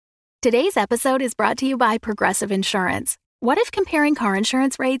Today's episode is brought to you by Progressive Insurance. What if comparing car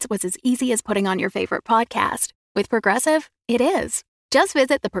insurance rates was as easy as putting on your favorite podcast? With Progressive, it is. Just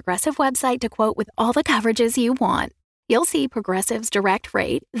visit the Progressive website to quote with all the coverages you want. You'll see Progressive's direct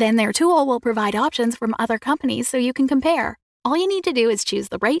rate, then their tool will provide options from other companies so you can compare. All you need to do is choose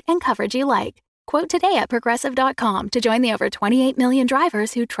the rate and coverage you like. Quote today at Progressive.com to join the over 28 million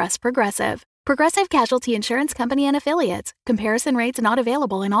drivers who trust Progressive. Progressive Casualty Insurance Company and Affiliates. Comparison rates not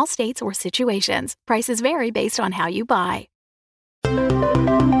available in all states or situations. Prices vary based on how you buy.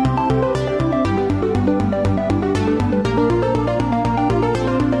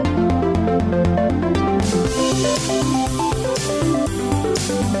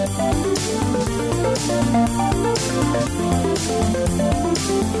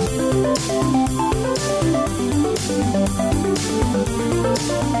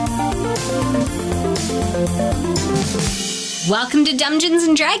 Welcome to Dungeons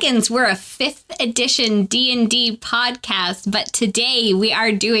and Dragons. We're a 5th edition D&D podcast, but today we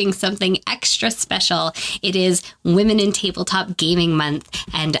are doing something extra special. It is Women in Tabletop Gaming Month,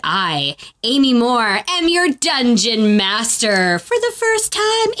 and I, Amy Moore, am your Dungeon Master for the first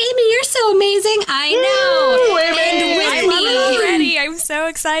time. Amy, you're so amazing. I know. And with I love it already. I'm so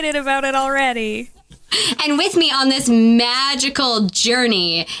excited about it already. And with me on this magical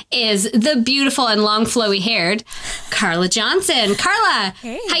journey is the beautiful and long flowy haired Carla Johnson. Carla,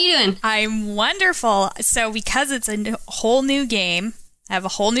 hey. How you doing? I'm wonderful. So because it's a whole new game, I have a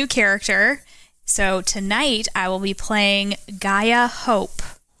whole new character. So tonight I will be playing Gaia Hope.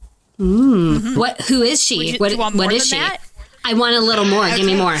 Mm. Mm-hmm. Who is she? What is she? That? I want a little more. Okay. Give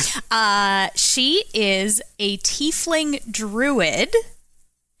me more. She is a tiefling druid.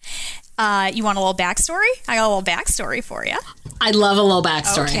 You want a little backstory? I got a little backstory for you. I love a little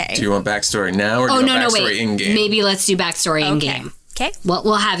backstory. Okay. Do you want backstory now or do you want backstory in-game? Maybe let's do backstory in-game. Okay.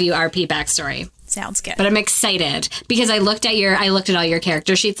 We'll have you RP backstory. Sounds good. But I'm excited because I looked at all your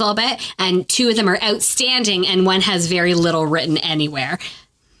character sheets a little bit, and 2 of them are outstanding, and 1 has very little written anywhere.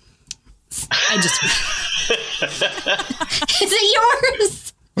 Is it yours?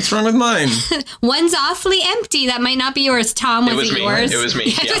 What's wrong with mine? One's awfully empty. That might not be yours. Tom, was it yours? It was me.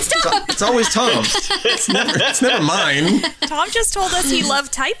 Yeah. It's always Tom. It's never mine. Tom just told us he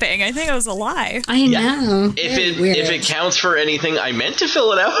loved typing. I think it was a lie. I know. If it counts for anything, I meant to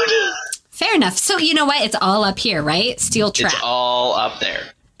fill it out. Fair enough. So you know what? It's all up here, right? Steel trap. It's all up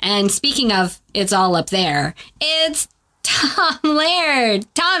there. And speaking of it's all up there, it's Tom Laird.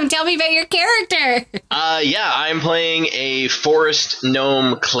 Tom, tell me about your character. I'm playing a forest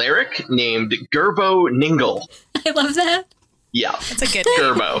gnome cleric named Gerbo Ningle. I love that. Yeah. That's a good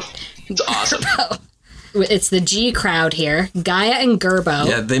Gerbo. It's awesome. Gerbo. It's the G crowd here. Gaia and Gerbo.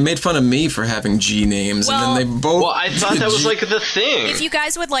 Yeah, they made fun of me for having G names, and then they both... Well, I thought that was like the thing. If you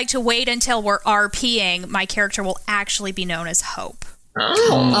guys would like to wait until we're RPing, my character will actually be known as Hope.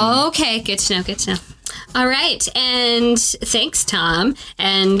 Oh. Okay, good to know. All right, and thanks, Tom.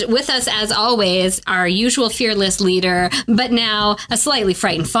 And with us, as always, our usual fearless leader, but now a slightly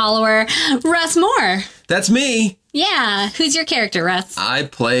frightened follower, Russ Moore. That's me. Yeah, who's your character, Russ? I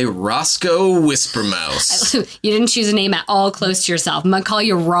play Roscoe Whispermouse. You didn't choose a name at all close to yourself. I'm going to call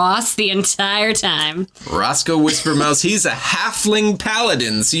you Ross the entire time. Roscoe Whispermouse, he's a halfling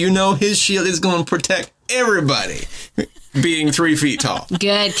paladin, so you know his shield is going to protect everybody. Being 3 feet tall.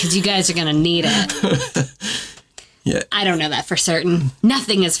 Good, because you guys are going to need it. Yeah. I don't know that for certain.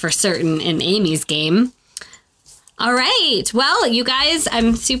 Nothing is for certain in Amy's game. All right. Well, you guys,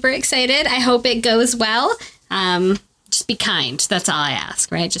 I'm super excited. I hope it goes well. Just be kind. That's all I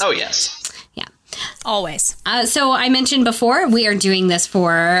ask, right? Yes. Yeah. Always. So I mentioned before, we are doing this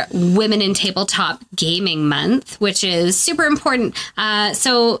for Women in Tabletop Gaming Month, which is super important.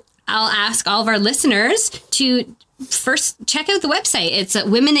 So I'll ask all of our listeners to first check out the website. It's at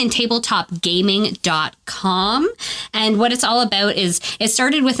womenintabletopgaming.com. And what it's all about is it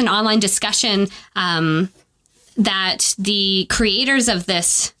started with an online discussion that the creators of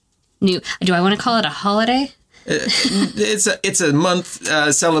this new, do I want to call it a holiday? It's a month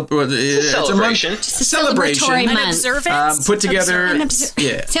celebration. Just a celebration. celebratory An month. observance? Put together.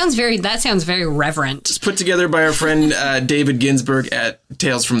 Yeah. Sounds very reverent. It's put together by our friend David Ginsburg at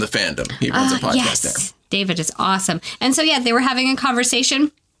Tales from the Fandom. He runs a podcast there. David is awesome. And so, they were having a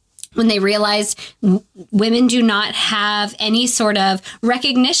conversation when they realized women do not have any sort of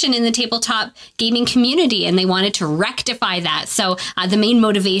recognition in the tabletop gaming community, and they wanted to rectify that. So the main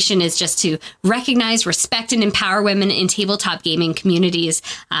motivation is just to recognize, respect, and empower women in tabletop gaming communities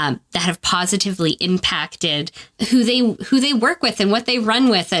that have positively impacted who they work with and what they run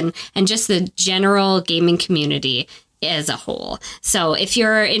with, and just the general gaming community. as a whole. So if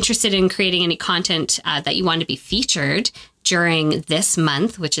you're interested in creating any content that you want to be featured during this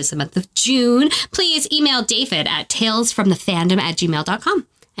month, which is the month of June, please email David at talesfromthefandom@gmail.com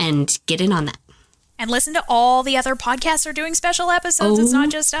and get in on that. And listen to all the other podcasts are doing special episodes. It's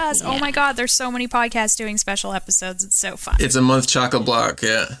not just us. Yeah. Oh my God, there's so many podcasts doing special episodes. It's so fun. It's a month chock-a-block,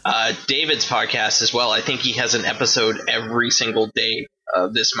 yeah. David's podcast as well. I think he has an episode every single day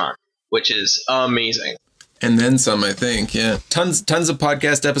of this month, which is amazing. And then some, I think, yeah. Tons of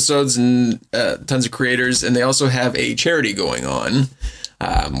podcast episodes and tons of creators. And they also have a charity going on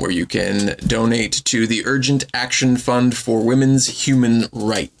where you can donate to the Urgent Action Fund for Women's Human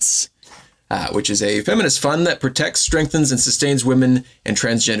Rights. Which is a feminist fund that protects, strengthens, and sustains women and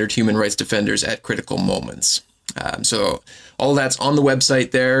transgendered human rights defenders at critical moments. So all that's on the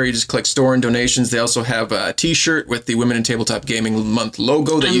website there. You just click store and donations. They also have a t-shirt with the Women in Tabletop Gaming Month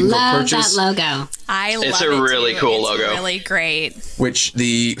logo that you can go purchase. I love that logo. I love it. It's a really cool logo. It's really great. Which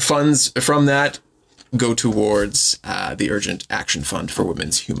the funds from that go towards the Urgent Action Fund for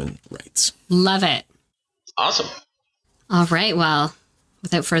Women's Human Rights. Love it. Awesome. All right. Well,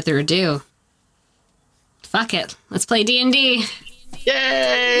 without further ado, fuck it. Let's play D&D.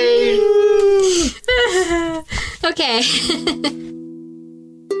 Yay! Okay.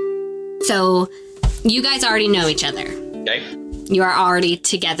 So, you guys already know each other. Okay. You are already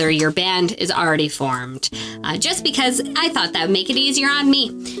together. Your band is already formed. Just because I thought that would make it easier on me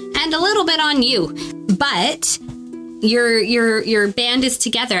and a little bit on you. But your band is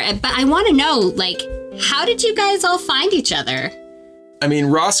together. But I want to know, like, how did you guys all find each other? I mean,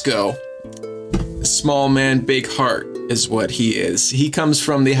 Roscoe, small man, big heart is what he is. He comes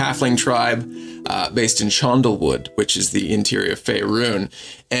from the Halfling tribe based in Chondlewood, which is the interior of Faerun.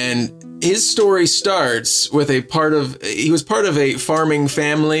 And his story starts with he was part of a farming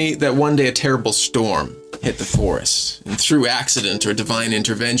family that one day a terrible storm hit the forest. And through accident or divine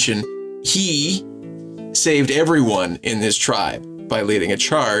intervention, he saved everyone in his tribe by leading a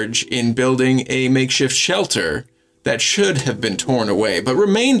charge in building a makeshift shelter that should have been torn away, but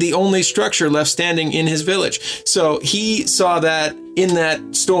remained the only structure left standing in his village. So he saw that in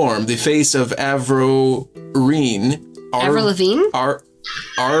that storm, the face of Avroreen. Avril Lavigne?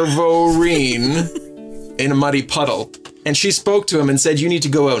 Arvoreen in a muddy puddle. And she spoke to him and said, "You need to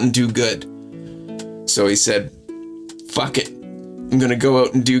go out and do good." So he said, "Fuck it. I'm going to go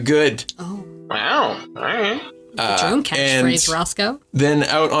out and do good." Oh. Wow. All right. Your own catchphrase, Roscoe. Then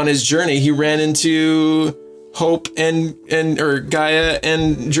out on his journey, he ran into Hope and Gaia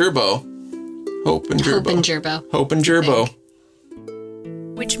and Gerbo. Hope and Gerbo.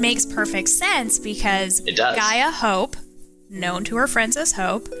 Which makes perfect sense because Gaia Hope, known to her friends as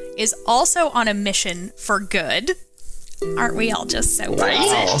Hope, is also on a mission for good. Aren't we all just so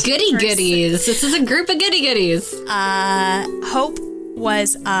right? Goody goodies. This is a group of goody goodies. Hope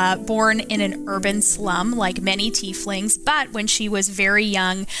was born in an urban slum like many tieflings, but when she was very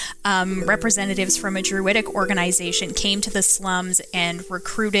young, representatives from a druidic organization came to the slums and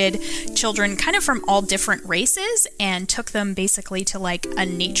recruited children kind of from all different races and took them basically to like a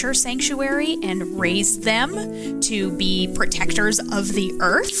nature sanctuary and raised them to be protectors of the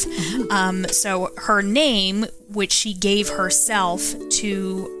earth. So her name, which she gave herself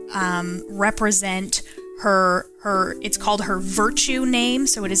to represent her it's called her virtue name,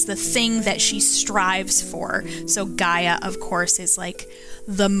 so it is the thing that she strives for. So Gaia, of course, is like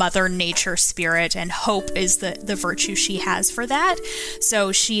the mother nature spirit, and hope is the virtue she has for that.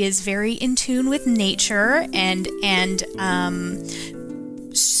 So she is very in tune with nature and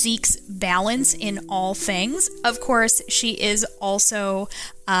seeks balance in all things. Of course, she is also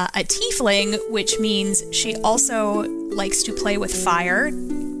a tiefling, which means she also likes to play with fire.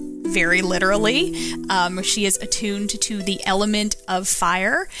 Very literally. She is attuned to the element of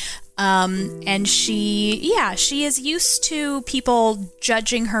fire. And she is used to people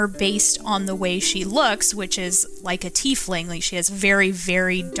judging her based on the way she looks, which is like a tiefling. Like she has very,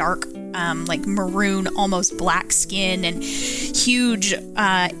 very dark, like maroon, almost black skin and huge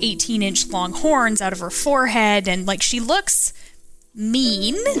 18-inch long horns out of her forehead. And like she looks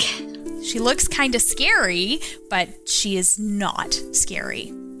mean. She looks kind of scary, but she is not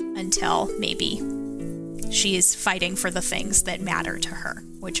scary. Until maybe she is fighting for the things that matter to her,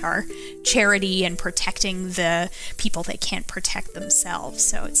 which are charity and protecting the people that can't protect themselves.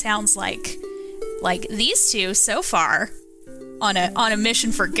 So it sounds like these two so far on a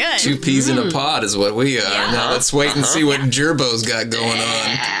mission for good. Two peas in a pod is what we are. Yeah. Now let's wait and see what Gerbo's got going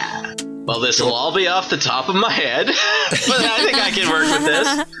on. Well, this will all be off the top of my head, but I think I can work with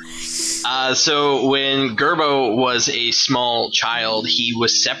this. So when Gerbo was a small child, he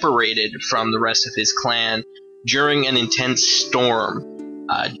was separated from the rest of his clan during an intense storm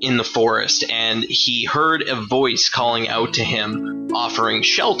in the forest, and he heard a voice calling out to him, offering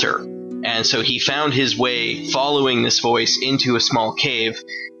shelter. And so he found his way, following this voice, into a small cave,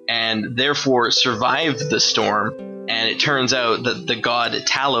 and therefore survived the storm. And it turns out that the god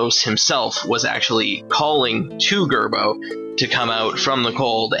Talos himself was actually calling to Gerbo to come out from the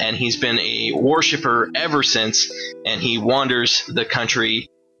cold, and he's been a worshipper ever since, and he wanders the country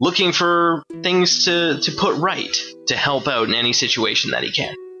looking for things to put right, to help out in any situation that he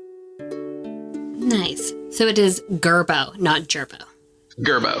can. Nice. So it is Gerbo, not Gerbo.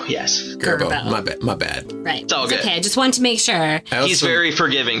 Gerbo, yes. Gerbo. My bad. Right. It's all good. Okay, I just wanted to make sure. He's very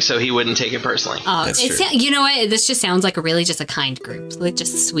forgiving, so he wouldn't take it personally. Oh, That's it's, true. you know what? This just sounds like just a kind group. Like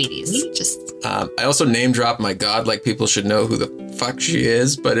just sweeties. Just I also name drop my god, like people should know who the fuck she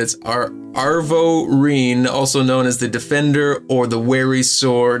is, but it's Arvo Reen, also known as the Defender or the Wary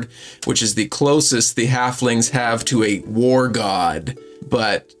Sword, which is the closest the halflings have to a war god,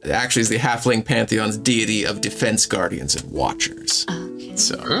 but actually is the halfling pantheon's deity of defense, guardians, and watchers. okay.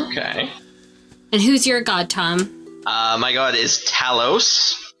 So Okay. And who's your god, Tom? My god is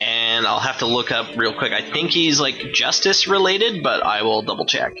Talos, and I'll have to look up real quick. I think he's like justice related, but I will double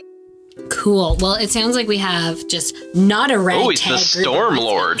check. Cool. Well, it sounds like we have just not a ragtag Oh, he's the group of Storm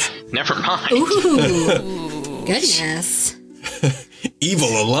Lord. Never mind. Ooh, goodness. evil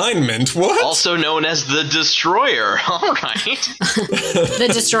alignment, what? Also known as the Destroyer. All right. The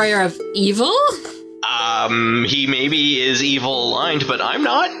destroyer of evil? He maybe is evil aligned, but I'm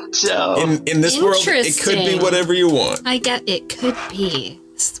not. So In this world, it could be Interesting. whatever you want. I get it could be.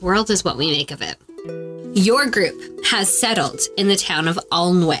 This world is what we make of it. Your group has settled in the town of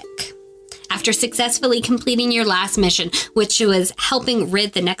Alnwick. After successfully completing your last mission, which was helping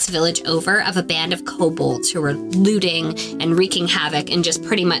rid the next village over of a band of kobolds who were looting and wreaking havoc and just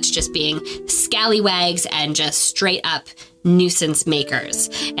pretty much just being scallywags and just straight up nuisance makers.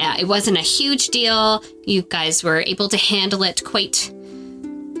 It wasn't a huge deal. You guys were able to handle it quite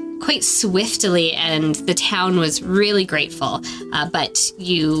swiftly, and the town was really grateful. But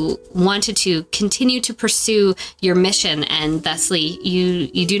you wanted to continue to pursue your mission, and thusly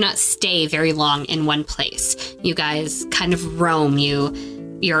you do not stay very long in one place. You guys kind of roam.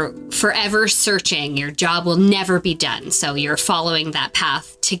 You're forever searching. Your job will never be done. So you're following that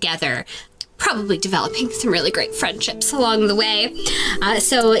path together, probably developing some really great friendships along the way.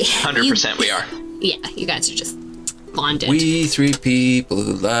 100% we are. Yeah, you guys are just bonded. We three people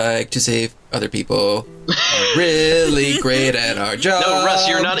who like to save other people are really great at our job. No, Russ,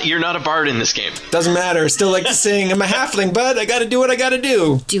 you're not a bard in this game. Doesn't matter. Still like to sing. I'm a halfling, bud. I gotta do what I gotta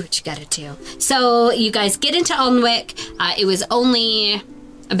do. Do what you gotta do. So you guys get into Alnwick. It was only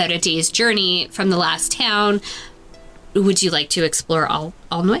about a day's journey from the last town. Would you like to explore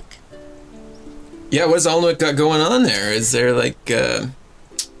Alnwick? Yeah, what's Alnwick got going on there? Is there like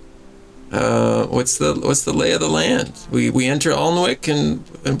what's the lay of the land? We enter Alnwick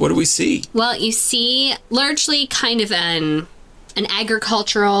and what do we see? Well, you see largely kind of an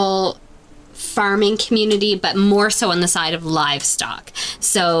agricultural farming community, but more so on the side of livestock.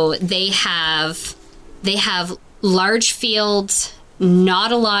 So they have large fields,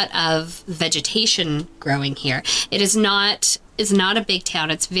 not a lot of vegetation growing here. It's not a big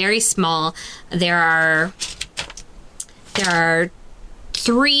town. It's very small. There are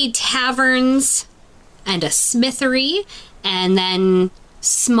 3 taverns and a smithery, and then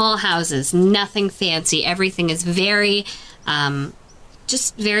small houses, nothing fancy. Everything is very,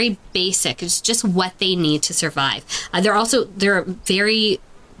 just very basic. It's just what they need to survive. They're a very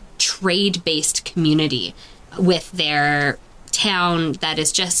trade-based community with their town that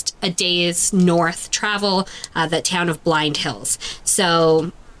is just a day's north travel, the town of Blind Hills.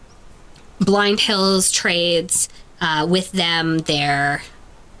 So Blind Hills trades with them their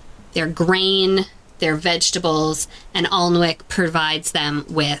grain, their vegetables, and Alnwick provides them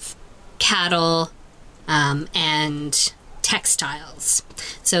with cattle and textiles.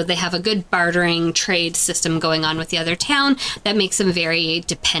 So they have a good bartering trade system going on with the other town that makes them very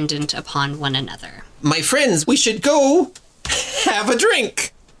dependent upon one another. My friends, we should go have a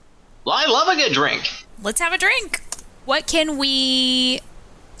drink. Well, I love a good drink. Let's have a drink. What can we...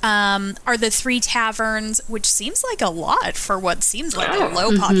 are the 3 taverns, which seems like a lot for what seems like a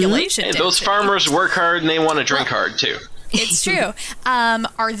low population Hey, those density. farmers work hard and they want to drink hard too. It's true.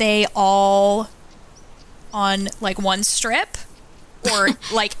 Are they all on like one strip? Or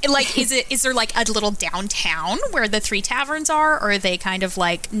like is there like a little downtown where the 3 taverns are, or are they kind of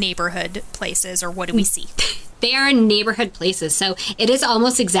like neighborhood places, or what do we see? They are neighborhood places. So it is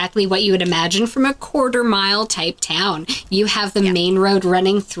almost exactly what you would imagine from a quarter-mile type town. You have the main road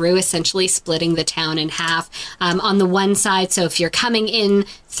running through, essentially splitting the town in half. On the one side, so if you're coming in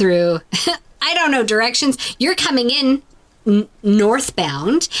through, I don't know directions, you're coming in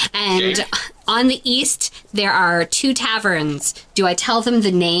northbound, and on the east, there are 2 taverns. Do I tell them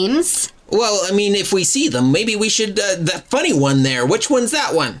the names? Well, I mean, if we see them, maybe we should, that funny one there. Which one's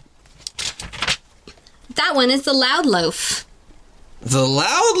that one? That one is the Loud Loaf. The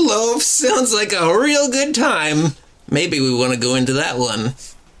Loud Loaf sounds like a real good time. Maybe we want to go into that one.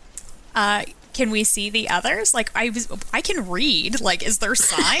 Can we see the others? Like, I can read. Like, is there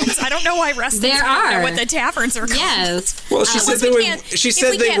signs? I don't know why Rusty There don't know are. what the taverns are called. Yes. Well, she said they were. She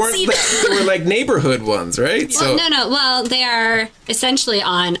said they weren't. They were like neighborhood ones, right? Well, no. Well, they are essentially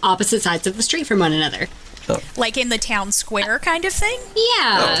on opposite sides of the street from one another. Like in the town square kind of thing?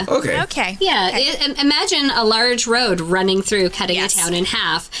 Yeah. Oh, okay. Okay. Yeah, Okay. imagine a large road running through, cutting Yes. a town in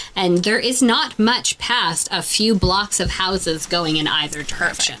half, and there is not much past a few blocks of houses going in either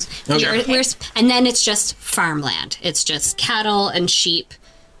direction. Okay. And then it's just farmland. It's just cattle and sheep.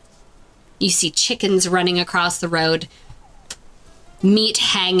 You see chickens running across the road, meat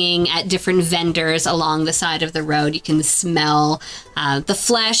hanging at different vendors along the side of the road. You can smell the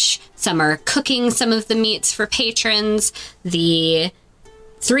flesh. Some are cooking some of the meats for patrons. The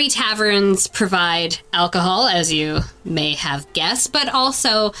 3 taverns provide alcohol, as you may have guessed, but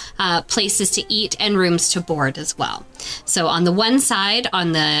also places to eat and rooms to board as well. So on the one side,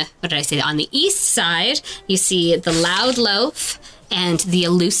 on the east side, you see the Loud Loaf and the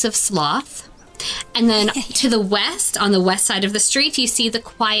Elusive Sloth. And then to the west, on the west side of the street, you see the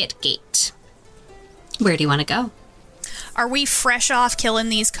Quiet Gate. Where do you want to go? Are we fresh off killing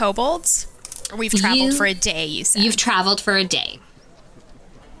these kobolds? Or we've traveled for a day, you said? You've traveled for a day.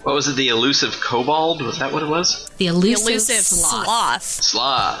 What was it? The elusive kobold? Was that what it was? The The elusive, elusive sloth.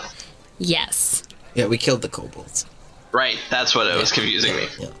 Sloth. Yes. Yeah, we killed the kobolds. Right. That's what it was confusing me.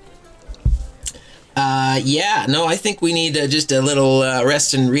 No, I think we need just a little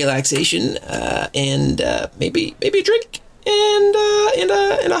rest and relaxation, and maybe a drink and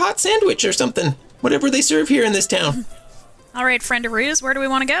a hot sandwich or something. Whatever they serve here in this town. All right, friendaroos, where do we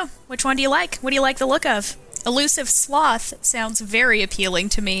want to go? Which one do you like? What do you like the look of? Elusive sloth sounds very appealing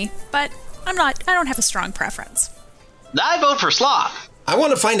to me, but I don't have a strong preference. I vote for sloth. I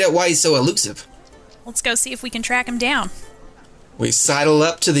want to find out why he's so elusive. Let's go see if we can track him down. We sidle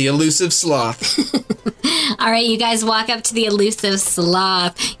up to the elusive sloth. All right, you guys walk up to the Elusive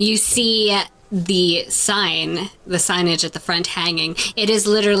Sloth. You see the signage at the front hanging. It is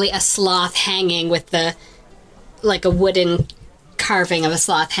literally a sloth hanging with a wooden carving of a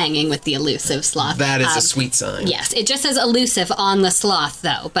sloth hanging with the Elusive Sloth. That is a sweet sign. Yes, it just says elusive on the sloth,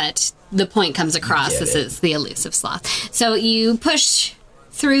 though, but the point comes across. This is the Elusive Sloth. So you push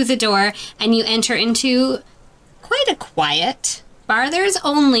through the door, and you enter into quite a quiet bar. There's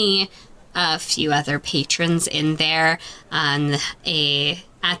only a few other patrons in there.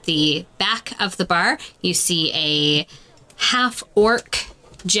 At the back of the bar, you see a half-orc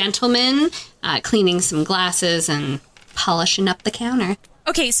gentleman cleaning some glasses and polishing up the counter.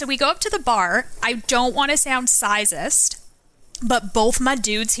 Okay, so we go up to the bar. I don't want to sound sizist, but both my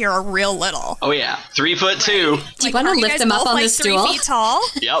dudes here are real little. Oh yeah, 3'2". Do you want to lift them up on the stool? 3 feet tall?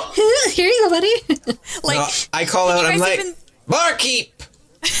 Yep. Here you go, buddy. I call out, I'm like, even... barkeep!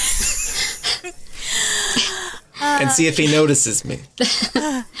 And see if he notices me.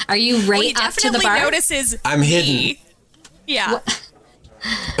 Are you right he up to the definitely bar? notices I'm me. hidden. Yeah.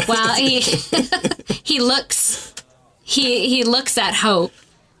 Well, he looks at Hope,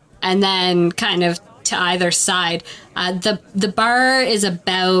 and then kind of to either side. The bar is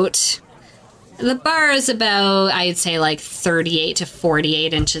about I'd say like 38 to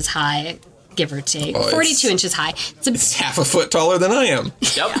 48 inches high, give or take. 42 inches high. It's half a foot taller than I am.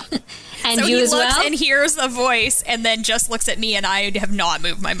 Yep. And So you he as looks well? and hears a voice and then just looks at me, and I have not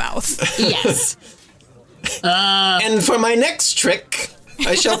moved my mouth. Yes. And for my next trick,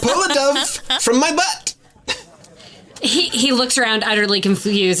 I shall pull a dove from my butt. He looks around utterly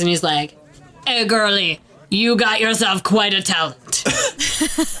confused, and he's like, "Hey, girlie, you got yourself quite a talent."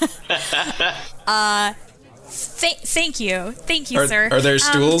 Thank you, sir. Are there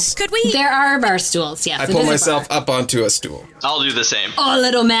stools? Could we? There are bar stools, yes. I it pull is a myself bar. up onto a stool. I'll do the same. Oh,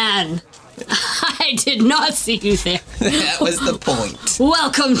 little man. I did not see you there. That was the point.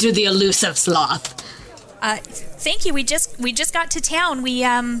 Welcome to the Elusive Sloth. Thank you. We just got to town.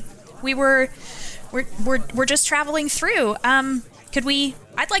 We're just traveling through. Could we?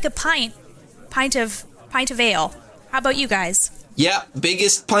 I'd like a pint of ale. How about you guys? Yep,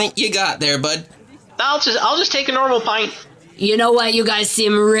 biggest pint you got there, bud. I'll just take a normal pint. You know what? You guys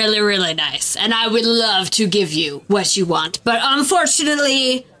seem really, really nice, and I would love to give you what you want, but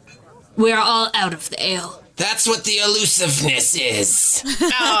unfortunately, we are all out of the ale. That's what the elusiveness is.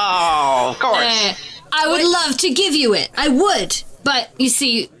 Oh, of course. I would love to give you it. I would, but you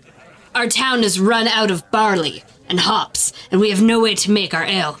see, our town has run out of barley and hops, and we have no way to make our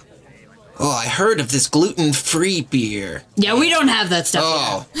ale. Oh, I heard of this gluten-free beer. Yeah, we don't have that stuff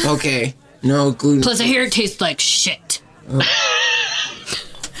here. Oh, okay. No gluten. Plus, I hear it tastes like shit.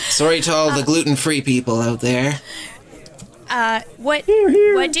 Sorry to all the gluten-free people out there. What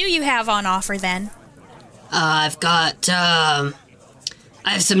do you have on offer then? I've got, I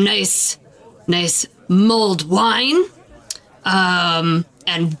have some nice mulled wine, and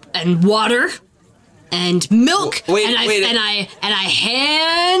water, and milk. Wait. And I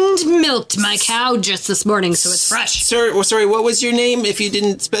hand milked my cow just this morning, so it's fresh. Sir, sorry, what was your name if you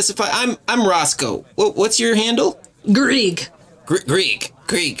didn't specify? I'm Roscoe. What's your handle? Grieg.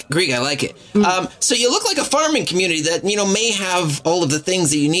 Grieg, I like it. So you look like a farming community that, may have all of the things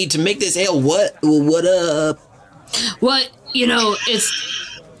that you need to make this ale. What up?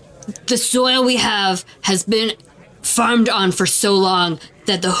 It's the soil we have has been farmed on for so long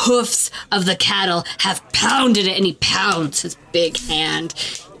that the hoofs of the cattle have pounded it, and he pounds his big hand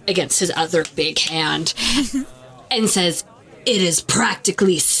against his other big hand and says, it is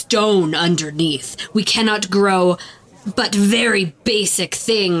practically stone underneath. We cannot grow but very basic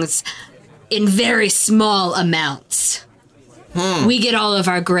things in very small amounts. We get all of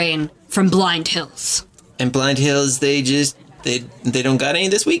our grain from Blind Hills. And Blind Hills, they don't got any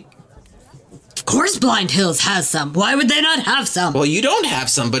this week? Of course Blind Hills has some. Why would they not have some? Well, you don't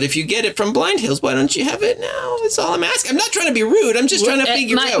have some, but if you get it from Blind Hills, why don't you have it now? That's all I'm asking. I'm not trying to be rude. I'm just trying to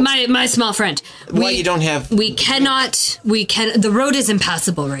figure out. My small friend. Why you don't have... The road is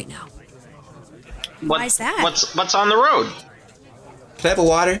impassable right now. Why is that? What's on the road? Can I have a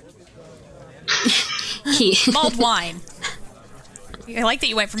water? Mulled wine. I like that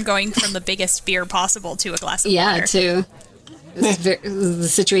you went from going from the biggest beer possible to a glass of water. Yeah, too. The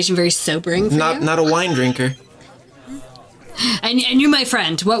situation very sobering for you. Not a wine drinker. And you, my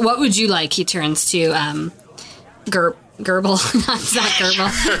friend, what would you like? He turns to Gerbil. It's not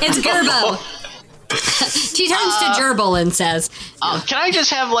Gerbil. It's Gerbo. He turns to Gerbil and says, "Can I just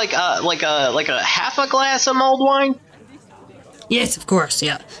have like a half a glass of mulled wine?" Yes, of course.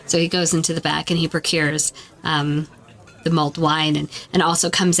 Yeah. So he goes into the back and he procures the mulled wine and also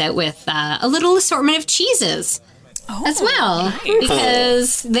comes out with a little assortment of cheeses as well, nice.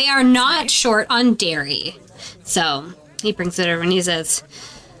 because they are not short on dairy. So he brings it over and he says,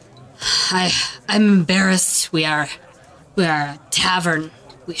 "I'm embarrassed. We are a tavern.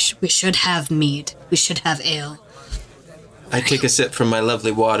 We should have mead. We should have ale." I take a sip from my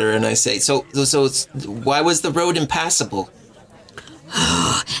lovely water and I say, so why was the road impassable?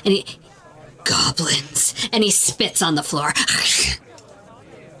 And goblins. And he spits on the floor.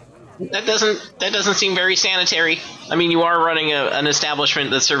 That doesn't seem very sanitary. I mean, you are running an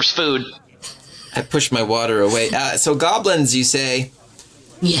establishment that serves food. I push my water away. So goblins, you say?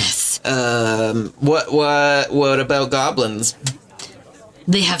 Yes. What about goblins?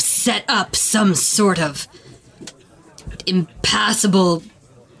 They have set up some sort of impassable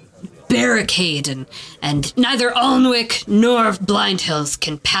barricade, and neither Alnwick nor Blind Hills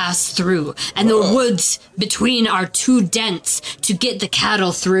can pass through, and the woods between are too dense to get the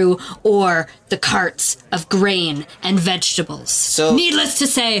cattle through or the carts of grain and vegetables. So, needless to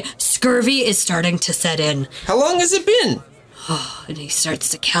say, scurvy is starting to set in. How long has it been? And he starts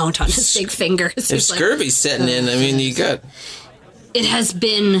to count on his big fingers. If scurvy's setting in, I mean, you got... It has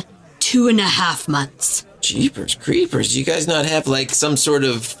been 2.5 months. Jeepers creepers. Do you guys not have, like, some sort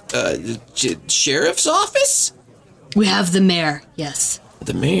of sheriff's office? We have the mayor, yes.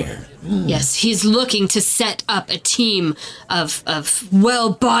 The mayor? Yes, he's looking to set up a team of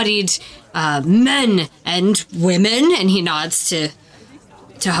well-bodied men and women, and he nods to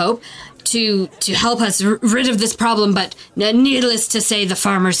Hope, to help us rid of this problem, but needless to say, the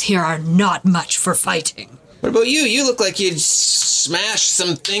farmers here are not much for fighting. What about you? You look like you'd smash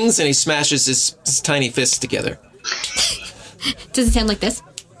some things, and he smashes his tiny fists together. Does it sound like this?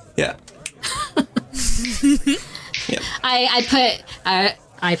 Yeah. Yeah.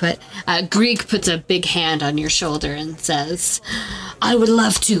 Greek puts a big hand on your shoulder and says, "I would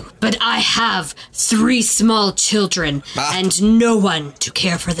love to, but I have 3 small children and no one to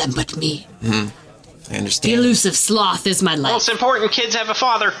care for them but me. I understand. The elusive sloth is my life." Well, it's important kids have a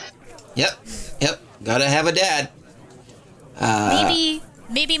father. Yep. Gotta have a dad.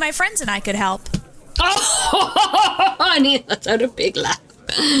 Maybe my friends and I could help. Oh, honey, that's out a big laugh.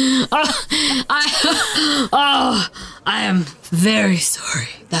 I am very sorry.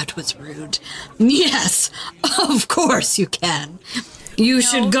 That was rude. Yes, of course you can. You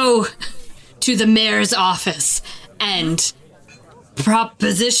should go to the mayor's office and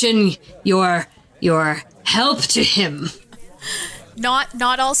proposition your help to him.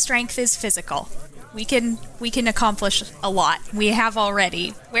 Not all strength is physical. We can accomplish a lot. We have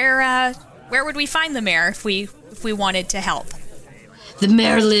already. Where would we find the mayor if we wanted to help? The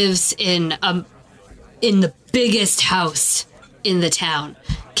mayor lives in the biggest house in the town.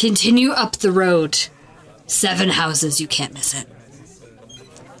 Continue up the road. 7 houses, you can't miss it.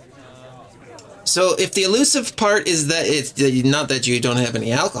 So if the elusive part is that it's not that you don't have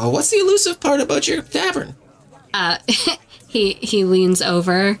any alcohol, what's the elusive part about your tavern? He leans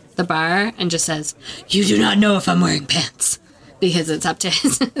over the bar and just says, "You do not know if I'm wearing pants," because it's up to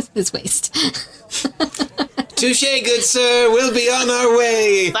his waist. Touché, good sir. We'll be on our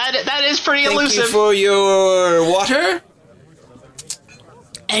way. That is pretty Thank elusive. you for your water.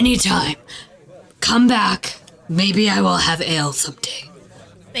 Anytime. Come back. Maybe I will have ale someday.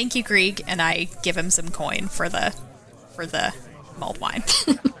 Thank you, Grieg, and I give him some coin for the mulled wine.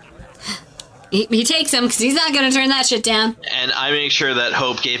 He takes him because he's not going to turn that shit down. And I make sure that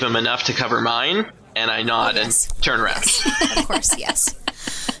Hope gave him enough to cover mine, and I nod and turn around. Of course, yes.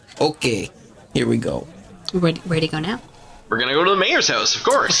 Okay, here we go. Where do you go now? We're gonna go to the mayor's house, of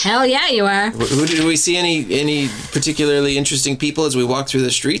course. Hell yeah, you are. Who do we see? Any particularly interesting people as we walk through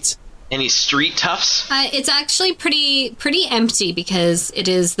the streets? Any street toughs? It's actually pretty empty because it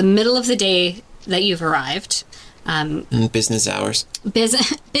is the middle of the day that you've arrived. Business hours.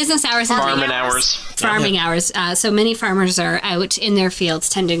 Business hours. Farming hours. Farming hours. So many farmers are out in their fields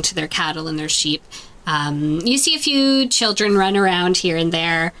tending to their cattle and their sheep. You see a few children run around here and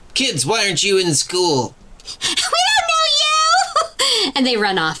there. Kids, why aren't you in school? We don't know you! And they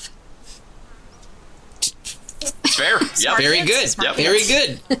run off. It's fair. Yep. Very good. Smart Very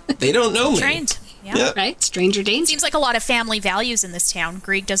good. They don't know me. Trained. Yeah. Yep. Right? Stranger danger. Seems like a lot of family values in this town.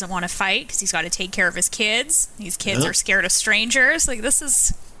 Grieg doesn't want to fight because he's got to take care of his kids. These kids are scared of strangers. Like this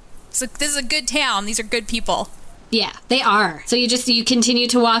is a good town. These are good people. Yeah, they are. So you continue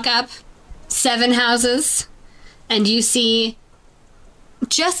to walk up 7 houses, and you see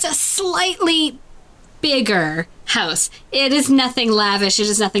just a slightly bigger house. It is nothing lavish. It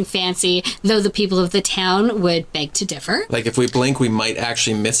is nothing fancy, though the people of the town would beg to differ. Like, if we blink, we might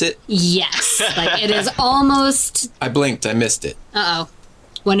actually miss it. Yes. Like, it is almost... I blinked. I missed it. Uh-oh.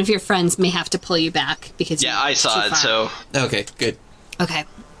 One of your friends may have to pull you back because Yeah, I saw it, so... Okay, good. Okay.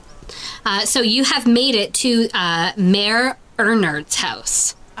 So you have made it to Mayor Ernard's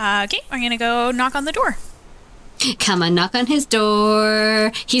house. Okay, I'm going to go knock on the door. Come on, knock on his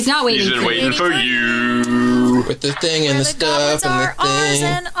door. He's not waiting He's been for waiting for you. With the thing and the stuff and the Ours thing.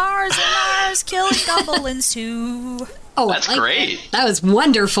 and ours and ours, killing goblins too. Oh, That's I like great. That. That was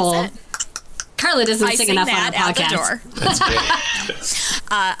wonderful. Carla doesn't I sing sing enough that on a at the podcast. door. That's great.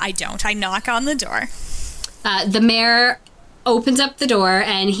 I don't. I knock on the door. The mayor opens up the door,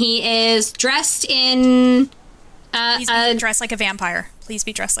 and he is dressed in... Please be dressed like a vampire. Please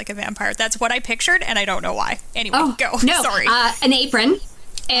be dressed like a vampire. That's what I pictured, and I don't know why. Anyway, go. No, Sorry. an apron.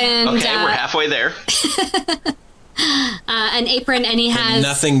 And, Okay, we're halfway there. an apron, and he has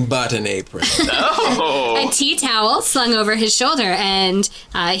Nothing but an apron. Oh! a tea towel slung over his shoulder, and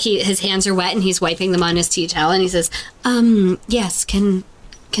his hands are wet, and he's wiping them on his tea towel, and he says, yes, can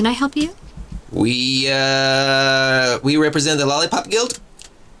I help you? We represent the Lollipop Guild,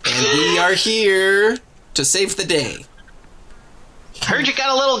 and we are here to save the day. Heard you got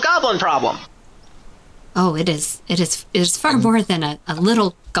a little goblin problem. Oh, it is far more than a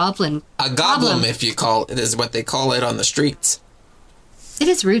little goblin. A goblin, if you call it, is what they call it on the streets. It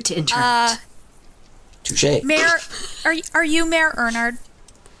is rude to interrupt. Touché. Mayor, are you Mayor Ernard?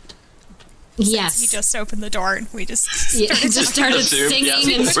 Yes. He just opened the door, and we just started Assume, singing yeah. and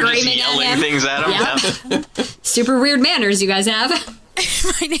We're just screaming yelling at him. things at him. Yep. Yeah. Super weird manners you guys have.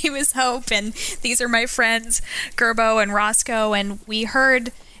 My name is Hope, and these are my friends Gerbo and Roscoe, and we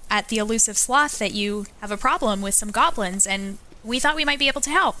heard at the Elusive Sloth that you have a problem with some goblins, and we thought we might be able to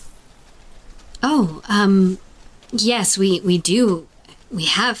help. Oh, yes, we do. We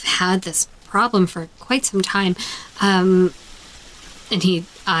have had this problem for quite some time. And he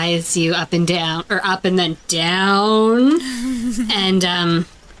eyes you up and down, or up and then down, and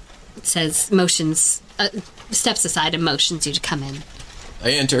says, steps aside and motions you to come in.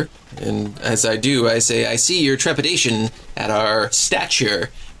 I enter, and as I do, I say, I see your trepidation at our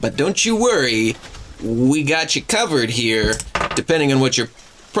stature, but don't you worry, we got you covered here, depending on what your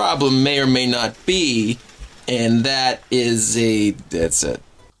problem may or may not be. And that's a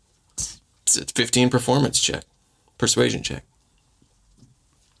 15 persuasion check.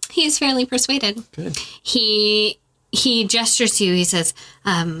 He is fairly persuaded. Good. He gestures to you. He says,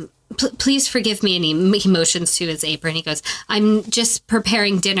 please forgive me. And he motions to his apron. He goes, I'm just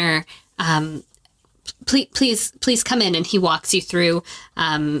preparing dinner. Please come in. And he walks you through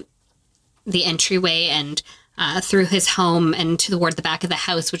the entryway and through his home and toward the back of the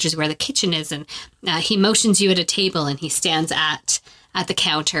house, which is where the kitchen is. And he motions you at a table, and he stands at the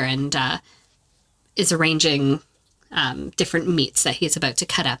counter and is arranging different meats that he's about to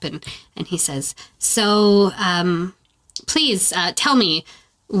cut up. And he says, so please tell me,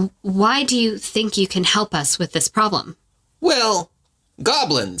 why do you think you can help us with this problem? Well,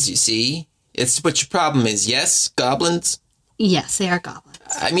 goblins, you see. It's what your problem is, yes? Goblins? Yes, they are goblins.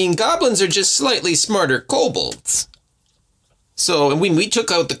 I mean, goblins are just slightly smarter kobolds. So, and when we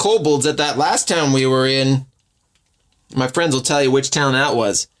took out the kobolds at that last town we were in, my friends will tell you which town that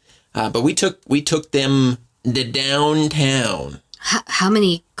was. But we took them to downtown. How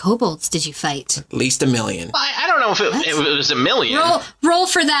many kobolds did you fight? At least 1 million. I don't know if it was 1 million. Roll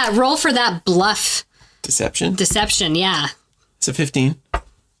for that. Roll for that bluff. Deception? Deception, yeah. It's a 15.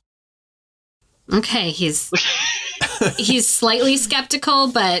 Okay, he's slightly skeptical,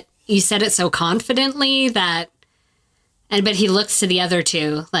 but you said it so confidently that... But he looks to the other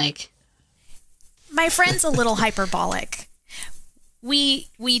two like... My friend's a little hyperbolic. We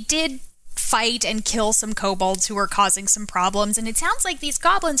did fight and kill some kobolds who were causing some problems, and it sounds like these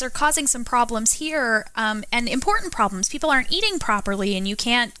goblins are causing some problems here, and important problems. People aren't eating properly, and you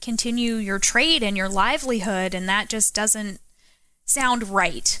can't continue your trade and your livelihood, and that just doesn't sound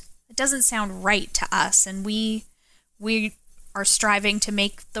right. It doesn't sound right to us, and we are striving to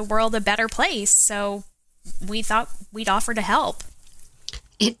make the world a better place, so we thought we'd offer to help.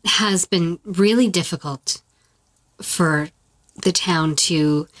 It has been really difficult for the town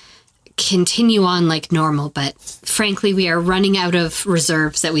to continue on like normal, but frankly, we are running out of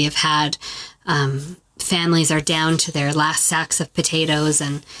reserves that we have had. Families are down to their last sacks of potatoes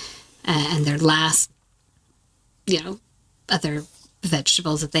and their last, other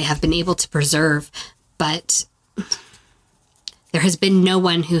vegetables that they have been able to preserve. But there has been no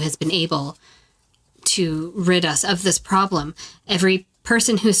one who has been able to rid us of this problem. Every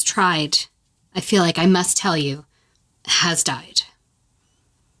person who's tried, I feel like I must tell you, has died.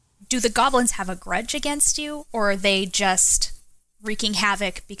 Do the goblins have a grudge against you, or are they just wreaking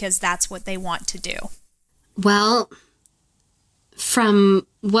havoc because that's what they want to do? Well, from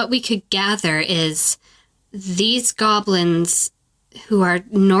what we could gather is these goblins, who are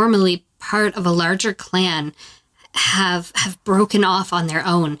normally part of a larger clan, have broken off on their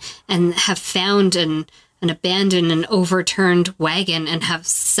own and have found an abandoned and overturned wagon and have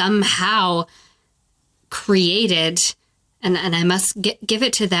somehow created, and I must give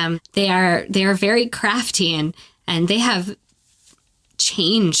it to them, they are very crafty and they have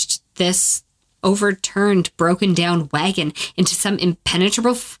changed this overturned, broken down wagon into some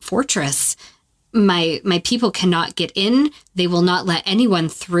impenetrable fortress. My people cannot get in. They will not let anyone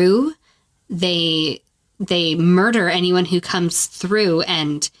through. They murder anyone who comes through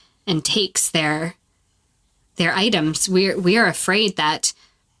and takes their items. We are afraid that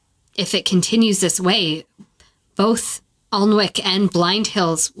if it continues this way, both Alnwick and Blind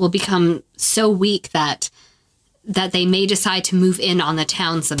Hills will become so weak that they may decide to move in on the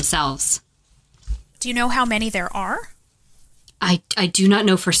towns themselves. Do you know how many there are? I do not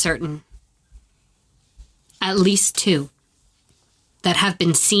know for certain. At least 2 that have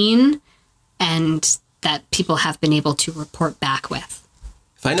been seen and that people have been able to report back with.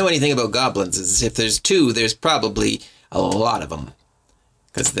 If I know anything about goblins, is if there's 2, there's probably a lot of them.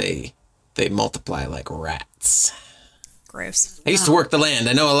 Because they multiply like rats. Gross. I used to work the land.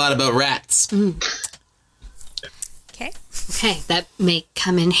 I know a lot about rats. Okay, that may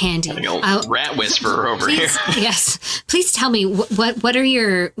come in handy. Rat whisperer over here. Yes, please tell me what are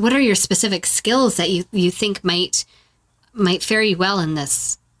your specific skills that you think might fare you well in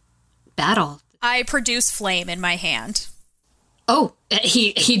this battle? I produce flame in my hand. Oh,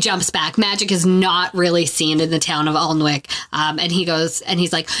 he jumps back. Magic is not really seen in the town of Alnwick. And he goes, and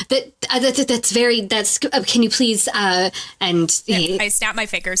he's like, can you please, and I snap my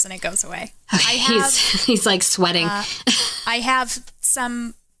fingers and it goes away. He's like sweating. I have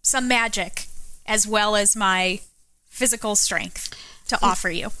some magic as well as my physical strength to offer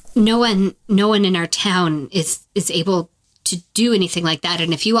you. No one in our town is able to do anything like that.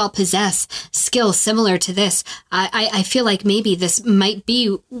 And if you all possess skills similar to this, I feel like maybe this might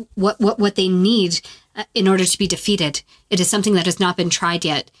be what they need in order to be defeated. It is something that has not been tried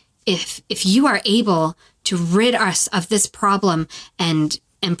yet. If you are able to rid us of this problem and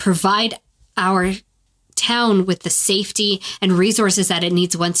provide our town with the safety and resources that it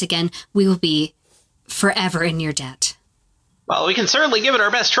needs once again, we will be forever in your debt. Well, we can certainly give it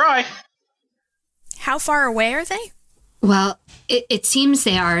our best try. How far away are they? Well, it seems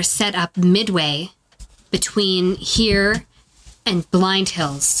they are set up midway between here and Blind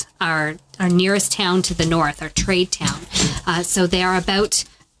Hills, our nearest town to the north, our trade town. So they are about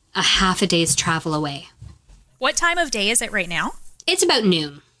a half a day's travel away. What time of day is it right now? It's about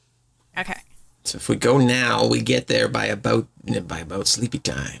noon. Okay. So if we go now, we get there by about sleepy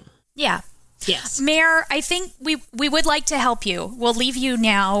time. Yeah. Yes. Mayor, I think we would like to help you. We'll leave you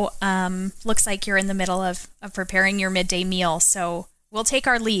now. Looks like you're in the middle of preparing your midday meal, so we'll take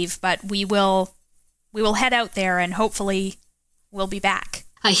our leave, but we will head out there and hopefully we'll be back.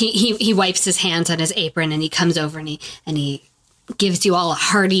 He wipes his hands on his apron and he comes over and he gives you all a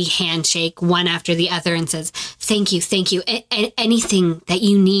hearty handshake, one after the other, and says, thank you. Anything that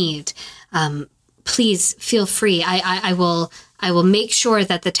you need, please feel free. I will make sure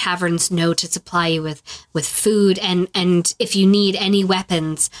that the taverns know to supply you with food, and if you need any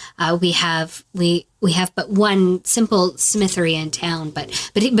weapons, we have but one simple smithery in town, but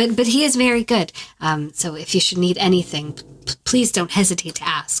he is very good. So if you should need anything, please don't hesitate to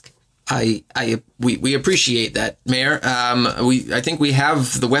ask. We appreciate that, Mayor. I think we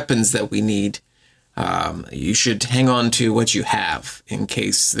have the weapons that we need. You should hang on to what you have in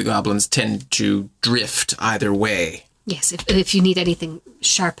case the goblins tend to drift either way. Yes, if you need anything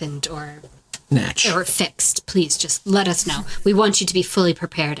sharpened or fixed, please just let us know. We want you to be fully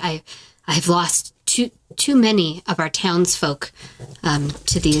prepared. I've lost too many of our townsfolk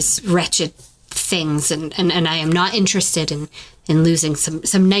to these wretched things, and I am not interested in losing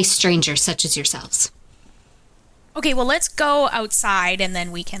some nice strangers such as yourselves. Okay, well, let's go outside and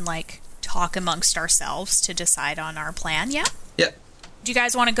then we can talk amongst ourselves to decide on our plan. Yeah. Yep. Do you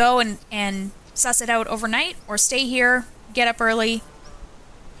guys want to go and suss it out overnight, or stay here, get up early,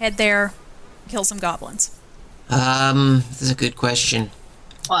 head there, kill some goblins? This is a good question.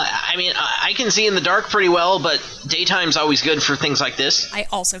 Well, I mean, I can see in the dark pretty well, but daytime's always good for things like this. I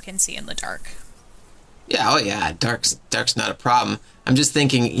also can see in the dark. Yeah, dark's not a problem. I'm just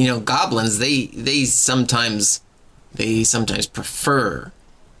thinking, goblins, they sometimes prefer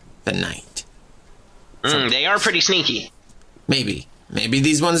the night. They are pretty sneaky. Maybe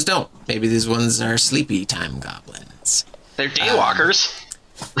these ones don't. Maybe these ones are sleepy time goblins. They're daywalkers.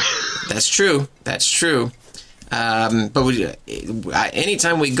 That's true. But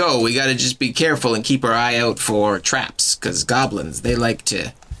anytime we go, we gotta just be careful and keep our eye out for traps, because goblins, they like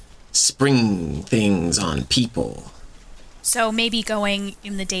to spring things on people. So maybe going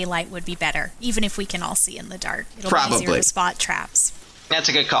in the daylight would be better, even if we can all see in the dark. It'll Probably. be easier to spot traps. That's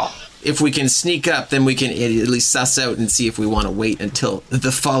a good call. If we can sneak up, then we can at least suss out and see if we want to wait until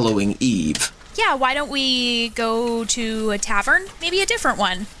the following eve. Yeah, why don't we go to a tavern, maybe a different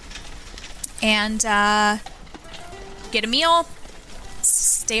one, and get a meal,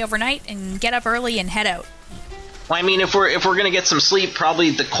 stay overnight, and get up early and head out. Well, I mean, if we're gonna get some sleep,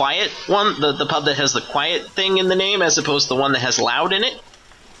 probably the quiet one, the pub that has the quiet thing in the name, as opposed to the one that has loud in it.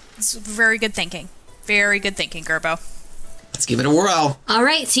 It's very good thinking. Very good thinking, Gerbo. Let's give it a whirl. All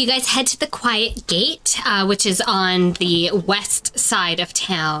right, so you guys head to the Quiet Gate, which is on the west side of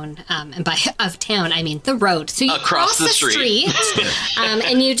town. And by of town, I mean the road. So you cross the street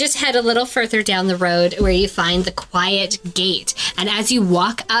and you just head a little further down the road where you find the Quiet Gate. And as you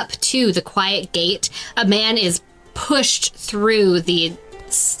walk up to the Quiet Gate, a man is pushed through the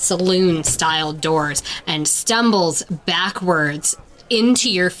saloon-style doors and stumbles backwards into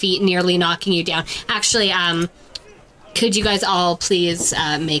your feet, nearly knocking you down. Actually, could you guys all please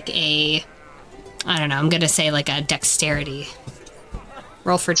make a, I don't know, I'm going to say like a dexterity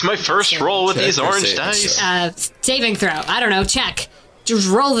roll for... It's my first roll with these orange dice. Saving throw. I don't know, check. Just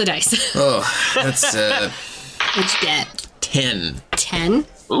roll the dice. Oh, that's... What'd you get? 10. 10?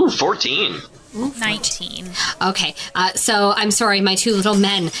 Ooh, 14. 19. Okay, so I'm sorry, my two little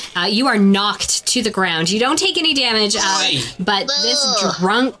men. You are knocked to the ground. You don't take any damage, but this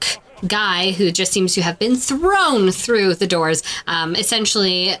drunk guy who just seems to have been thrown through the doors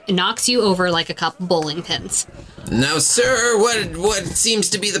essentially knocks you over like a couple bowling pins. Now, sir, what seems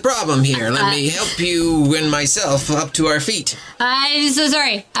to be the problem here? Let me help you and myself up to our feet. I'm so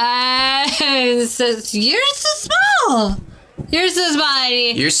sorry. You're so small. You're so small.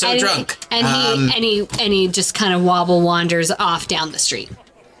 You're so drunk. And he just kind of wanders off down the street.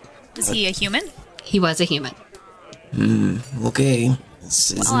 Is he a human? He was a human. Okay.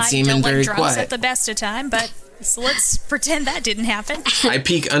 This isn't seeming very I don't like drunks quiet. at the best of time, but So let's pretend that didn't happen. I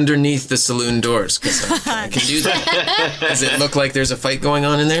peek underneath the saloon doors because I can do that. Does it look like there's a fight going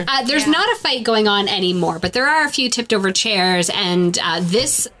on in there? There's not a fight going on anymore, but there are a few tipped over chairs, and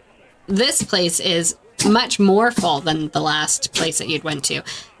this place is much more full than the last place that you'd went to.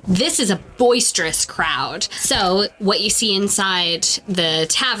 This is a boisterous crowd. So what you see inside the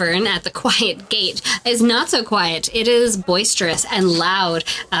tavern at the quiet gate is not so quiet. It is boisterous and loud.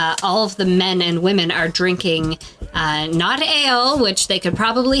 All of the men and women are drinking not ale, which they could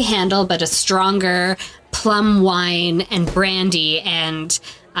probably handle, but a stronger plum wine and brandy. And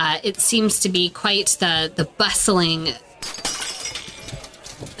it seems to be quite the bustling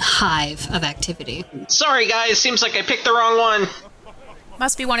hive of activity. Sorry, guys. Seems like I picked the wrong one.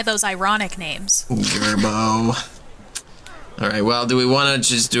 Must be one of those ironic names. Gerbo. All right, well, do we want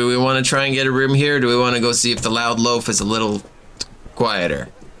to try and get a room here? Or do we want to go see if the loud loaf is a little quieter?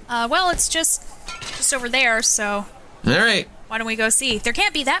 Well, it's just over there, so All right. why don't we go see? There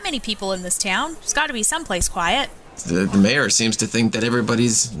can't be that many people in this town. There's got to be someplace quiet. The mayor seems to think that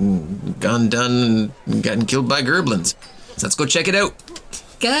everybody's gone done and gotten killed by gerblins. So let's go check it out.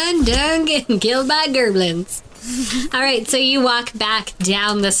 Gun done getting killed by gerblins. All right, so you walk back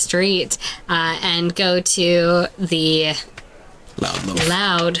down the street and go to the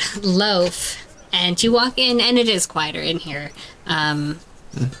loud loaf, and you walk in, and it is quieter in here.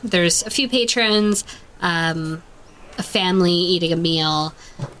 There's a few patrons, a family eating a meal.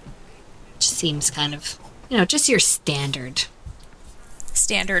 Just seems kind of, just your standard.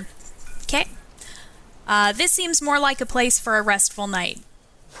 Standard. Okay. This seems more like a place for a restful night.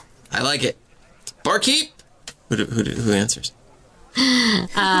 I like it. Barkeep? Who answers?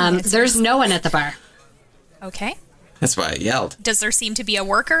 There's no one at the bar. Okay. That's why I yelled. Does there seem to be a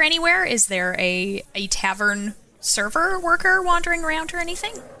worker anywhere? Is there a tavern server worker wandering around or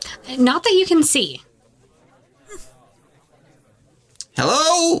anything? Not that you can see.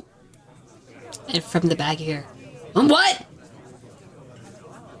 Hello? And from the back here. What?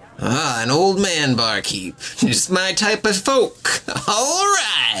 Ah, an old man barkeep. Just my type of folk. All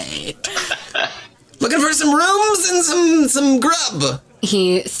right. Looking for some rooms and some grub.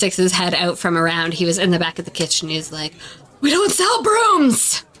 He sticks his head out from around. He was in the back of the kitchen. He's like, "We don't sell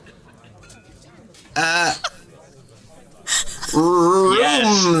brooms."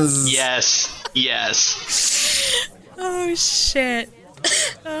 Rooms. Yes. Oh, shit.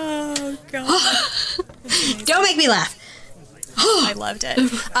 Oh, God. Don't make me laugh. I loved it.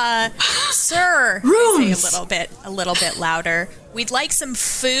 Sir, Rooms. I say a little bit louder. We'd like some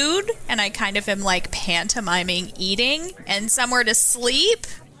food, and I kind of am like pantomiming eating, and somewhere to sleep.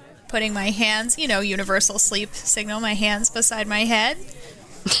 Putting my hands, universal sleep signal, my hands beside my head.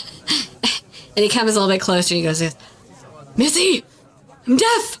 And he comes a little bit closer. He goes, "Missy, I'm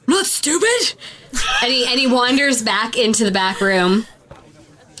deaf. I'm not stupid." and he wanders back into the back room,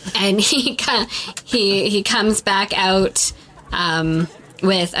 and he comes back out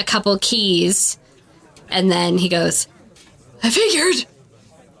with a couple keys, and then he goes, "I figured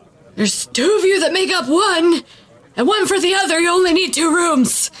there's two of you that make up one, and one for the other. You only need 2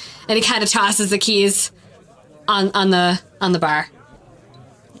 rooms." And he kind of tosses the keys on the bar.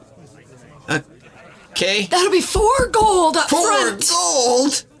 Okay. That'll be 4 gold up front. 4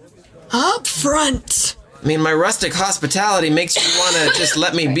 gold? Up front. I mean, my rustic hospitality makes you want to just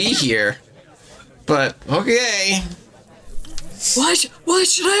let me be here. But, okay. Why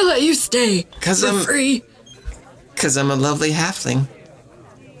should I let you stay? 'Cause for I'm- free. Because I'm a lovely halfling.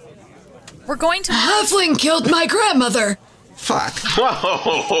 We're going to... Halfling killed my grandmother. Fuck.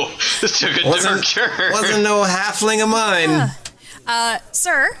 Whoa, this took a dark turn. Wasn't no halfling of mine.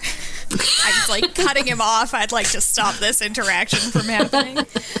 Sir, I'm like cutting him off. I'd like to stop this interaction from happening.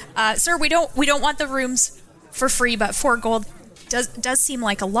 Sir, we don't want the rooms for free, but 4 gold does seem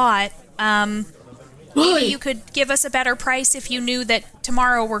like a lot. Maybe you could give us a better price if you knew that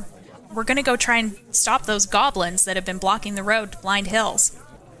tomorrow we're going to go try and stop those goblins that have been blocking the road to Blind Hills.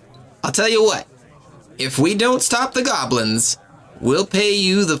 I'll tell you what. If we don't stop the goblins, we'll pay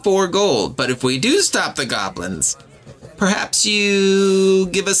you the 4 gold. But if we do stop the goblins, perhaps you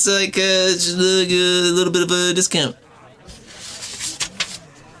give us like a little bit of a discount.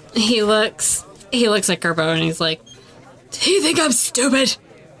 He looks at Gerbo and he's like, "Do you think I'm stupid?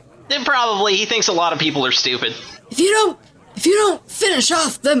 Then probably he thinks a lot of people are stupid. If you don't finish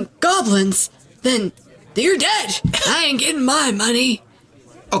off them goblins, then you're dead. I ain't getting my money."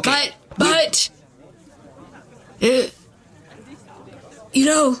 Okay. But if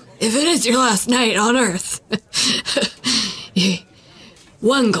it is your last night on Earth,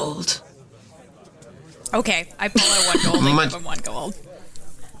 1 gold. Okay, I pull out 1 gold and give him 1 gold.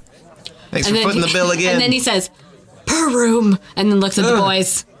 Thanks for footing the bill again. And then he says, per room, and then looks at the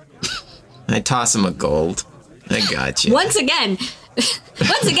boys. I toss him a gold. I got you. Once again,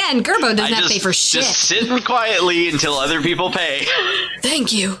 Gerbo doesn't have to pay for shit. Just sitting quietly until other people pay.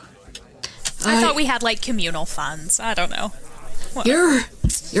 Thank you. I thought we had, like, communal funds. I don't know. Your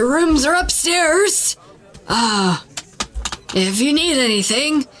rooms are upstairs. If you need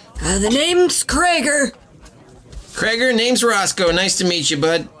anything, the name's Krager. Krager, name's Roscoe. Nice to meet you,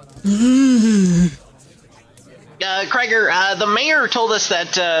 bud. Krager, the mayor told us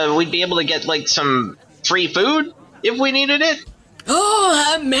that we'd be able to get, like, some free food if we needed it. Oh,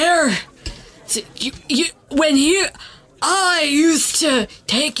 that mayor. I used to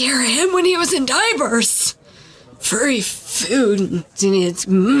take care of him when he was in diapers. Free food.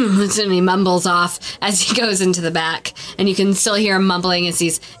 And he mumbles off as he goes into the back. And you can still hear him mumbling as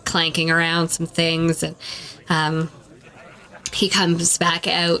he's clanking around some things. And he comes back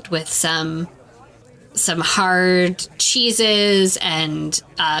out with some hard cheeses and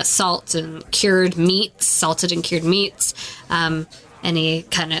salted and cured meats. And he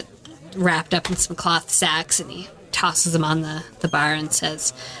kind of wrapped up in some cloth sacks, and he tosses them on the bar and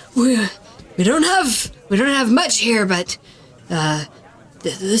says, We don't have much here, but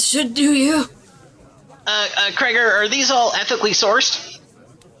this should do you. Krager, are these all ethically sourced?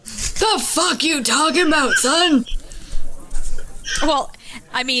 The fuck you talking about, son? Well,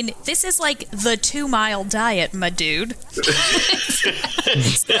 I mean, this is like the 2 mile diet, my dude. So,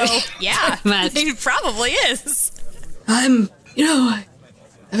 yeah, it probably is. I've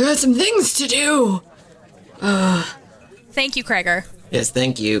got some things to do. Thank you, Krager. Yes,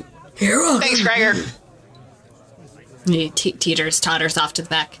 thank you. You're welcome. Thanks, Krager. He totters off to the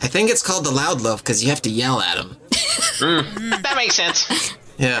back. I think it's called the loud loaf because you have to yell at him. That makes sense.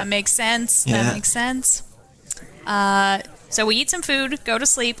 Yeah. That makes sense. Yeah. That makes sense. So we eat some food, go to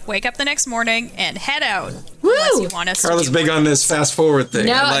sleep, wake up the next morning, and head out. Woo! Unless you want us Carla's to do big more. on this fast forward thing.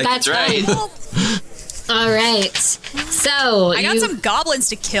 No, I like that's it. right. fine. All right. So I got some goblins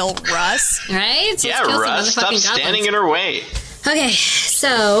to kill, Russ. Right? Let's Yeah, kill some Russ, stop motherfucking standing goblins. in her way. Okay,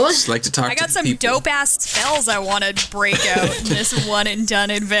 so Just like to talk I got to some people. dope-ass spells I want to break out in this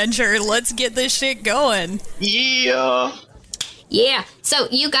one-and-done adventure. Let's get this shit going. Yeah. yeah. So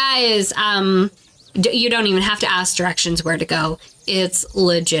you guys, you don't even have to ask directions where to go. It's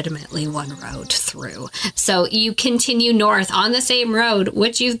legitimately one road through. So you continue north on the same road,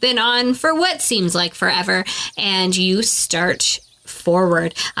 which you've been on for what seems like forever, and you start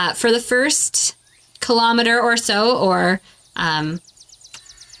forward. For the first kilometer or so, or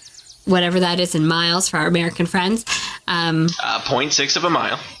whatever that is in miles for our American friends. 0.6 of a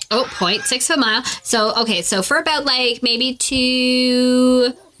mile. 0.6 of a mile. So, okay, so for about like maybe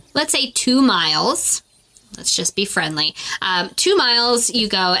let's say 2 miles. Let's just be friendly. 2 miles you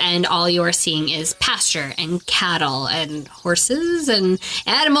go, and all you're seeing is pasture and cattle and horses and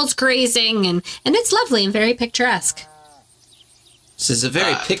animals grazing, and it's lovely and very picturesque. This is a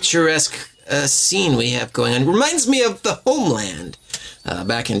very picturesque scene we have going on. Reminds me of the homeland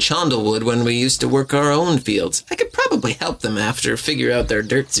back in Chondlewood when we used to work our own fields. I could probably help them after figure out their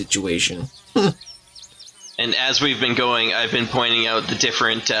dirt situation. And as we've been going, I've been pointing out the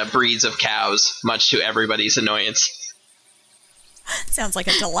different breeds of cows, much to everybody's annoyance. Sounds like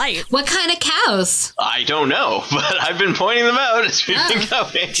a delight. What kind of cows? I don't know, but I've been pointing them out as we've been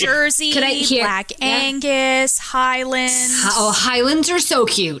going. Jersey, Could I hear- Black yeah. Angus, Highlands. Oh, Highlands are so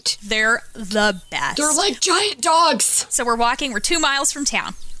cute. They're the best. They're like giant dogs. So we're 2 miles from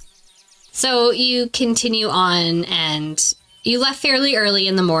town. So you continue on, and you left fairly early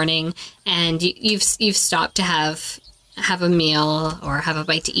in the morning, and you've stopped to have a meal or have a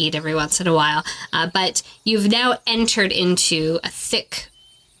bite to eat every once in a while. But you've now entered into a thick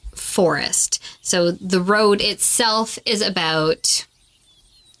forest. So the road itself is about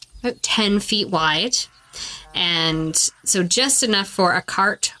 10 feet wide. And so just enough for a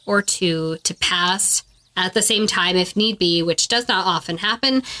cart or two to pass at the same time if need be, which does not often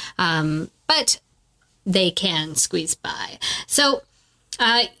happen. But they can squeeze by. So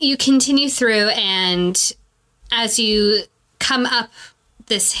you continue through, and as you come up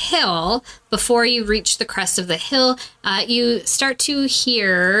this hill, before you reach the crest of the hill, you start to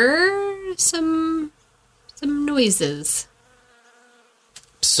hear some noises.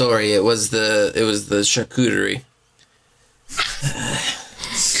 Sorry, it was the charcuterie.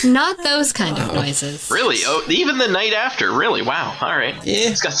 Not those kind of noises. Really? Oh, even the night after? Really? Wow. All right. Yeah.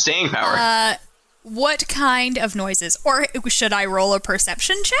 It's got staying power. What kind of noises? Or should I roll a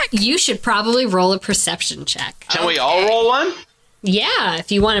perception check? You should probably roll a perception check. Can we all roll one? Yeah,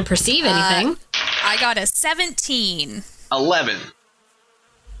 if you want to perceive anything. I got a 17. 11.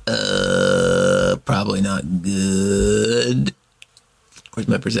 Probably not good. Where's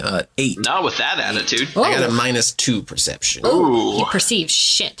my percent? 8. Not with that attitude. I got a -2 perception. Ooh. He perceives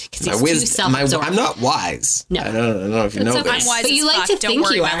shit because My he's too wisdom. self-absorbed. I'm not wise. No. I don't know if you know okay. this. I'm wise But you as like fuck. to Don't think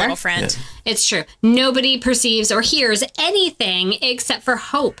worry, you my are. little friend. It's true. Nobody perceives or hears anything except for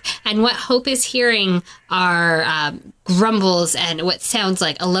Hope. And what Hope is hearing are grumbles and what sounds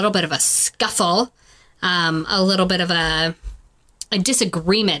like a little bit of a scuffle, a little bit of a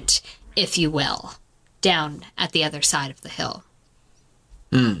disagreement, if you will, down at the other side of the hill.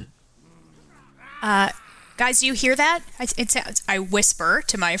 Guys, do you hear that? I whisper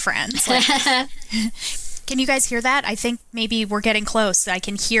to my friends. Like, can you guys hear that? I think maybe we're getting close. I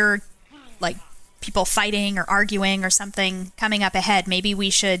can hear, like, people fighting or arguing or something coming up ahead. Maybe we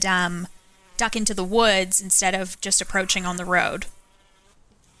should duck into the woods instead of just approaching on the road.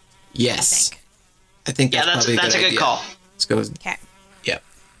 Yes. I think Yeah, that's that's a good idea. call. Let's go. Okay. Yep.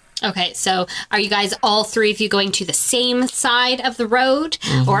 Okay, so are you guys, all three of you, going to the same side of the road?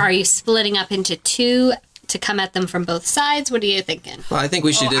 Or are you splitting up into two to come at them from both sides? What are you thinking? Well, I think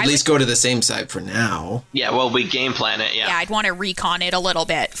we should Oh, at least go to the same side for now. Yeah, well, we game plan it, Yeah, yeah. I'd want to recon it a little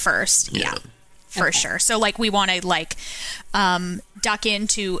bit first. Yeah. For sure. So, like, we want to, like, duck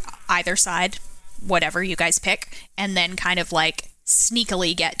into either side, whatever you guys pick, and then kind of, like,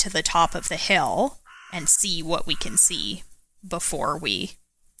 sneakily get to the top of the hill and see what we can see before we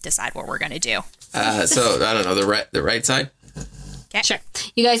decide what we're going to do. So I don't know, the right side. Okay. Sure.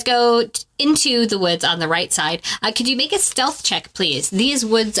 You guys go into the woods on the right side. Could you make a stealth check, please? These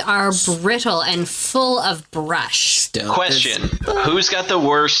woods are brittle and full of brush. Stealth Question: is- Who's got the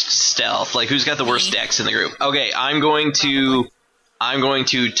worst stealth? Like, who's got the worst dex in the group? Okay, I'm going to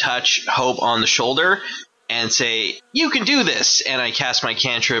touch Hope on the shoulder and say, "You can do this," and I cast my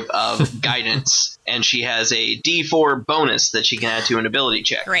cantrip of guidance, and she has a D4 bonus that she can add to an ability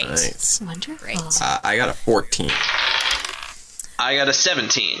check. Great. Nice. Wonderful. Great. I got a 14. I got a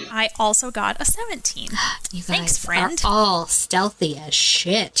 17. I also got a 17. You Thanks, guys friend. are all stealthy as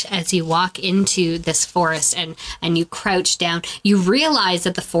shit as you walk into this forest and you crouch down. You realize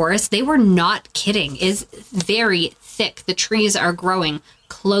that the forest, they were not kidding, is very thick. The trees are growing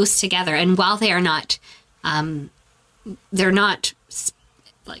close together. And while they are not, they're not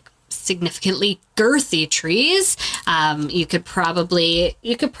like significantly girthy trees. You could probably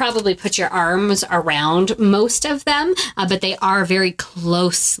put your arms around most of them, but they are very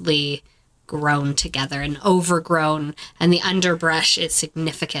closely grown together and overgrown, and the underbrush is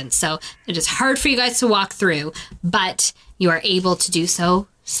significant. So it is hard for you guys to walk through, but you are able to do so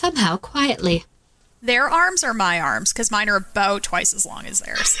somehow quietly. Their arms are my arms, because mine are about twice as long as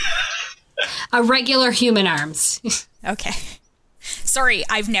theirs. Regular human arms. Okay. Sorry,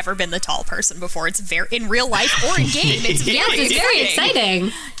 I've never been the tall person before. It's very in real life or in game. It's very, Yes, it's very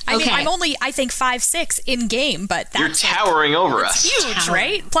exciting. I mean, Okay. I'm only, I think, 5'6" in game, but You're that's towering over us. huge,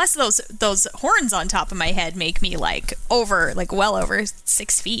 right? Plus, those horns on top of my head make me well over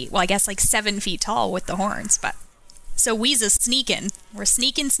 6 feet. Well, I guess like 7 feet tall with the horns, but. So Weeza's sneaking. We're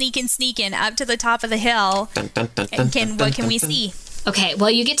sneaking up to the top of the hill. Dun, dun, dun, dun, And dun, what can dun, we dun. see? Okay, well,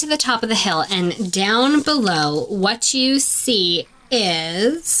 you get to the top of the hill, and down below, what you see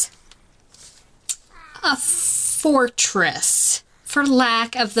is a fortress, for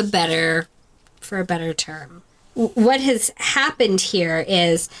lack of a better term. What has happened here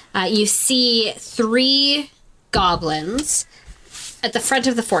is you see 3 goblins at the front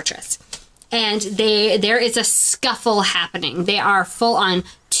of the fortress, and there is a scuffle happening. They are full on.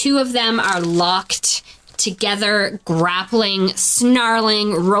 2 of them are locked together, grappling,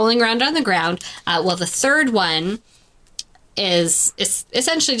 snarling, rolling around on the ground, while the third one is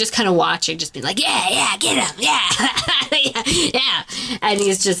essentially just kind of watching, just being like, yeah, get him, yeah, and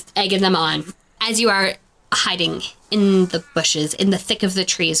he's just egging them on. As you are hiding in the bushes, in the thick of the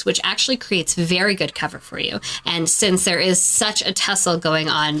trees, which actually creates very good cover for you. And since there is such a tussle going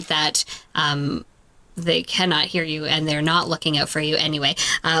on that they cannot hear you and they're not looking out for you anyway,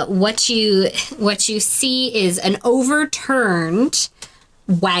 what you see is an overturned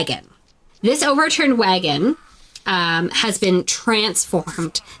wagon. This overturned wagon has been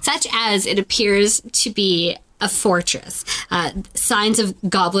transformed, such as it appears to be a fortress. Signs of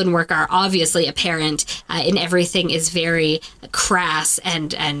goblin work are obviously apparent, and everything is very crass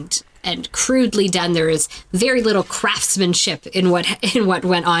and crudely done. There is very little craftsmanship in what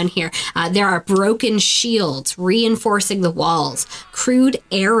went on here. There are broken shields reinforcing the walls. Crude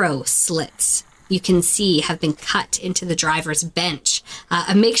arrow slits you can see have been cut into the driver's bench.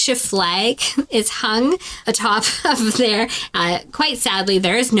 A makeshift flag is hung atop of there. Quite sadly,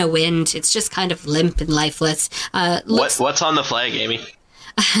 there is no wind. It's just kind of limp and lifeless. What's on the flag, Amy?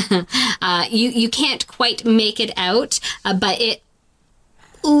 You can't quite make it out, but it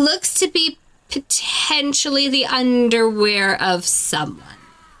looks to be potentially the underwear of someone.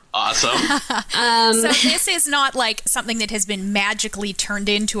 Awesome. So this is not like something that has been magically turned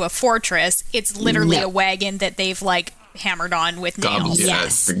into a fortress. It's literally a wagon that they've like hammered on with nails.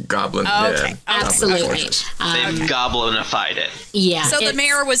 Yes. The goblin. Okay. Yeah. Absolutely. They've goblinified it. Yeah. So the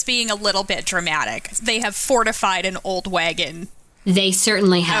mayor was being a little bit dramatic. They have fortified an old wagon. They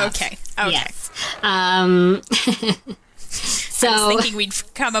certainly have. Okay. Yes. So I was thinking we'd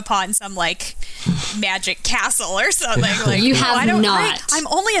come upon some like magic castle or something. Like You have I don't, not. I'm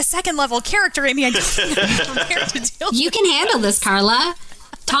only a second level character, Amy. I'm prepared to deal. you can handle this, Carla.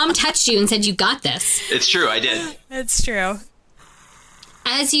 Tom touched you and said you got this. It's true, I did. That's true.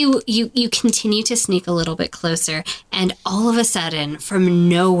 As you continue to sneak a little bit closer, and all of a sudden, from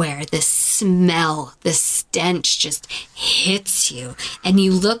nowhere, this smell, this stench just hits you. And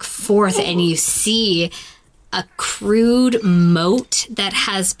you look forth and you see a crude moat that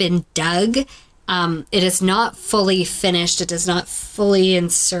has been dug. It is not fully finished. It does not fully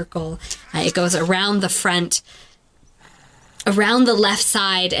encircle. It goes around the front, around the left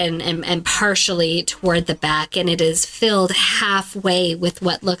side, and partially toward the back. And it is filled halfway with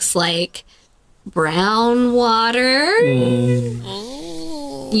what looks like brown water.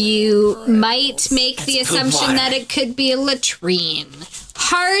 You might make the assumption that it could be a latrine.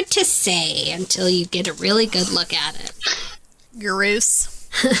 Hard to say until you get a really good look at it. Gross.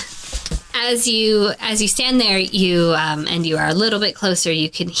 As you stand there, and you are a little bit closer, you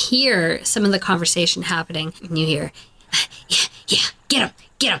can hear some of the conversation happening, and you hear, "Yeah,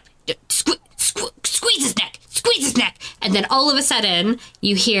 get him, squeeze his neck," and then all of a sudden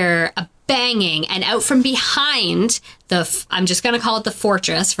you hear a banging, and out from behind I'm just going to call it the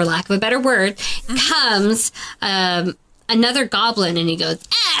fortress, for lack of a better word, comes another goblin, and he goes,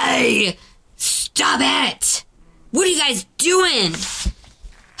 "Hey, stop it! What are you guys doing?"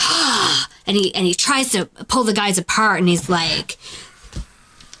 and he tries to pull the guys apart, and he's like,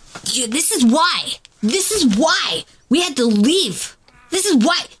 This is why we had to leave. This is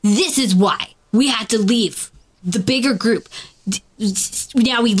why we had to leave the bigger group.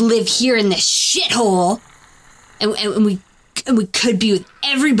 Now we live here in this shithole, and we could be with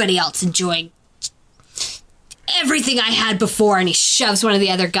everybody else enjoying everything I had before." And he shoves one of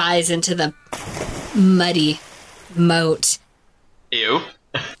the other guys into the muddy moat. Ew.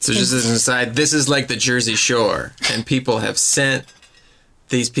 So just as an aside, this is like the Jersey Shore, and people have sent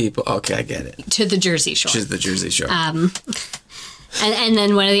these people. Okay, I get it. To the Jersey Shore. Which is the Jersey Shore. And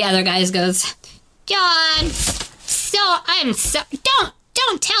then one of the other guys goes, "John,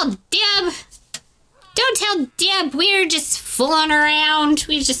 don't tell Deb. Don't tell Deb. We're just fooling around.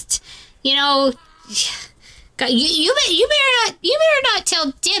 We just, you better not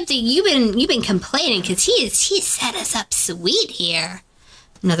tell Deb that you've been complaining, because he set us up sweet here."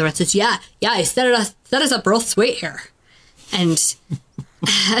 Another one says, "Yeah, he set us up real sweet here." And So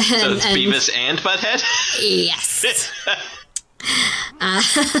it's Beavis and Butthead? yes.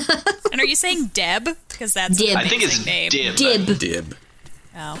 And are you saying Deb? Because that's Dib. an I think it's amazing name. Dib. Dib.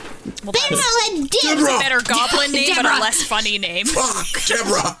 Oh. Well, Better that's not let Dib. a better goblin name, but Deborah. a less funny name. Fuck,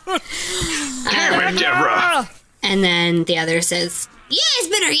 Deborah. Damn it, Deborah. And then the other says, "You guys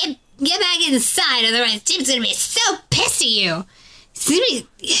better get back inside, otherwise Dib's gonna be so pissed at you.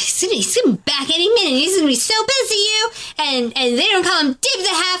 He's gonna be back any minute. He's gonna be so pissed at you, and they don't call him Dib the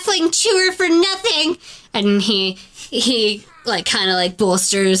Halfling Chewer for nothing." And he like kind of like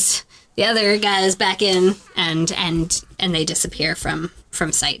bolsters the other guys back in, and they disappear from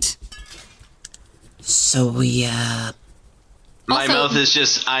sight. So we, My Also- mouth is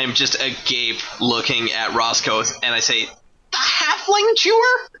just, I'm just agape looking at Roscoe, and I say, "The halfling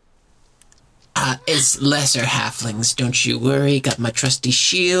chewer?" it's lesser halflings, don't you worry. Got my trusty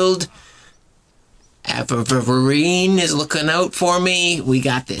shield. Avril is looking out for me. We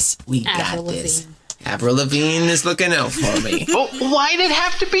got this. Avril Lavigne is looking out for me. Well, why'd it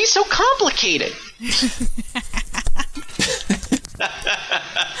have to be so complicated?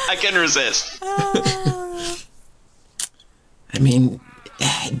 I can resist. I mean,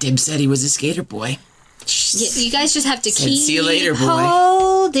 Dib said he was a skater boy. You guys just have to Said, keep "See you later, boy."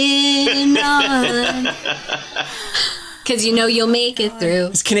 holding on. Because you'll make it through.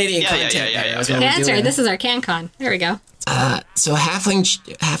 It's Canadian Yeah, content. yeah. That's what we're That's doing. right. This is our CanCon. There we go. So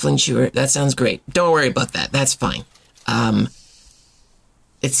halfling chewer, that sounds great. Don't worry about that. That's fine.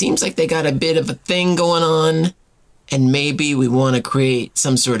 It seems like they got a bit of a thing going on, and maybe we want to create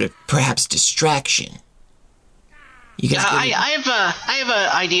some sort of perhaps distraction. You guys I have an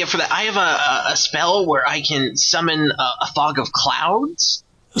idea for that. I have a spell where I can summon a fog of clouds,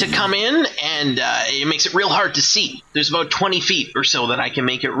 to come in, and it makes it real hard to see. There's about 20 feet or so that I can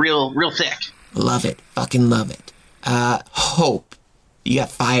make it real thick. Love it. Fucking love it. Hope. You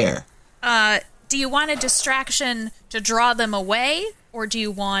got fire. Do you want a distraction to draw them away, or do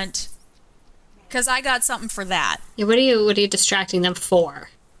you want... Because I got something for that. Yeah, what are you distracting them for?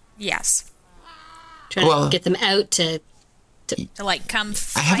 Yes. Trying to get them out to like, come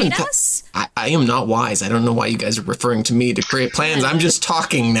fight us? I am not wise. I don't know why you guys are referring to me to create plans. I'm just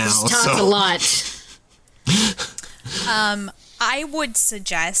talking now. Just talk a lot. I would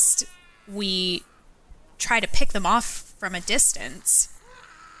suggest we try to pick them off from a distance.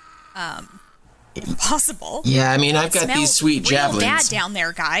 If possible. Yeah, I mean, I've got these sweet javelins. Real bad down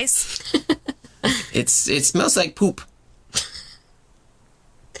there, guys. It smells like poop.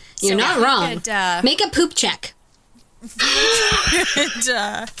 You're not wrong. Make a poop check.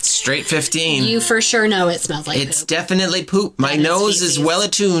 Straight 15. You for sure know it smells like It's poop. definitely poop. My nose is well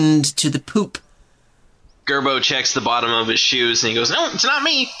attuned to the poop. Gerbo checks the bottom of his shoes and he goes, "No, it's not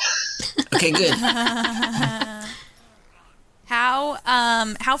me." Okay, good.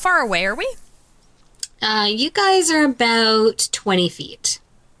 How far away are we? You guys are about 20 feet.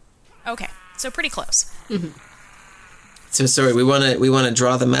 Okay, so pretty close. Mm-hmm. So sorry, we want to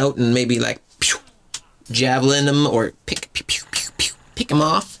draw them out and maybe like pew, javelin them or pick them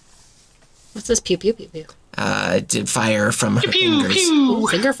off. What's this pew pew pew pew? Did fire from her fingers Ooh,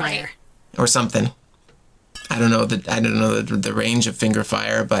 finger fire or something. I don't know the range of finger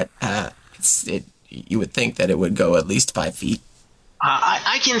fire, but you would think that it would go at least 5 feet.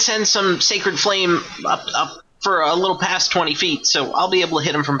 I can send some sacred flame up for a little past 20 feet, so I'll be able to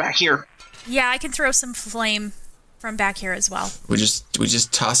hit him from back here. Yeah, I can throw some flame from back here as well. We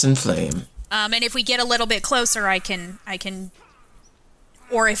just tossing flame. And if we get a little bit closer, I can,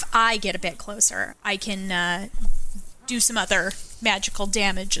 or if I get a bit closer, I can do some other magical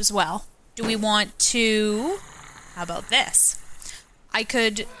damage as well. Do we want to? How about this? I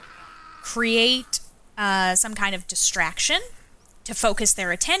could create some kind of distraction to focus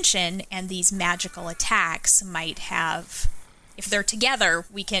their attention, and these magical attacks might have, if they're together,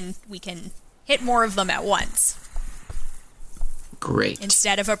 we can hit more of them at once. Great.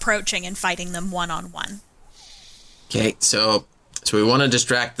 Instead of approaching and fighting them one-on-one. Okay, so we want to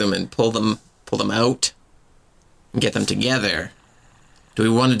distract them and pull them out and get them together. Do we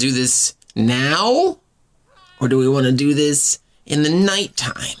want to do this now, or do we want to do this in the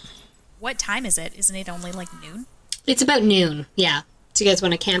nighttime? What time is it? Isn't it only like noon? It's about noon, yeah. So you guys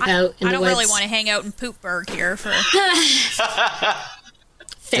want to camp out in the woods? I don't really want to hang out in Poopburg here for...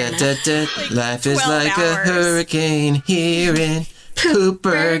 Life is 12 like a hours. hurricane here in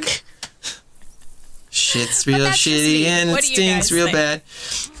Poopburg. Shit's real that's just shitty me. and What it do you stinks guys real think? bad.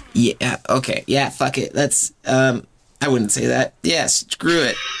 Yeah, okay. Yeah, fuck it. Let's, I wouldn't say that. Yeah, screw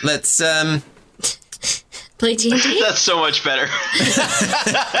it. Let's, Play D&D? That's so much better.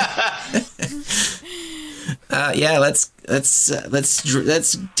 yeah, let's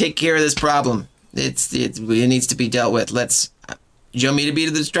take care of this problem. It needs to be dealt with. You want me to be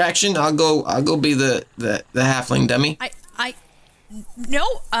the distraction? I'll go be the halfling dummy.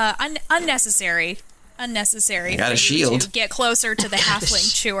 Unnecessary. Unnecessary. I got a for you shield. To get closer to the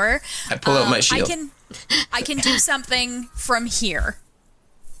halfling chewer. I pull out my shield. I can do something from here.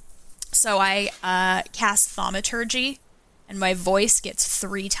 So I cast thaumaturgy, and my voice gets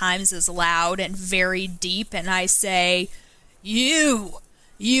 3 times as loud and very deep, and I say, You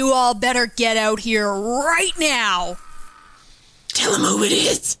all better get out here right now. Tell him who it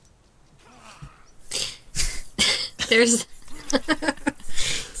is. There's...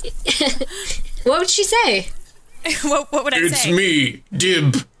 What would she say? What would I say? It's me,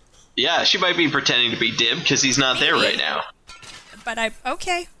 Dib. Yeah, she might be pretending to be Dib because he's not there right now. But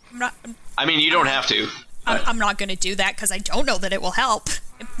okay. I mean, you don't have to. I'm not going to do that because I don't know that it will help.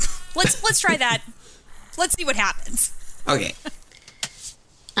 Let's try that. Let's see what happens. Okay.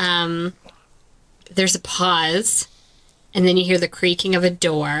 There's a pause, and then you hear the creaking of a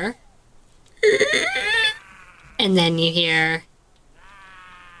door, and then you hear,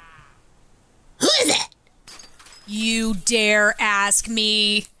 "Who is it?" You dare ask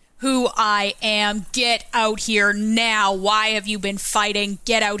me who I am? Get out here now. Why have you been fighting?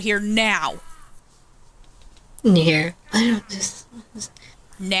 Get out here now. And you hear, "I don't just...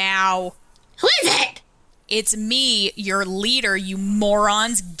 Now. Who is it?" It's me, your leader, you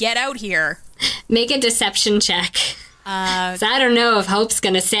morons. Get out here. Make a deception check. 'Cause I don't know if Hope's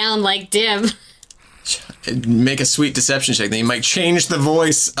gonna sound like Dib. Make a sweet deception check. Then you might change the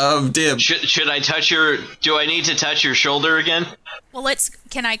voice of Dib. Should I touch do I need to touch your shoulder again? Well,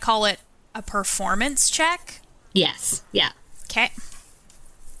 can I call it a performance check? Yes, yeah. Okay.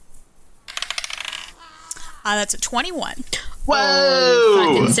 That's a 21. Oh,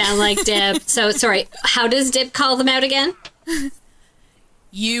 fucking sound like Dib. So, sorry, how does Dib call them out again?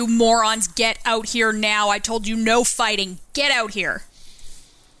 You morons, get out here now. I told you no fighting. Get out here.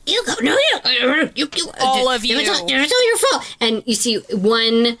 You go, no, you. All of you. It's all your fault. And you see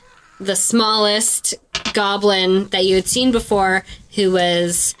the smallest goblin that you had seen before, who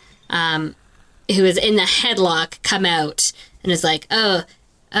was in the headlock, come out and is like,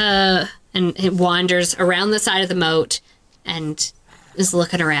 and it wanders around the side of the moat and is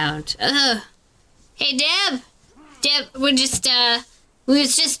looking around. Hey, Deb, we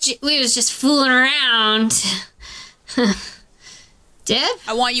was just fooling around. Deb?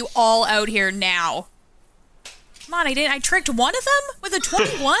 I want you all out here now. Come on, I tricked one of them? With a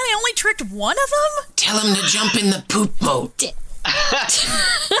 21? I only tricked one of them? Tell him to jump in the poop moat.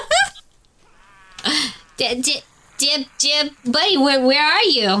 Dib, buddy, where are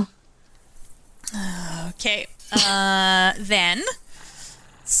you? Okay, then...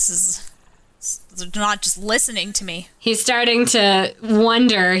 They're not just listening to me. He's starting to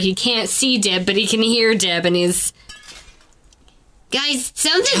wonder. He can't see Dib, but he can hear Dib, and he's... Guys,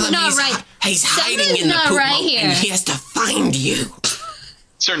 something's not right. He's hiding in the poop moat, here. And he has to find you.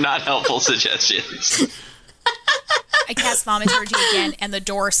 These are not helpful suggestions. I cast Thaumaturgy again, and the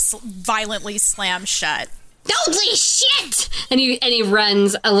door violently slams shut. Holy shit! And he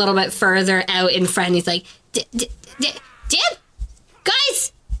runs a little bit further out in front. He's like, Dib,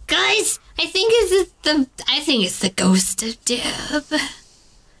 guys, I think it's the ghost of Dib.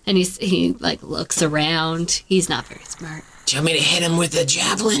 And he like looks around. He's not very smart. Do you want me to hit him with a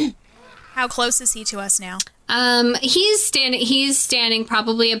javelin? How close is he to us now? He's standing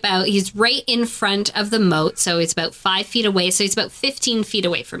probably he's right in front of the moat, so he's about 5 feet away, so he's about 15 feet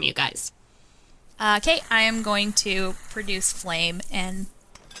away from you guys. Okay, I am going to produce flame and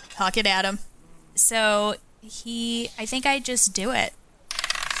huck it at him. So I think I just do it.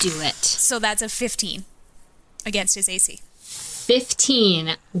 Do it. So that's a 15 against his AC.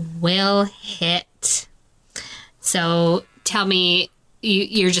 15 will hit. So tell me,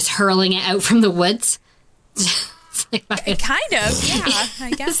 you're just hurling it out from the woods? Kind of, yeah.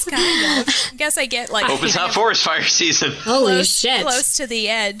 I guess kind of. I guess I get like... Hope it's not forest fire season. Holy shit. Close to the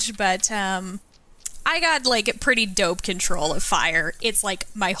edge, but I got like pretty dope control of fire. It's like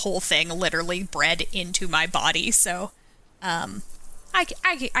my whole thing literally bred into my body, so I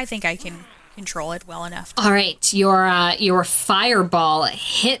think I can control it well enough. All right, your fireball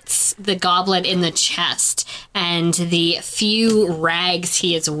hits the goblin in the chest, and the few rags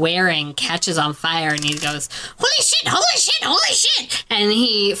he is wearing catches on fire, and he goes, holy shit, and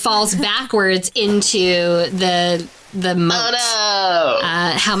he falls backwards into the moat. Oh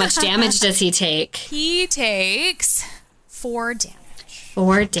no! How much damage does he take? He takes 4 damage.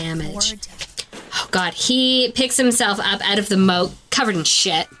 4 damage. Oh god, he picks himself up out of the moat, covered in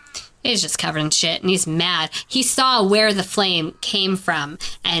shit. He's just covered in shit, and he's mad. He saw where the flame came from,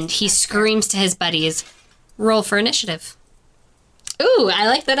 and he screams to his buddies, roll for initiative. Ooh, I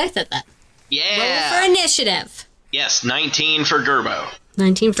like that I said that. Yeah! Roll for initiative. Yes, 19 for Gerbo.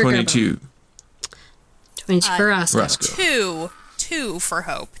 19 for 22. Gerbo. 22 for Roscoe. 2 for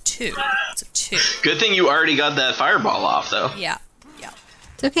Hope. 2. It's a 2. Good thing you already got that fireball off, though. Yeah.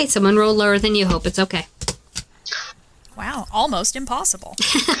 It's okay. Someone rolled lower than you, Hope. It's okay. Wow, almost impossible.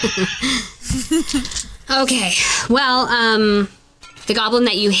 Okay, well, the goblin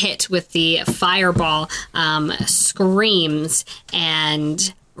that you hit with the fireball screams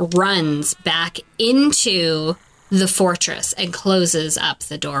and runs back into the fortress and closes up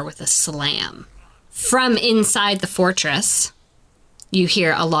the door with a slam. From inside the fortress, you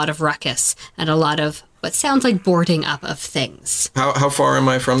hear a lot of ruckus and a lot of what sounds like boarding up of things. How far am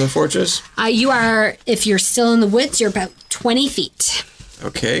I from the fortress? You are, if you're still in the woods, you're about 20 feet.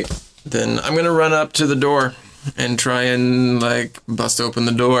 Okay, then I'm going to run up to the door and try and, bust open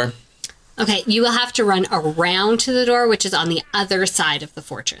the door. Okay, you will have to run around to the door, which is on the other side of the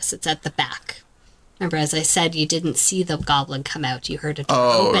fortress. It's at the back. Remember, as I said, you didn't see the goblin come out. You heard it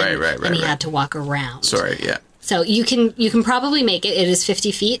open, right, and he had to walk around. Sorry, yeah. So you can probably make it. It is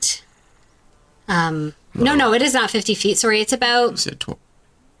 50 feet. No, it is not 50 feet. Sorry, it's about... You said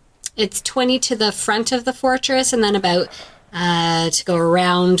It's 20 to the front of the fortress, and then about to go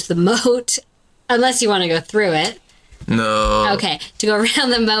around the moat, unless you want to go through it. No. Okay, to go around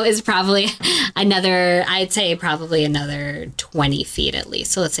the moat is probably another 20 feet at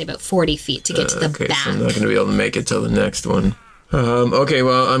least. So let's say about 40 feet to get to the back. So I'm not going to be able to make it till the next one. Okay,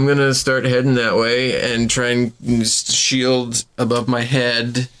 well, I'm going to start heading that way and try and shield above my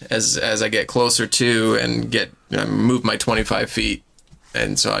head as I get closer to and move my 25 feet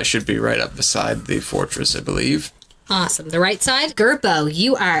And so I should be right up beside the fortress, I believe. Awesome. The right side. Gerbo,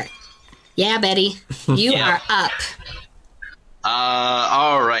 you are... Yeah, Betty. You Yeah. are up.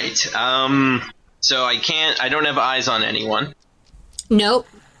 All right. So I don't have eyes on anyone. Nope.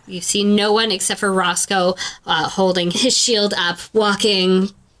 You see no one except for Roscoe holding his shield up, walking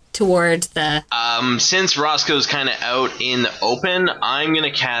toward the... Since Roscoe's kind of out in the open, I'm going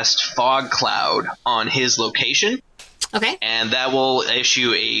to cast Fog Cloud on his location. Okay. And that will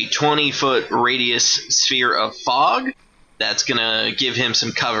issue a 20-foot radius sphere of fog that's going to give him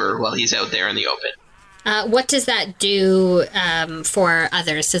some cover while he's out there in the open. What does that do for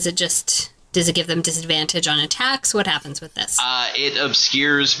others? Does it give them disadvantage on attacks? What happens with this? It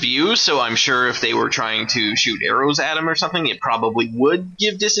obscures view, so I'm sure if they were trying to shoot arrows at him or something, it probably would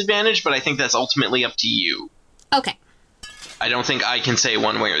give disadvantage, but I think that's ultimately up to you. Okay. I don't think I can say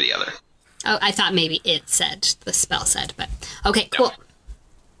one way or the other. Oh, I thought maybe the spell said, but... Okay, cool.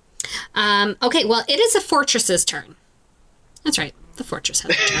 Okay, well, it is the fortress's turn. That's right. The fortress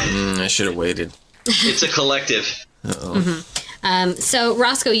has a turn. I should have waited. It's a collective. So,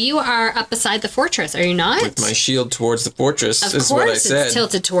 Roscoe, you are up beside the fortress, are you not? With my shield towards the fortress, Of is course, what I said. it's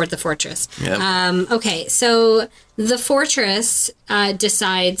tilted toward the fortress. Yeah. Okay, so the fortress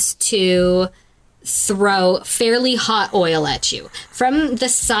decides to throw fairly hot oil at you. From the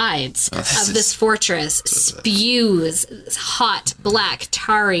sides of this fortress spews hot, black,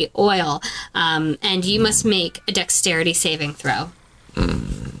 tarry oil, and you must make a dexterity saving throw.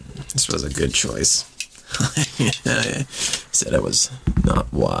 This was a good choice. I said I was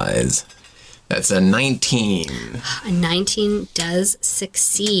not wise. That's a 19. A 19 does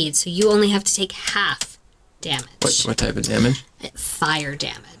succeed, so you only have to take half damage. What type of damage? Fire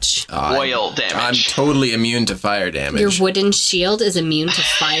damage. Oil damage. I'm totally immune to fire damage. Your wooden shield is immune to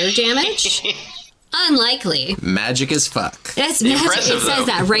fire damage? Unlikely. Magic as fuck. That's magic. It Impressive, says though.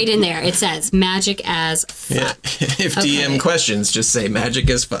 that right in there. It says magic as fuck. Yeah. If DM questions, just say magic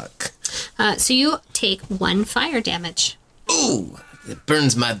as fuck. So you take 1 fire damage. Ooh, it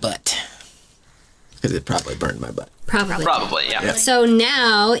burns my butt. Because it probably burned my butt. Probably, yeah. So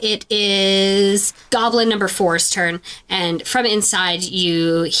now it is Goblin number 4's turn, and from inside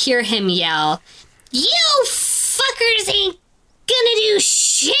you hear him yell, "You fuckers ain't gonna do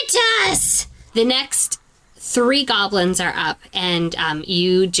shit to us!" The next 3 goblins are up, and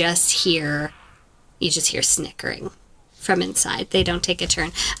you just hear snickering from inside. They don't take a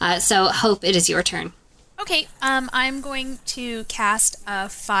turn. So Hope, it is your turn. Okay, I'm going to cast a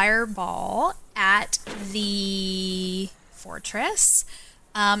fireball at the fortress,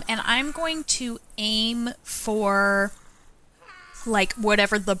 and I'm going to aim for, like,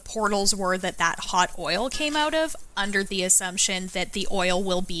 whatever the portals were that hot oil came out of, under the assumption that the oil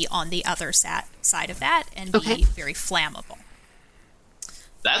will be on the other side of that and be very flammable.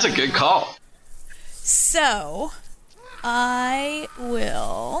 That's a good call. So, I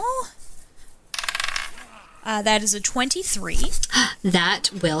will... that is a 23. That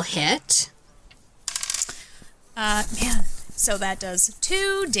will hit. Man, so that does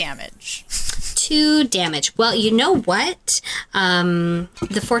 2 damage. 2 damage. Well, you know what?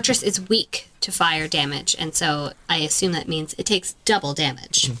 The fortress is weak to fire damage, and so I assume that means it takes double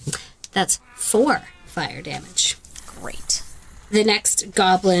damage. That's 4 fire damage. Great. The next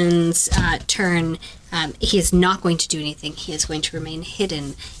goblin's turn, he is not going to do anything. He is going to remain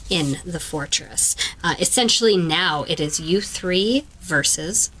hidden in the fortress. Essentially now it is you 3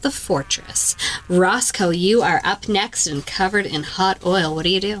 versus the fortress. Roscoe, you are up next and covered in hot oil. What do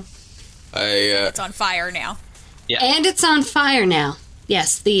you do? It's on fire now. Yeah. And it's on fire now.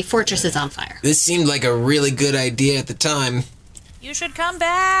 Yes, the fortress is on fire. This seemed like a really good idea at the time. You should come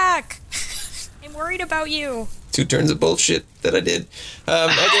back. I'm worried about you. 2 turns of bullshit that I did.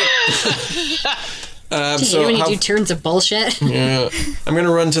 So when you do turns of bullshit. Yeah, I'm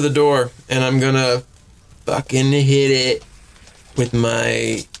gonna run to the door and I'm gonna fucking hit it with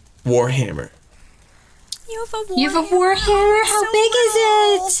my warhammer. You have a warhammer. You have a warhammer? How So big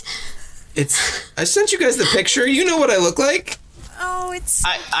little. is it? I sent you guys the picture. You know what I look like. Oh, it's...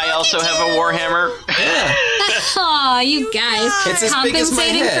 I also have a warhammer. Yeah. Aw, you guys. It's as big as my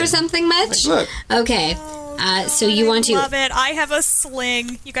Compensating head. for something much? Look. Okay. So you want to... love it. I have a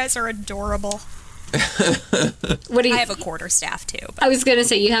sling. You guys are adorable. What do you... I have a quarterstaff, too. I was going to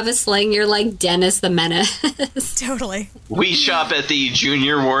say, you have a sling. You're like Dennis the Menace. Totally. We shop at the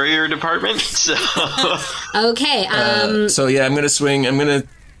Junior Warrior department, so... Okay. So yeah, I'm gonna swing. I'm gonna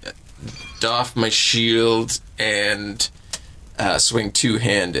doff my shield and swing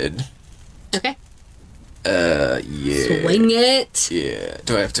 2-handed. Okay. Yeah. Swing it. Yeah.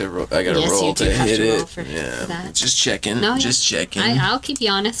 Do I have to roll? I gotta Yes, roll you do to have hit to roll it. for Yeah. that. Just checking. No, Just checking. I'll keep you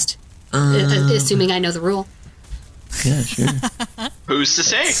honest. Assuming I know the rule. Yeah, sure. Who's to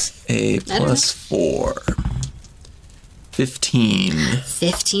say? A plus 4. 15.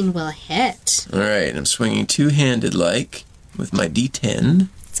 15 will hit. All right, I'm swinging two-handed like with my D10.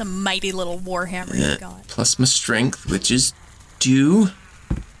 It's a mighty little warhammer you got. Plus my strength, which is 2.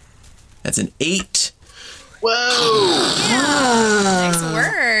 That's an 8. Whoa! Nice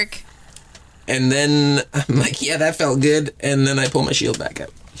work. And then I'm like, yeah, that felt good. And then I pull my shield back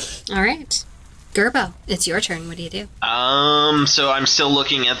out. All right. Gerbo, it's your turn. What do you do? So I'm still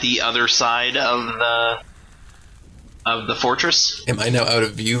looking at the other side of the fortress. Am I now out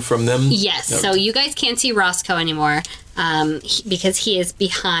of view from them? Yes. No. So you guys can't see Roscoe anymore because he is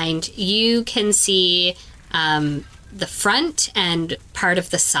behind. You can see the front and part of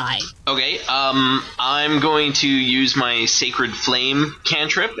the side. Okay, I'm going to use my Sacred Flame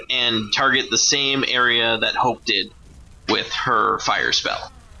cantrip and target the same area that Hope did with her fire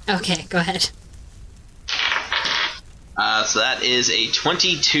spell. Okay, go ahead. So that is a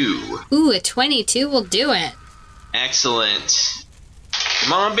 22. Ooh, a 22 will do it. Excellent.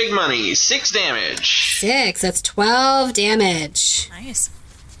 Come on, big money. 6 damage. 6. That's 12 damage. Nice.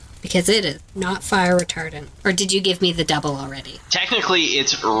 Because it is not fire retardant. Or did you give me the double already? Technically,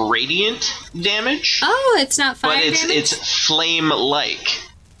 it's radiant damage, Oh, it's not fire but damage? it's flame-like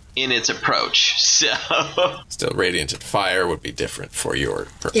in its approach. So Still, radiant and fire would be different for your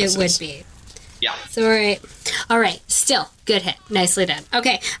purposes. It would be. yeah. So, all right. Still, good hit. Nicely done.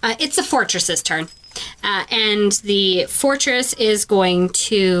 Okay, it's the fortress's turn. And the fortress is going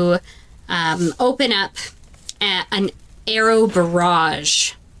to open up an arrow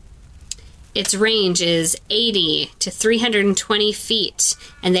barrage. Its range is 80 to 320 feet,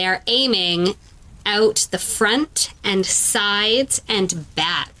 and they are aiming out the front and sides and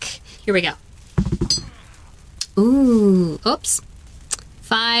back. Here we go. Ooh, oops.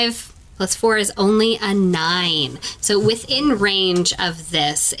 5 plus 4 is only a 9. So within range of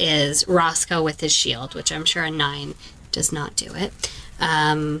this is Roscoe with his shield, which I'm sure a 9 does not do it.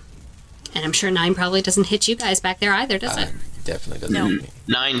 And I'm sure 9 probably doesn't hit you guys back there either, does it? Definitely doesn't No. hit me.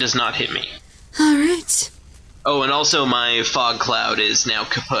 9 does not hit me. All right. Oh, and also my fog cloud is now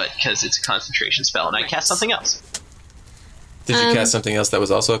kaput because it's a concentration spell, and I cast something else. Did you cast something else that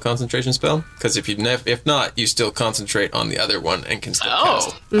was also a concentration spell? Because if not, you still concentrate on the other one and can still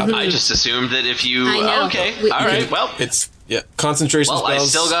cast. I just assumed that if you... I know. Okay, We- all right, well... It's, concentration Well, I spells.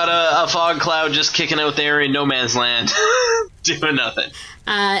 still got a fog cloud just kicking out there in no man's land, doing nothing.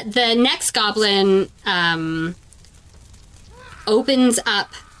 The next goblin opens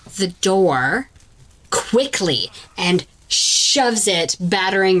up the door quickly and shoves it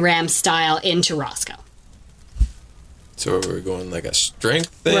battering ram style into Roscoe. So we're going like a strength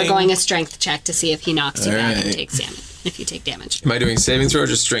thing? We're going a strength check to see if he knocks you back and Alright. takes damage. If you take damage. Am I doing saving throw or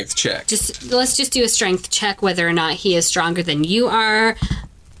just strength check? Let's just do a strength check whether or not he is stronger than you are.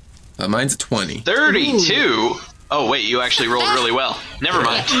 Mine's a 20. 32? Oh, wait, you actually rolled really well. Never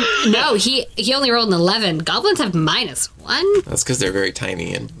mind. No, he only rolled an 11. Goblins have -1. That's because they're very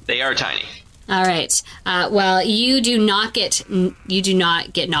tiny and They are tiny. All right. Well, you do not get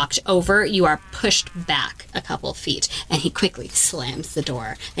knocked over. You are pushed back a couple feet, and he quickly slams the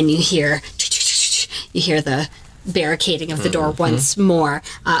door, and you hear the barricading of the door once more.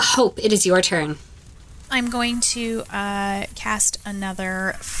 Hope, it is your turn. I'm going to cast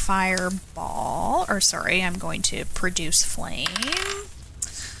another fireball. I'm going to produce flame.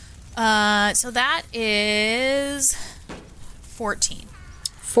 So that is 14.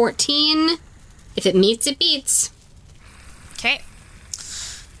 14. If it meets, it beats. Okay.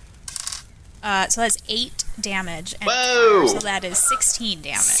 So that's 8 damage. And Whoa! So that is 16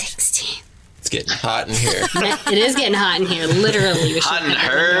 damage. 16. it's getting hot in here. It is getting hot in here, literally. We should Hot in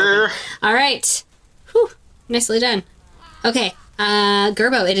have the window her. open. All right. Whew. Nicely done. Okay.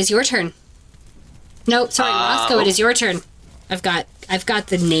 Gerbo, it is your turn. No, sorry, Roscoe, it is your turn. I've got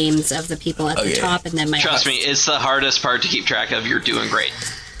the names of the people at the Okay. top, and then my Trust me, it's the hardest part to keep track of. You're doing great.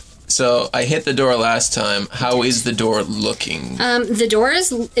 So I hit the door last time. How is the door looking? The door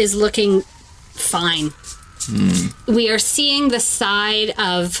is looking fine. We are seeing the side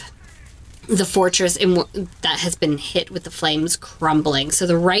of the fortress that has been hit with the flames crumbling. So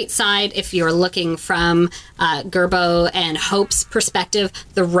the right side, if you're looking from Gerbo and Hope's perspective,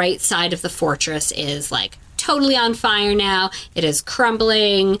 the right side of the fortress is like totally on fire now. It is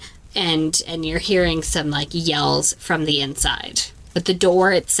crumbling, and you're hearing some like yells from the inside. But the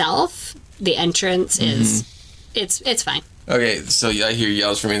door itself, the entrance is it's fine. Okay, so I hear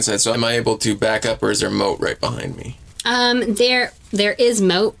yells from inside. So am I able to back up, or is there moat right behind me? There is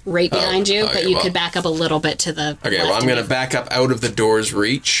moat right behind you, okay, but you could back up a little bit to the Okay, left well, I'm and going to you- back up out of the door's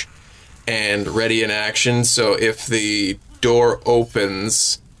reach and ready in action. So if the door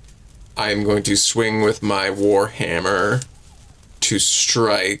opens, I'm going to swing with my warhammer to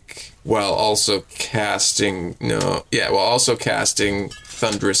strike while also casting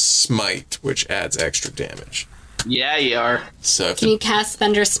Thunderous Smite, which adds extra damage. Yeah, you are. So if Can you cast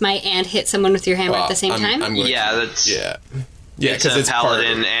Thunder Smite and hit someone with your hammer at the same time? I'm going Yeah, that's yeah, it's because a it's part of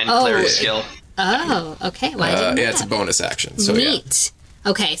paladin it. and Oh. cleric skill. Oh, okay. Well, I didn't know Yeah, it's a that. bonus action. So Neat.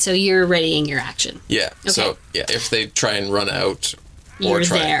 Okay, so you're readying your action. yeah. So Okay. yeah, if they try and run out You're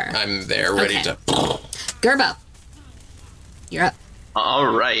there. I'm there ready Okay. to. Gerbo, you're up. All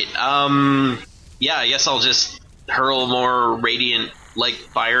right. Yeah, I guess I'll just hurl more radiant like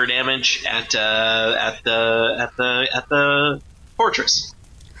fire damage at the fortress.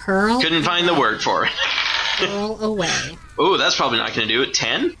 Hurl. Couldn't find the word for it. Hurl away. Oh, that's probably not going to do it.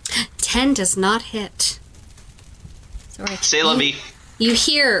 10? 10 does not hit. Sorry. C'est la vie. You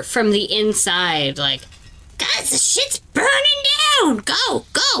hear from the inside, like, guys, the shit's burning down! Go,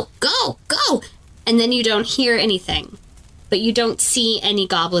 go, go, go! And then you don't hear anything. But you don't see any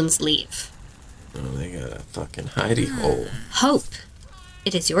goblins leave. Oh, they got a fucking hidey hole. Hope,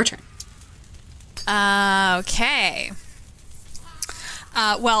 it is your turn. Okay.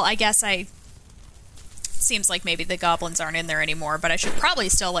 Well, I guess seems like maybe the goblins aren't in there anymore, but I should probably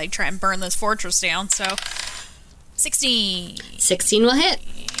still, like, try and burn this fortress down, so... 16. 16 will hit.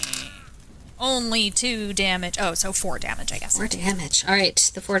 Only 2 damage. Oh, so 4 damage, I guess. 4 damage.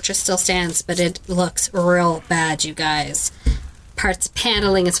 Alright, the fortress still stands, but it looks real bad, you guys. Parts of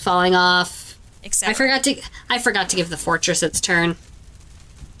paneling is falling off. Except I forgot to give the fortress its turn.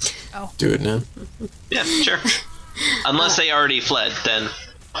 Do it now. Yeah, sure. Unless they already fled, then...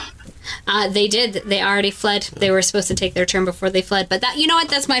 They did. They already fled. They were supposed to take their turn before they fled. But you know what?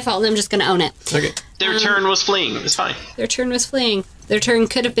 That's my fault, and I'm just going to own it. Okay. Their turn was fleeing. It's fine. Their turn was fleeing. Their turn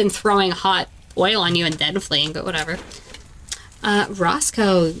could have been throwing hot oil on you and then fleeing, but whatever.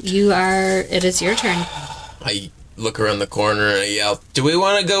 Roscoe, it is your turn. I look around the corner and I yell, "Do we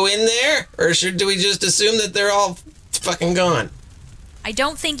want to go in there? Or do we just assume that they're all fucking gone?" I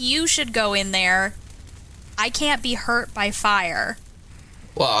don't think you should go in there. I can't be hurt by fire.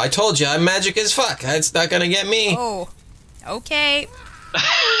 Well, I told you, I'm magic as fuck. It's not gonna get me. Oh, okay.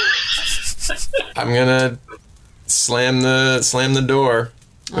 I'm gonna slam the door.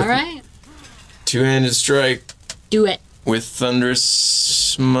 All right. Two-handed strike Do it. with Thunderous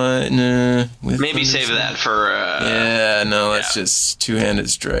Smite. Nah, with Maybe Thunderous save Smite. that for... Yeah, no, that's just two-handed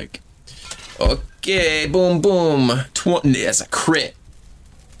strike. Okay, boom, boom. 20. That's a crit.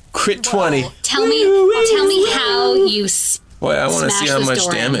 Crit 20. Tell me how you... Boy, I want to Smash see how this much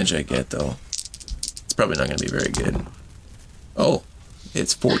door in. damage I get, though. It's probably not going to be very good. Oh,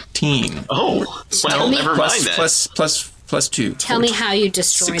 it's 14. Oh, well, me- never mind then. Plus 2. Tell me how you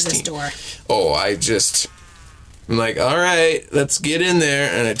destroy this 16. door. Oh, I'm like, all right, let's get in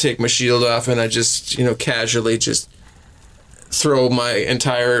there. And I take my shield off and I just, casually just throw my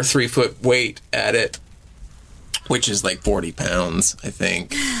entire 3-foot weight at it, which is like 40 pounds, I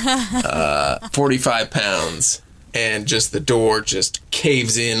think. 45 pounds. And just the door just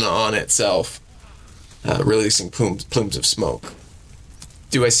caves in on itself, releasing plumes of smoke.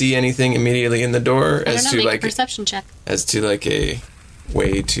 Do I see anything immediately in the door I don't know, make a perception check. as to like a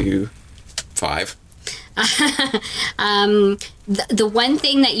way to 5? The one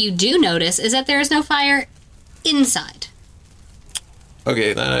thing that you do notice is that there is no fire inside.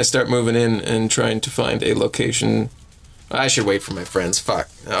 Okay, then I start moving in and trying to find a location. I should wait for my friends. Fuck.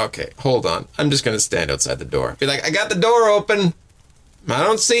 Okay, hold on. I'm just gonna stand outside the door. Be like, I got the door open. I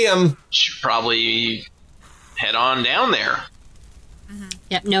don't see them. Should probably head on down there.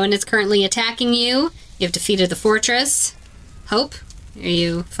 Yep, no one is currently attacking you. You have defeated the fortress. Hope, are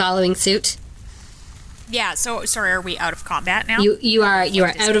you following suit? Yeah, so, sorry, are we out of combat now? You are out of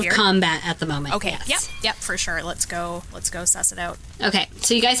disappeared? combat at the moment. Okay, yes. yep, for sure. Let's go suss it out. Okay,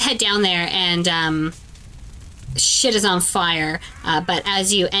 so you guys head down there and shit is on fire. But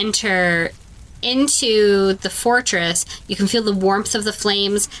as you enter into the fortress, you can feel the warmth of the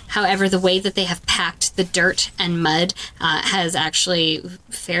flames. However, the way that they have packed the dirt and mud has actually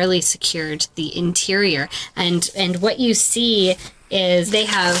fairly secured the interior. And what you see is they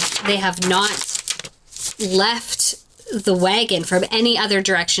have not left the wagon from any other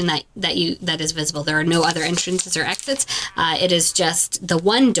direction that is visible. There are no other entrances or exits. It is just the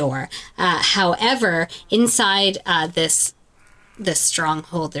one door. However, inside this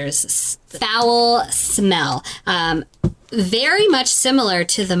stronghold, there's foul smell. very much similar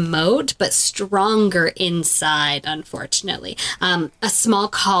to the moat, but stronger inside, unfortunately. A small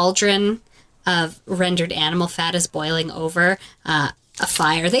cauldron of rendered animal fat is boiling over a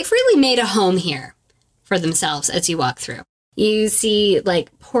fire. They've really made a home here for themselves as you walk through. You see,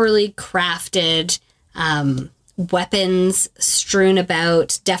 like, poorly crafted weapons strewn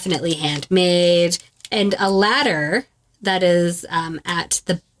about, definitely handmade, and a ladder that is at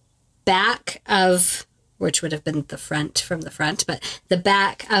the back of, which would have been the front from the front, but the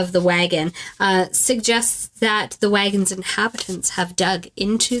back of the wagon suggests that the wagon's inhabitants have dug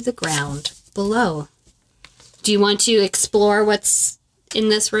into the ground below. Do you want to explore what's in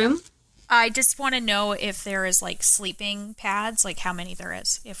this room? I just want to know if there is, like, sleeping pads, like how many there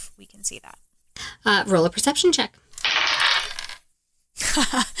is, if we can see that. Roll a perception check.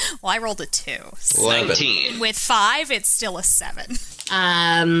 Well, I rolled a 2. 19. With 5, it's still a 7.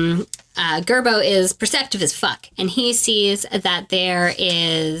 Gerbo is perceptive as fuck, and he sees that there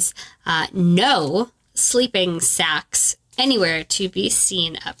is no sleeping sacks anywhere to be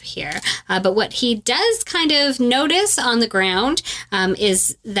seen up here. But what he does kind of notice on the ground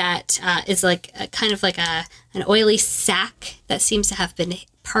is that is like a, kind of like an oily sack that seems to have been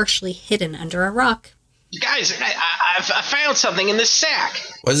partially hidden under a rock. Guys, I found something in this sack.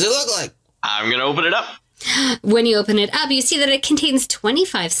 What does it look like? I'm going to open it up. When you open it up, you see that it contains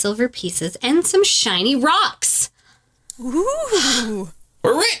 25 silver pieces and some shiny rocks. Ooh.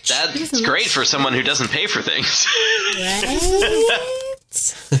 We're rich. That's great for someone who doesn't pay for things. Right?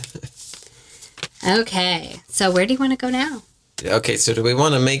 Okay, so where do you want to go now? Okay, so do we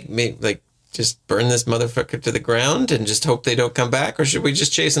want to make like just burn this motherfucker to the ground and just hope they don't come back, or should we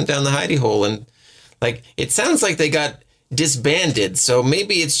just chase them down the hidey hole? And like, it sounds like they got disbanded, so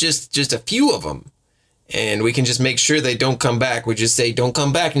maybe it's just a few of them, and we can just make sure they don't come back. We just say, "Don't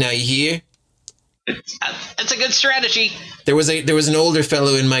come back now, you hear?" That's a good strategy. There was an older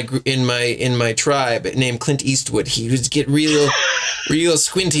fellow in my tribe named Clint Eastwood. He would get real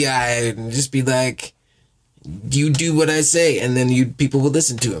squinty eyed and just be like, "You do what I say," and then people would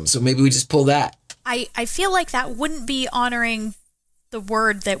listen to him. So maybe we just pull that. I feel like that wouldn't be honoring the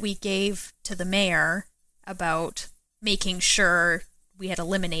word that we gave to the mayor about making sure we had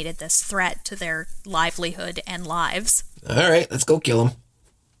eliminated this threat to their livelihood and lives. All right, let's go kill him.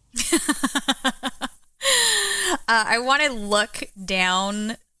 I want to look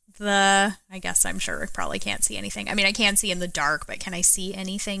down I guess I'm sure I probably can't see anything. I mean, I can see in the dark, but can I see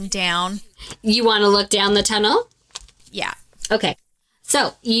anything down? You want to look down the tunnel? Yeah. Okay.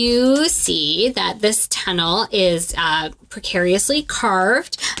 So you see that this tunnel is precariously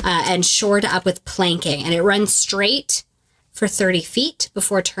carved and shored up with planking, and it runs straight for 30 feet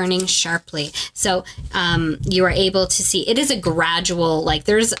before turning sharply. So you are able to see, it is a gradual, like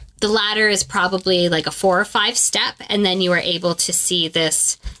the ladder is probably like a 4 or 5 step, and then you are able to see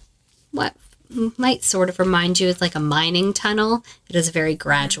this, what might sort of remind you of like a mining tunnel. It is very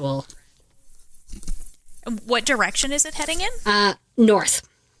gradual. What direction is it heading in? North.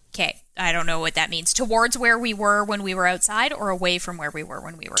 Okay, I don't know what that means. Towards where we were when we were outside, or away from where we were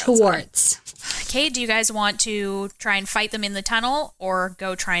when we were outside? Towards. Okay, do you guys want to try and fight them in the tunnel, or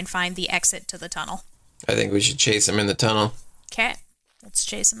go try and find the exit to the tunnel? I think we should chase them in the tunnel. Okay, let's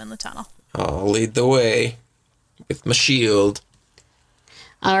chase them in the tunnel. I'll lead the way with my shield.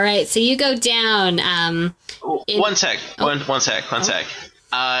 All right, so you go down. One sec.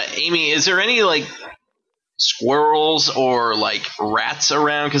 Amy, is there any, like, squirrels or, like, rats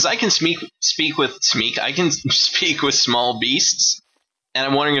around? Because I can speak with small beasts, and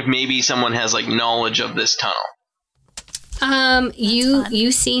I'm wondering if maybe someone has, like, knowledge of this tunnel.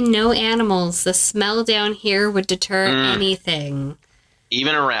 You see no animals. The smell down here would deter anything.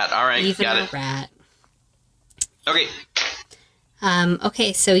 Even a rat. All right, Even got a it. rat. Okay.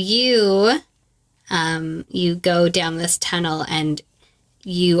 Okay, so you go down this tunnel, and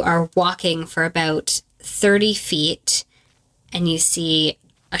you are walking for about 30 feet, and you see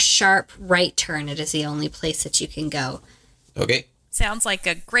a sharp right turn. It is the only place that you can go. Okay. Sounds like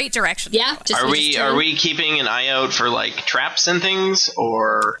a great direction. Yeah. Are we keeping an eye out for, like, traps and things,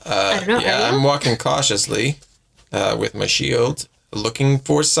 or? I don't know. Yeah, I'm walking cautiously with my shield, looking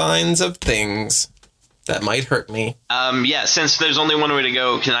for signs of things that might hurt me. Yeah, since there's only one way to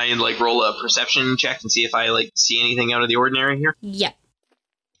go, can I, like, roll a perception check and see if I, like, see anything out of the ordinary here? Yep.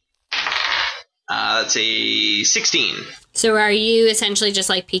 That's a 16. So are you essentially just,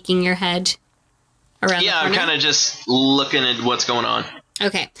 like, peeking your head around the corner? Yeah, I'm kind of just looking at what's going on.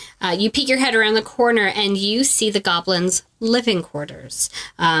 Okay. You peek your head around the corner, and you see the goblins' living quarters.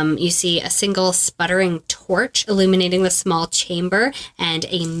 You see a single sputtering torch illuminating the small chamber, and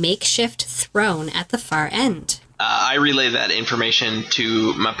a makeshift throne at the far end. I relay that information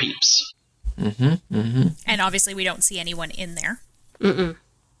to my peeps. And obviously we don't see anyone in there. Mm-mm.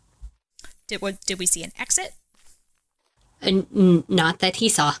 Did we see an exit? Not that he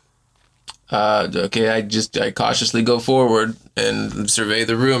saw. Okay, I cautiously go forward and survey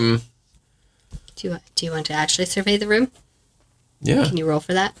the room. Do you want to actually survey the room? Yeah. Can you roll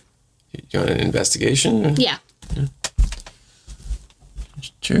for that? You want an investigation? Yeah.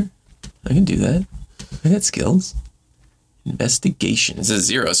 Sure. I can do that. I got skills. Investigation. It's a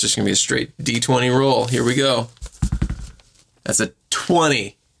 0. It's just going to be a straight D20 roll. Here we go. That's a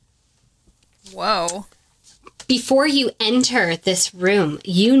 20. Whoa. Before you enter this room,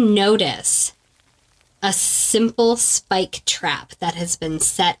 you notice a simple spike trap that has been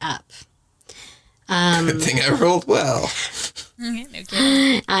set up. Good thing I rolled well. No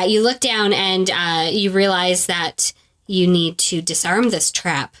kidding. You look down and you realize that you need to disarm this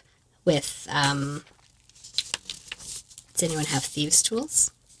trap with... does anyone have thieves'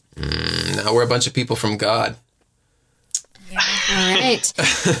 tools? No, we're a bunch of people from God. Yeah. All right.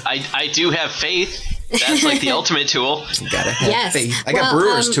 I do have faith. That's like the ultimate tool. You gotta have Yes. faith. I got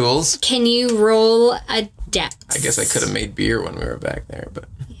brewer's tools. Can you roll a dex? I guess I could have made beer when we were back there, but...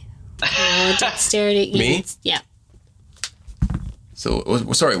 Roll a dexterity. Me? Yeah. So,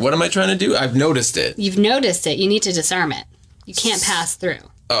 sorry, what am I trying to do? I've noticed it. You've noticed it. You need to disarm it. You can't pass through.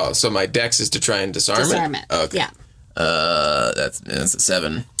 Oh, so my dex is to try and disarm it? Disarm it. Okay. Yeah. That's a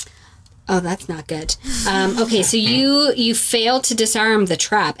 7. Oh, that's not good. Okay, so you fail to disarm the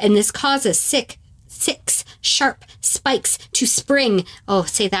trap, and this causes 6 sharp spikes to spring. Oh,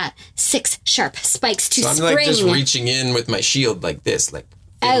 say that. 6 sharp spikes to So I'm spring like just reaching in with my shield like this, like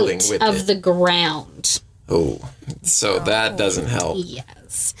fiddling out with of it. the ground. Oh, so that doesn't help.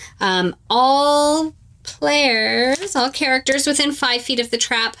 Yes. All characters within 5 feet of the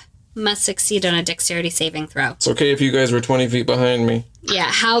trap must succeed on a dexterity saving throw. It's okay if you guys were 20 feet behind me. Yeah,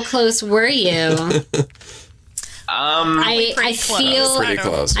 how close were you? I feel Pretty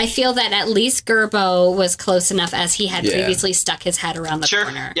close. I feel that at least Gerbo was close enough, as he had Yeah. previously stuck his head around the Sure.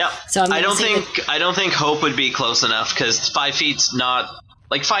 corner. Yeah. So I don't think Hope would be close enough because 5 feet's not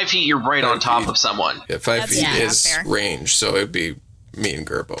like 5 feet. You're right on top of someone. Yeah, 5 feet yeah, is fair. range, so it'd be me and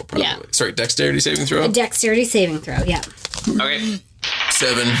Gerbo, probably. Yeah. Sorry, dexterity saving throw? A dexterity saving throw. Yeah. Okay.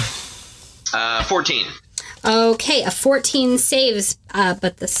 7. 14. Okay, a 14 saves,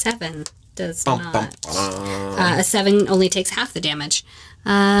 but the 7 does not. A 7 only takes half the damage.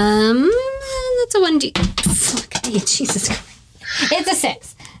 That's a 1d. Fuck me, Jesus Christ. It's a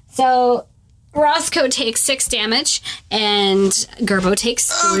 6. So Roscoe takes 6 damage, and Gerbo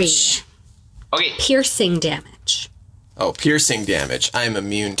takes 3. Ouch. Okay. Piercing damage. Oh, piercing damage. I'm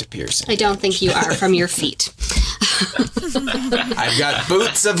immune to piercing. I don't think you are from your feet. I've got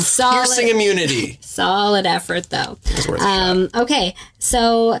boots of Solid. piercing immunity. Solid effort, though. It's worth a shot. Okay,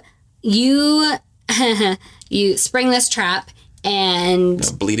 so you you spring this trap, and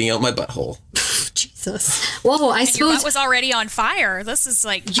I'm bleeding out my butthole. Jesus. Whoa, I Your suppose butt was already on fire. This is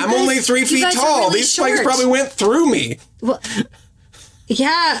like... I'm only 3 feet guys are tall. really These spikes short. probably went through me.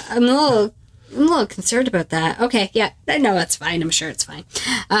 Yeah, I'm a little concerned about that. Okay, yeah, no, that's fine. I'm sure it's fine.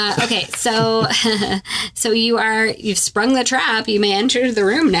 Okay, so so you've sprung the trap. You may enter the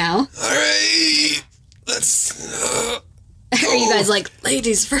room now. All right. Let's... Are you guys like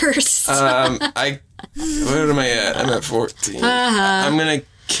ladies first? What am I at? I'm at 14. I'm going to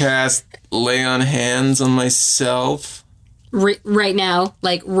cast Lay on Hands on myself. Right now,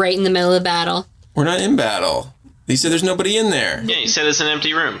 like right in the middle of battle. We're not in battle. You said there's nobody in there. Yeah, you said it's an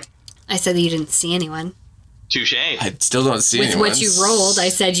empty room. I said that you didn't see anyone. Touche. I still don't see With anyone. what you rolled, I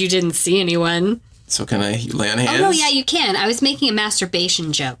said you didn't see anyone. So can I lay on hands? Oh, no, yeah, you can. I was making a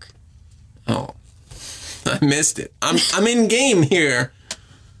masturbation joke. Oh. I missed it. I'm in game here.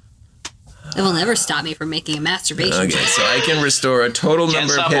 It will never stop me from making a masturbation Okay, joke. so I can restore a total Can't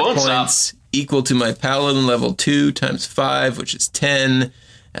number stop, of hit won't stop. points equal to my paladin level 2 times 5, which is 10.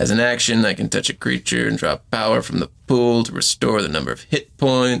 As an action, I can touch a creature and drop power from the pool to restore the number of hit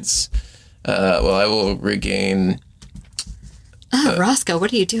points. Well, I will regain... Roscoe,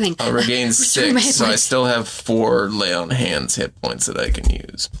 what are you doing? I'll regain Restore my 6, hit so I points. still have 4 lay on hands hit points that I can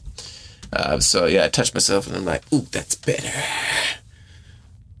use. So yeah, I touch myself and I'm like, ooh, that's better.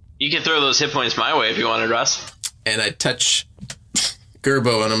 You can throw those hit points my way if you wanted, Russ. And I touch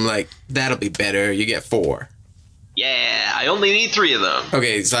Gerbo and I'm like, that'll be better. You get 4. Yeah, I only need 3 of them.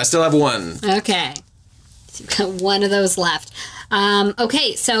 Okay, so I still have 1. Okay. So you've got one of those left.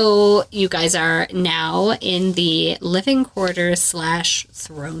 Okay, so you guys are now in the living quarters /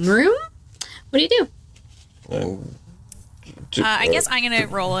 throne room. What do you do? I guess I'm going to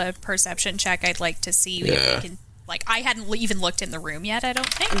roll a perception check. I'd like to see if we can Like, I hadn't even looked in the room yet, I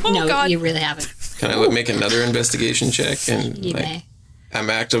don't think. Oh, no, God. you really haven't. Can I make another investigation check? And You may. I'm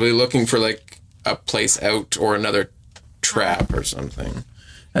actively looking for like a place out or another trap or something.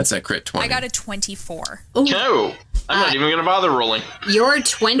 That's a crit 20. I got a 24. No, I'm not even going to bother rolling. Your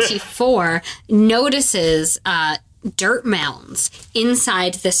 24 notices dirt mounds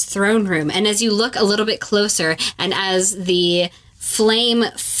inside this throne room. And as you look a little bit closer, and as the flame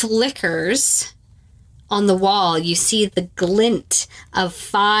flickers on the wall, you see the glint of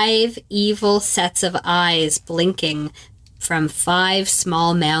 5 evil sets of eyes blinking from 5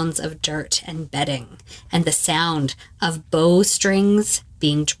 small mounds of dirt and bedding, and the sound of bowstrings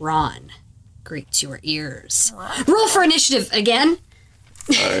being drawn greets your ears. Roll for initiative again.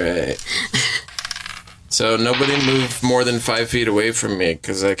 All right. So nobody move more than 5 feet away from me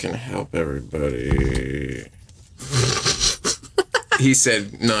because I can help everybody. He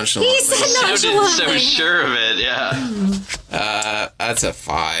said nonchalantly. He said Sounded nonchalantly. so sure of it, yeah. That's a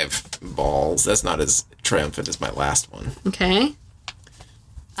 5 balls. That's not as triumphant as my last one. Okay.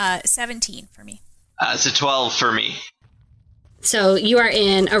 17 for me. It's a 12 for me. So you are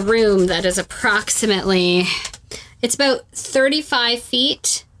in a room that is approximately, it's about 35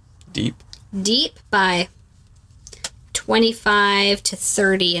 feet Deep. deep by 25 to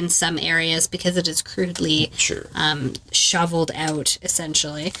 30 in some areas because it is crudely Sure. shoveled out,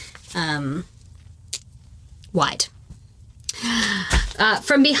 essentially. Wide.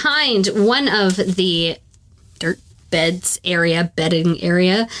 From behind one of the dirt bedding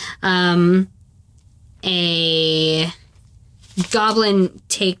area, a goblin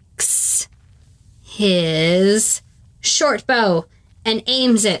takes his short bow and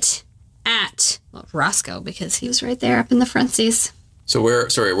aims it at Roscoe, because he was right there up in the frontsies. So where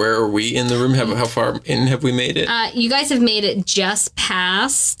are we in the room? How far in have we made it? You guys have made it just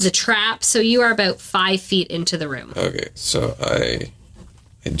past the trap, so you are about 5 feet into the room. Okay, so I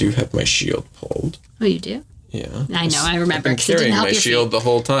do have my shield pulled. Oh, you do? Yeah. I know, I remember. I've been 'cause it didn't carrying help my your shield feet. the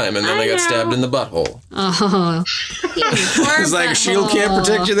whole time, and then I got stabbed in the butthole. Oh, It's like, shield can't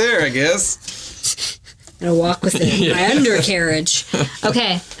protect you there, I guess. Gonna walk with it in my undercarriage.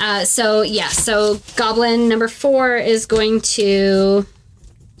 Okay, so Goblin number 4 is going to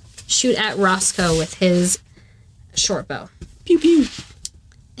shoot at Roscoe with his short bow. Pew pew.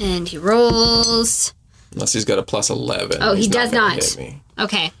 And he rolls. Unless he's got a plus 11. Oh, he he's does gonna not. hit me.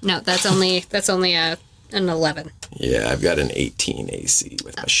 Okay, no, that's only an 11. Yeah, I've got an 18 AC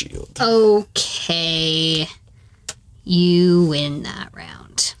with my shield. Okay, you win that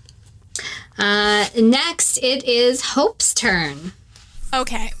round. Next, it is Hope's turn.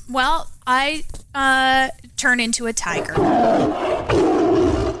 Okay, well, I turn into a tiger.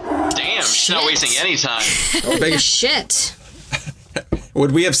 Damn, she's not wasting any time. Holy shit.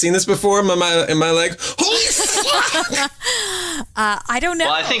 Would we have seen this before? Am I like, holy fuck? I don't know.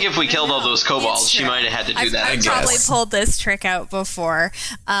 Well, I think if we killed all those kobolds, she might have had to do that. I've I probably guess. pulled this trick out before.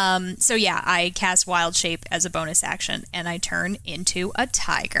 So yeah, I cast Wild Shape as a bonus action, and I turn into a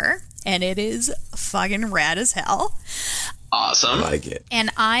tiger, and it is fucking rad as hell. Awesome. Like it.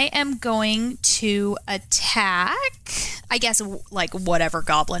 And I am going to attack, I guess, like whatever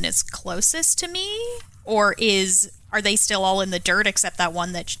goblin is closest to me, or are they still all in the dirt except that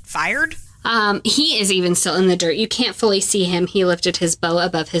one that fired? He is even still in the dirt. You can't fully see him. He lifted his bow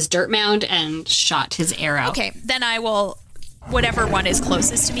above his dirt mound and shot his arrow. Okay, then I will, whatever one is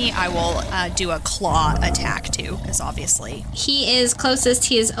closest to me, I will do a claw attack to, because obviously. He is closest.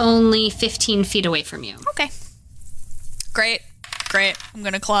 He is only 15 feet away from you. Okay. Great. I'm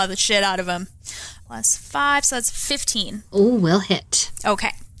going to claw the shit out of him. Plus 5, so that's 15. Oh, will hit.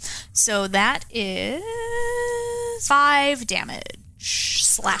 Okay. So that is 5 damage.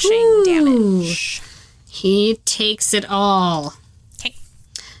 Slashing damage. He takes it all. Okay.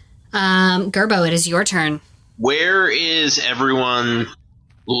 Gerbo, it is your turn. Where is everyone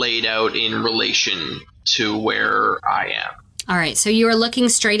laid out in relation to where I am? All right, so you are looking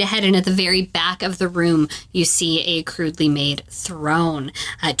straight ahead, and at the very back of the room, you see a crudely made throne.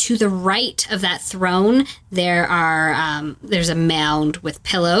 To the right of that throne, there's a mound with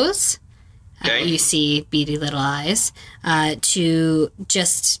pillows. Okay. You see beady little eyes.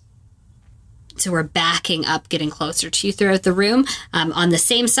 So we're backing up, getting closer to you throughout the room. On the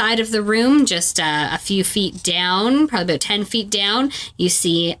same side of the room, just a few feet down, probably about 10 feet down, you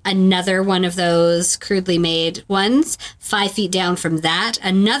see another one of those crudely made ones. 5 feet down from that,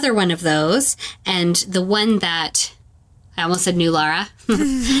 another one of those. And the one that... I almost said New Lara.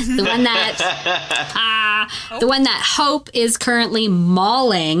 The one that Hope is currently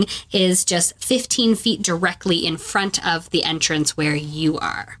mauling is just 15 feet directly in front of the entrance where you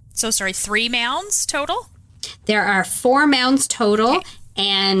are. So, sorry, 3 mounds total? There are 4 mounds total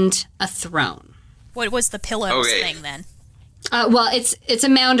and a throne. What was the pillows thing then? Well, it's a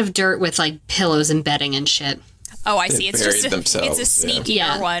mound of dirt with like pillows and bedding and shit. Oh, I see. It's just themselves, it's a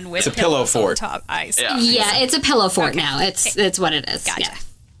sneakier one with it's a pillow fort. on top. I see. Yeah, it's a pillow fort now. It's what it is. Gotcha. Yeah.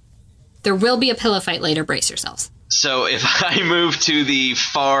 There will be a pillow fight later. Brace yourselves. So if I move to the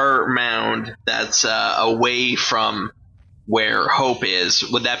far mound that's away from where Hope is,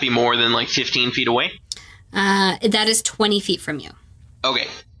 would that be more than like 15 feet away? That is 20 feet from you. Okay.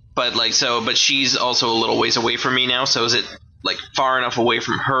 But she's also a little ways away from me now, so is it like far enough away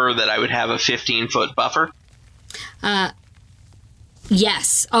from her that I would have a 15-foot buffer?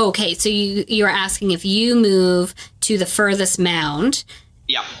 Yes. Oh, okay. So you're asking if you move to the furthest mound,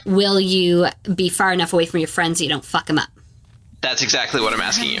 Yeah. will you be far enough away from your friends so you don't fuck them up? That's exactly what I'm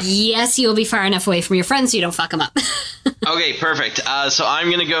asking you. Yes, you'll be far enough away from your friends so you don't fuck them up. Okay, perfect. So I'm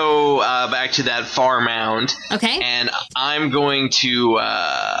going to go back to that far mound. Okay. And I'm going to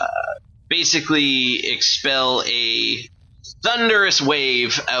basically expel a thunderous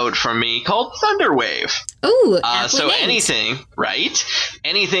wave out from me called Thunder Wave. Ooh, So anything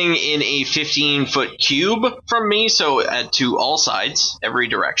in a 15-foot cube from me, so to all sides, every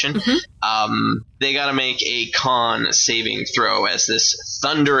direction, they got to make a con saving throw as this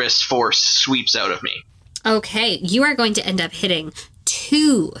thunderous force sweeps out of me. Okay, you are going to end up hitting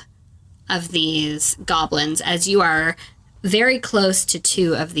 2 of these goblins as you are very close to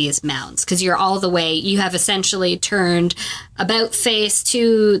 2 of these mounds because you're all the way. You have essentially turned about face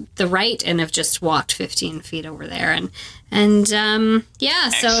to the right and have just walked 15 feet over there. And yeah,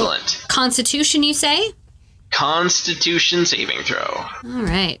 so Excellent. Constitution, you say? Constitution saving throw. All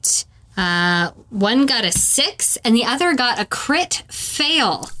right. One got a 6 and the other got a crit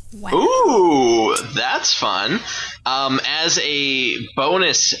fail. Wow. Ooh, that's fun. As a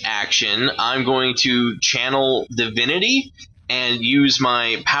bonus action, I'm going to channel divinity and use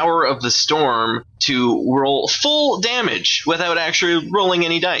my power of the storm to roll full damage without actually rolling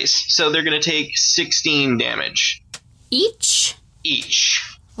any dice. So they're going to take 16 damage. Each?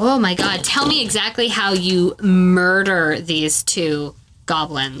 Each. Oh my god, tell me exactly how you murder these 2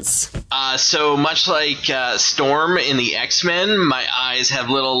 goblins. So much like Storm in the X-Men, my eyes have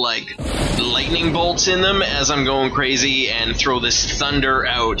little like lightning bolts in them as I'm going crazy and throw this thunder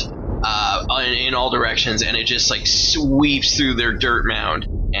out in all directions, and it just like sweeps through their dirt mound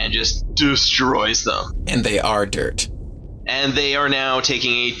and just destroys them. And they are dirt. And they are now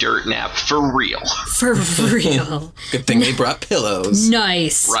taking a dirt nap for real. For real. Good thing they brought pillows.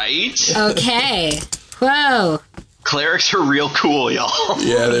 Nice. Right? Okay. Whoa. Clerics are real cool, y'all.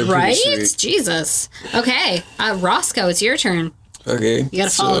 Yeah, they're pretty Right? sweet. Jesus. Okay. Roscoe, it's your turn. Okay. You gotta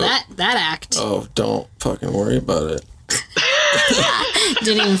follow that act. Oh, don't fucking worry about it.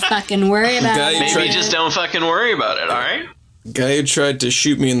 Didn't even fucking worry about Guy, it. Maybe just don't fucking worry about it, alright? Guy who tried to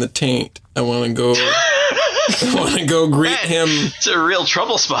shoot me in the taint. I want to go. I want to go greet him. It's a real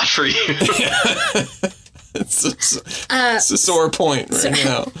trouble spot for you. It's a sore point right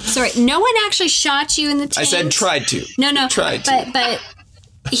now. Sorry, no one actually shot you in the taint. I said tried to. No. Tried to. But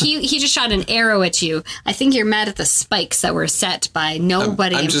he just shot an arrow at you. I think you're mad at the spikes that were set by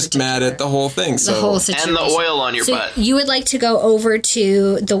nobody. I'm just mad at the whole thing. the whole situation. And the oil on your So butt. you would like to go over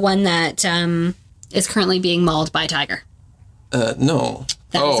to the one that is currently being mauled by Tiger. No.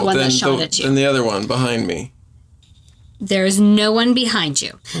 That was the one that shot at you. Then the other one behind me. There is no one behind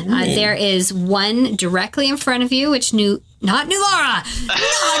you. There is one directly in front of you, which not New Lara.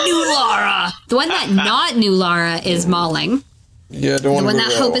 Not New Lara. The one that not New Lara is mauling. Yeah, don't The want one to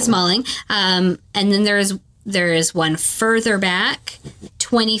that Hope is mauling. And then there is one further back,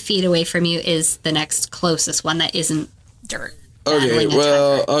 20 feet away from you is the next closest one that isn't Dirt. Okay, battling a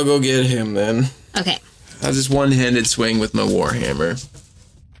well, Tiger. I'll go get him then. Okay. I'll just one-handed swing with my warhammer.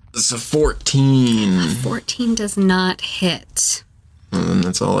 It's a 14. 14 does not hit. And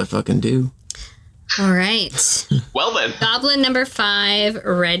that's all I fucking do. All right. Well then. Goblin number 5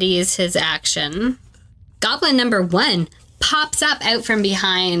 readies his action. Goblin number 1 pops up out from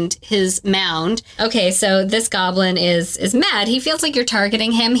behind his mound. Okay, so this goblin is mad. He feels like you're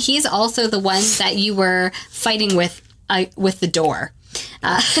targeting him. He's also the one that you were fighting with the door.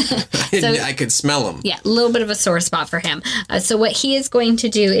 I could smell him. Yeah, a little bit of a sore spot for him. So what he is going to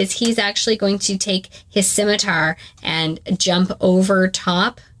do is he's actually going to take his scimitar and jump over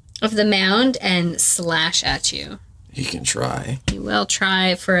top of the mound and slash at you. He can try. He will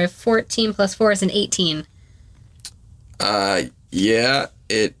try for a 14 plus 4 is an 18. Yeah,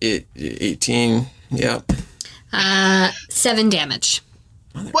 it 18. Yep. 7 damage.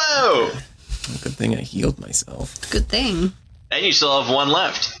 Whoa! Good thing I healed myself. Good thing. And you still have one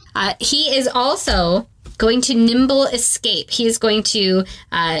left. He is also going to nimble escape. He is going to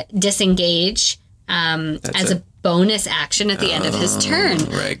disengage as a bonus action at the end of his turn.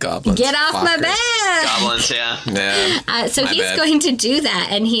 Right, goblins. Get off my Fuckers. back! Goblins, yeah. Yeah. So My he's bad. going to do that,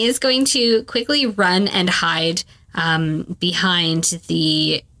 and he is going to quickly run and hide behind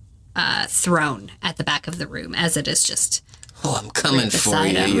the throne at the back of the room, as it is just... Oh, I'm coming Right for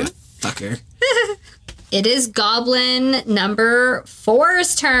beside you, him. you fucker. It is Goblin number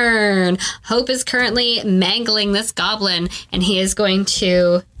 4's turn. Hope is currently mangling this goblin, and he is going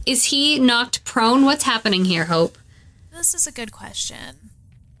to... Is he knocked prone? What's happening here, Hope? This is a good question.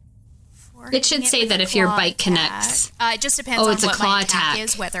 It should say that if your bite connects. It just depends on it's a what claw my attack attack.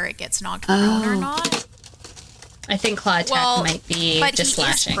 is, whether it gets knocked prone or not. I think claw attack Well, might be but just he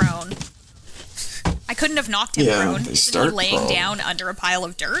slashing. is prone. I couldn't have knocked him Yeah, prone. they Isn't he start laying prone. down under a pile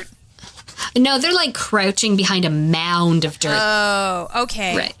of dirt? No, they're like crouching behind a mound of dirt. Oh,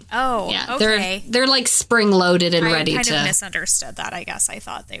 okay. Right. Oh, Yeah, okay. they're like spring loaded and I ready kind to. of misunderstood that. I guess I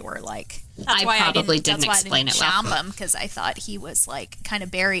thought they were like. I probably didn't explain it well. Chomp him because I thought he was like kind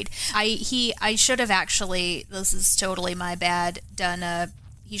of buried. I should have actually. This is totally my bad.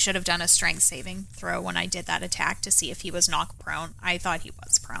 He should have done a strength saving throw when I did that attack to see if he was knocked prone. I thought he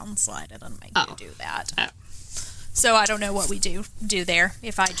was prone, so I didn't make you do that. Oh. So I don't know what we do there.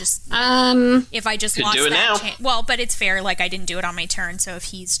 If I just Could lost do it now. that well, but it's fair. Like I didn't do it on my turn, so if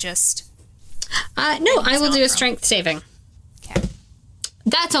he's just No, I will not do a prone. strength saving. okay.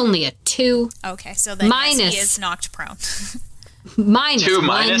 That's only a 2. Okay, so then yes, Minus. he is knocked prone. Minus 2 1.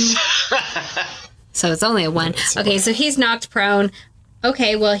 minus. So it's only a 1. Okay, so he's knocked prone.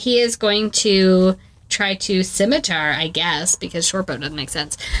 Okay, well, he is going to try to scimitar, I guess, because shortbow doesn't make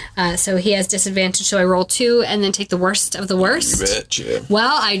sense. So he has disadvantage, so I roll 2 and then take the worst of the You worst. betcha.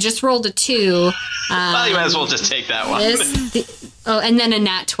 Well, I just rolled a 2. Well, you might as well just take that one. And then a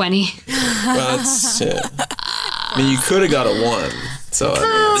nat 20. Well, that's, I mean, you could have got a 1. So, I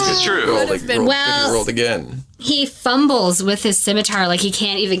mean, This is true. rolled again. He fumbles with his scimitar like he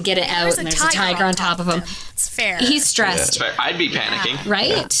can't even get it out, and there's a tiger on top of him. It's fair. He's stressed, That's fair. I'd be panicking.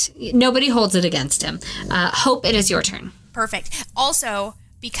 right? Nobody holds it against him. Hope, it is your turn. Perfect. Also,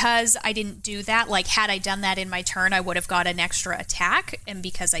 because I didn't do that, like had I done that in my turn, I would have got an extra attack, and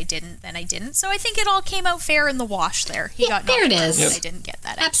because I didn't, then I didn't. So I think it all came out fair in the wash there. He got there knocked it prone, is. and I didn't get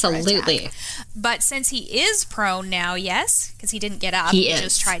that extra Absolutely. attack. But since he is prone now, yes, because he didn't get up, He is,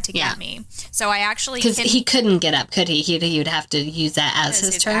 just tried to yeah. get me. So I actually Because can he couldn't get up, could he? He'd have to use that as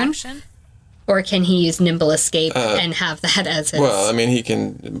his turn. action. Or can he use nimble escape and have that as his? Well, I mean, he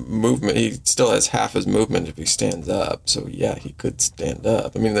can movement. He still has half his movement if he stands up. So, yeah, he could stand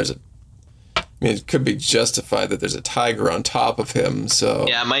up. I mean, it could be justified that there's a tiger on top of him. So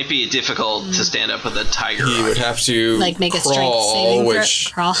Yeah, it might be difficult to stand up with a tiger. he on would you. have to like make a strength crawl, saving throw?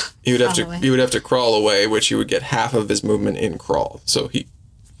 which Crawl. he would have Crawl to. away. He would have to crawl away, which he would get half of his movement in crawl. So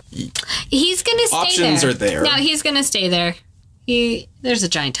He's gonna stay Options there. are there. No, he's gonna stay there. There's a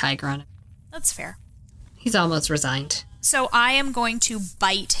giant tiger on it. That's fair. He's almost resigned. So I am going to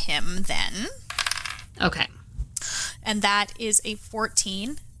bite him then, Okay. and that is a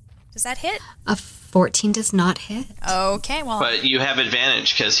 14. Does that hit? A 14 does not hit. Okay, well, But you have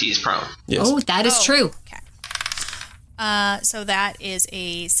advantage because he's prone. yes. Oh, that is true. Okay. So that is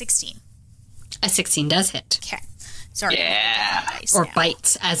a 16. A 16 does hit. Okay. Sorry. Yeah. Dice Or now.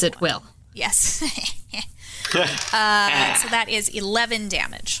 bites, as it will. Yes. So that is 11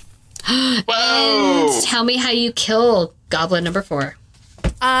 damage. And tell me how you kill goblin number 4.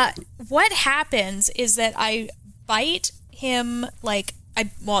 What happens is that I bite him like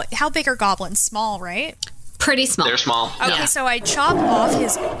how big are goblins? Small, right? Pretty small. They're small. Okay, Yeah. so I chop off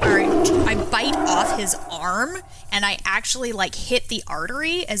I bite off his arm, and I actually like hit the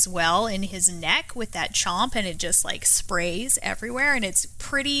artery as well in his neck with that chomp, and it just like sprays everywhere, and it's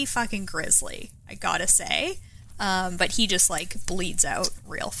pretty fucking grisly, I gotta say. But he just like bleeds out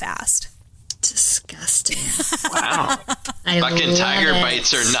real fast. Disgusting. Wow. I Fucking love tiger it.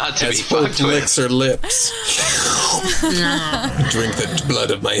 bites are not to As be hope fucked with. licks her lips. Drink the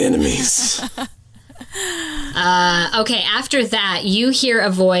blood of my enemies. Okay, after that, you hear a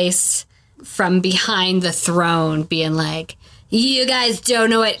voice from behind the throne being like, "You guys don't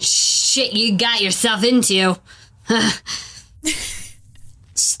know what shit you got yourself into."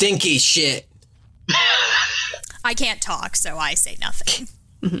 Stinky shit. I can't talk, so I say nothing.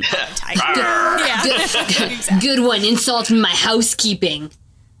 Yeah. Good one, insulting my housekeeping.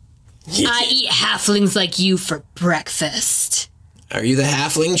 I eat halflings like you for breakfast. Are you the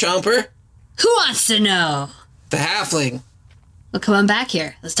halfling chomper? Who wants to know? The halfling. Well, come on back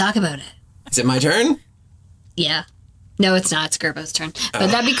here. Let's talk about it. Is it my turn? Yeah. No, it's not. It's Gerbo's turn.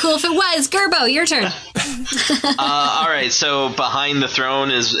 But that'd be cool if it was. Gerbo, your turn. All right, so behind the throne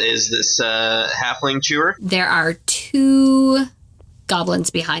is this halfling chewer? There are 2 goblins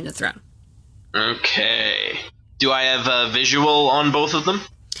behind the throne. Okay. Do I have a visual on both of them?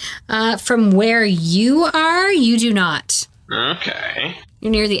 From where you are, you do not. Okay.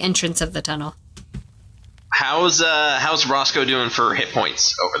 You're near the entrance of the tunnel. How's Roscoe doing for hit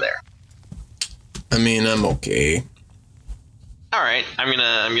points over there? I mean, I'm okay. All right, I'm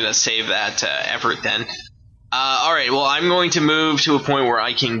gonna save that effort then. All right, well, I'm going to move to a point where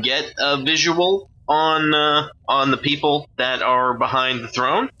I can get a visual on the people that are behind the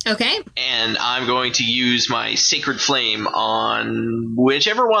throne. Okay. And I'm going to use my Sacred Flame on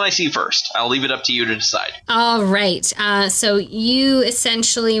whichever one I see first. I'll leave it up to you to decide. All right. So you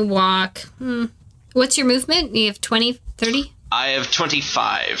essentially walk... What's your movement? You have 20, 30? I have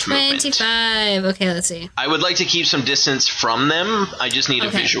 25 movement. 25. Okay, let's see. I would like to keep some distance from them. I just need a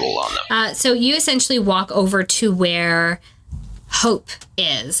visual on them. So you essentially walk over to where Hope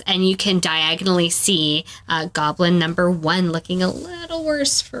is, and you can diagonally see Goblin number 1 looking a little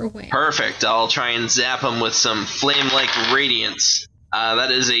worse for wear. Perfect. I'll try and zap him with some flame-like radiance.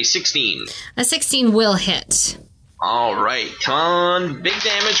 That is a 16. A 16 will hit. All right. Come on. Big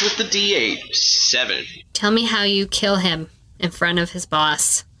damage with the D8. 7. Tell me how you kill him in front of his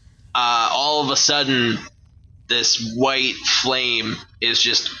boss. All of a sudden, this white flame is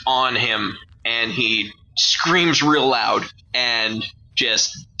just on him, and he screams real loud and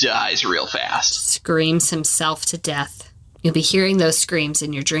just dies real fast. Screams himself to death. You'll be hearing those screams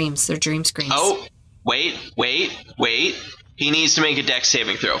in your dreams. They're dream screams. Oh, wait. He needs to make a dex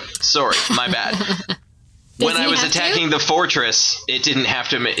saving throw. Sorry, my bad. When I was attacking the fortress, it didn't have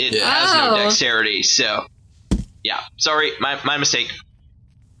to. It has no dexterity, so yeah. Sorry, my mistake.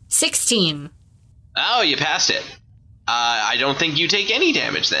 16. Oh, you passed it. I don't think you take any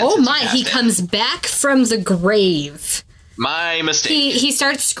damage then. Oh my! He comes back from the grave. My mistake. He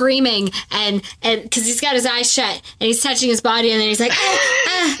starts screaming and because he's got his eyes shut and he's touching his body and then he's like,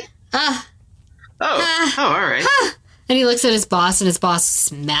 all right. And he looks at his boss and his boss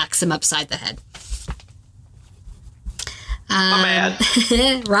smacks him upside the head. My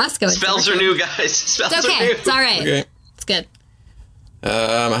bad. Roscoe. Spells are new, guys. Spells it's okay. are new. It's all right. Okay. It's good.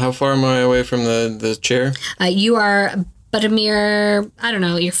 How far am I away from the chair? You are but a mere, I don't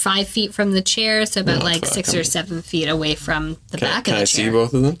know, you're 5 feet from the chair, so about 6 or 7 feet away from the back of the chair. Can I see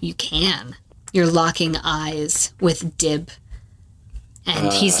both of them? You can. You're locking eyes with Dib,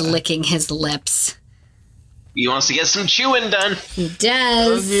 and he's licking his lips. He wants to get some chewing done. He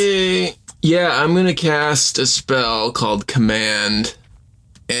does. Okay. Yeah, I'm going to cast a spell called Command,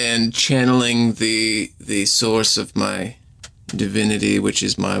 and channeling the source of my divinity, which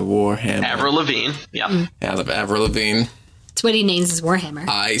is my warhammer. Avril Lavigne. Yeah. Out of Avril Lavigne. That's what he names his warhammer.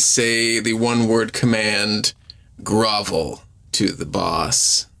 I say the one-word command, grovel, to the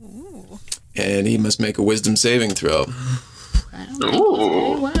boss. Ooh. And he must make a wisdom saving throw. I don't think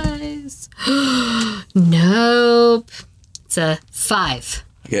that's very wise. Nope. It's a 5.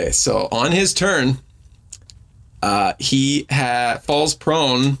 Okay, so on his turn, he falls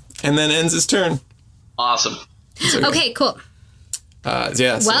prone and then ends his turn. Awesome. Okay, cool.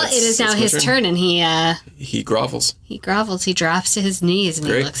 Yeah. So well, it is now his turn, and he grovels. He grovels. He drops to his knees, and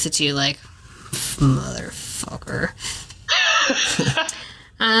Great. He looks at you like, motherfucker.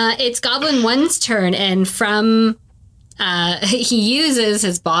 It's Goblin 1's turn, and from he uses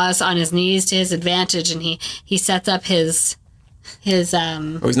his boss on his knees to his advantage, and he sets up his. Oh, he's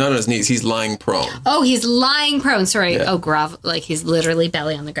not on his knees. He's lying prone. Oh, he's lying prone. Sorry. Yeah. Oh, grovel. Like he's literally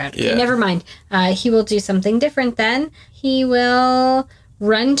belly on the ground. Yeah. Never mind. He will do something different then. He will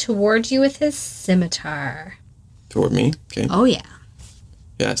run toward you with his scimitar. Toward me? Okay. Oh, yeah.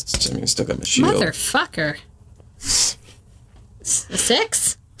 Yeah, still got my shield. Motherfucker. A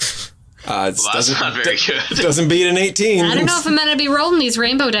 6? That's not very good. Doesn't beat an 18. I don't know if I'm going to be rolling these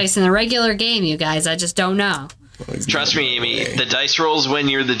rainbow dice in a regular game, you guys. I just don't know. Well, Trust me, Amy, the dice rolls when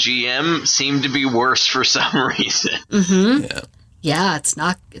you're the GM seem to be worse for some reason. Mm-hmm. Yeah. Yeah, it's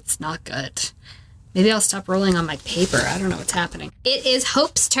not good. Maybe I'll stop rolling on my paper. I don't know what's happening. It is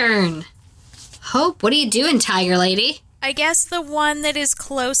Hope's turn. Hope, what are you doing, Tiger Lady? I guess the one that is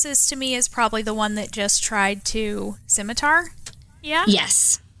closest to me is probably the one that just tried to scimitar. Yeah?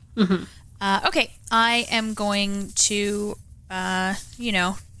 Yes. Mm-hmm. Okay, I am going to, bound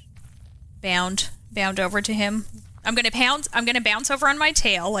over to him. I'm gonna bounce over on my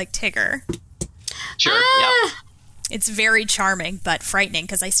tail like Tigger. Sure, yeah. It's very charming, but frightening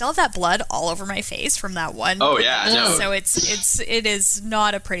because I still have that blood all over my face from that one. Oh, yeah, no. So it is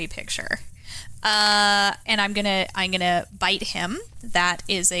not a pretty picture. And I'm gonna bite him. That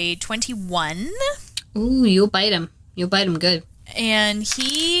is a 21. Ooh, you'll bite him. You'll bite him good. And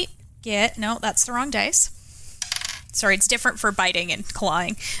no, that's the wrong dice. Sorry, it's different for biting and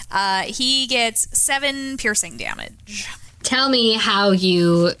clawing. He gets 7 piercing damage. Tell me how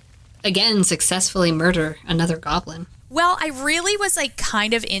you, again, successfully murder another goblin. Well, I really was like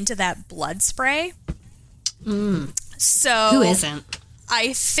kind of into that blood spray. So Who isn't?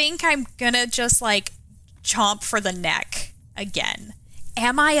 I think I'm gonna just like chomp for the neck again.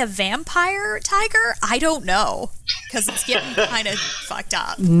 Am I a vampire tiger? I don't know, because it's getting kind of fucked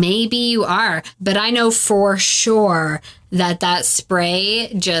up. Maybe you are, but I know for sure that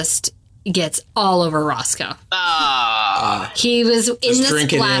spray just gets all over Roscoe. He was in the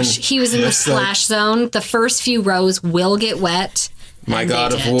splash. He was in the splash zone. The first few rows will get wet. My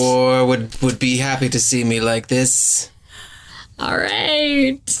god of war would be happy to see me like this. All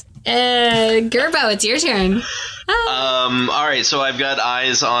right. Gerbo, it's your turn. All right, so I've got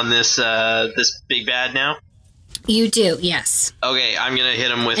eyes on this this big bad now. You do, yes. Okay, I'm gonna hit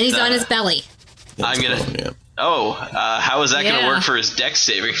him with. And he's on his belly. I'm gonna. Oh, how is that gonna work for his dex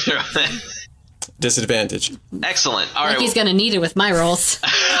saving throw? Disadvantage. Excellent. All right, he's gonna need it with my rolls.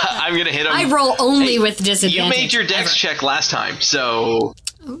 I'm gonna hit him. I roll only with disadvantage. You made your dex check last time, so.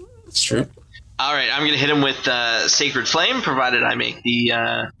 It's true. All right, I'm gonna hit him with Sacred Flame, provided I make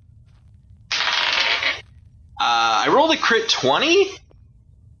the. I rolled a crit 20,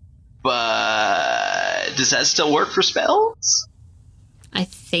 but does that still work for spells? I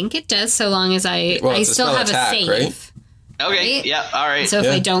think it does, so long as I still have attack, a save. Right? Okay, right? yeah, all right. So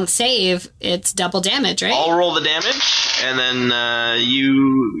if I don't save, it's double damage, right? I'll roll the damage, and then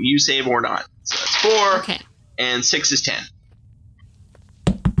you save or not. So that's 4, Okay. and 6 is 10.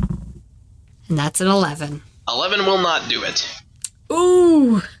 And that's an 11. 11 will not do it.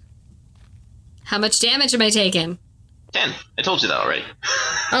 Ooh! How much damage am I taking? 10. I told you that already.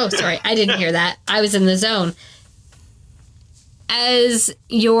 Oh, sorry. I didn't hear that. I was in the zone. As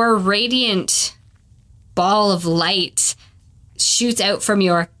your radiant ball of light shoots out from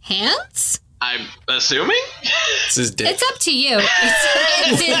your hands? I'm assuming? It's his dick. It's up to you.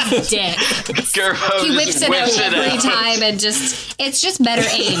 It's his dick. Gerbo He whips it out every time and it's just better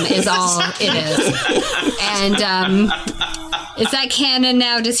aim is all it is. And, is that canon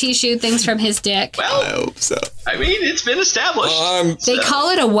now? Does he shoot things from his dick? Well, I hope so. I mean, it's been established. They call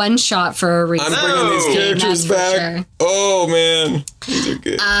it a one-shot for a reason. I'm bringing these characters That's for back. sure. Oh, man. These are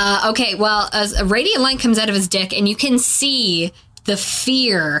good. Okay, well, as a radiant light comes out of his dick, and you can see the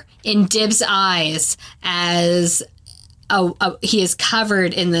fear in Dib's eyes as he is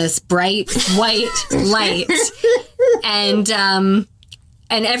covered in this bright white light, and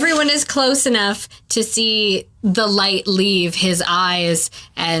everyone is close enough to see the light leave his eyes,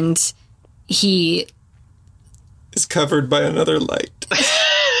 and he is covered by another light.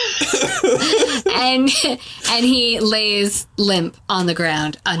 and he lays limp on the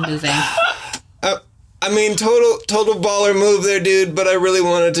ground, unmoving. I mean, total baller move there, dude, but I really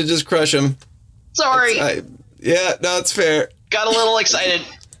wanted to just crush him. Sorry. Yeah, no, it's fair. Got a little excited.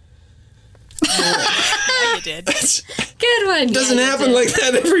 Yeah, you did. Good one. It doesn't happen like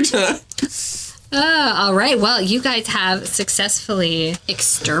that every time. All right. Well, you guys have successfully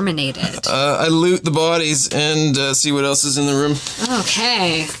exterminated. I loot the bodies and see what else is in the room.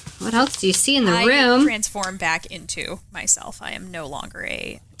 Okay. What else do you see in the I room? transform back into myself. I am no longer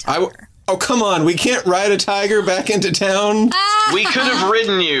a tiger. Oh, come on. We can't ride a tiger back into town? We could have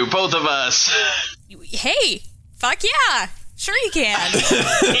ridden you, both of us. Hey, fuck yeah. Sure you can.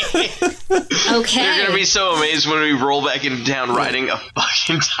 Okay. You're going to be so amazed when we roll back into town riding a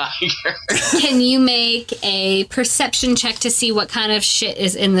fucking tiger. Can you make a perception check to see what kind of shit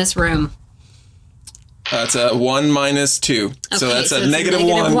is in this room? That's a 1 minus 2. Okay, so that's a it's negative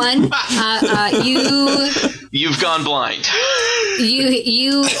 1. You've gone blind.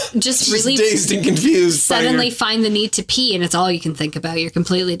 You just really dazed and confused. suddenly find the need to pee, and it's all you can think about. You're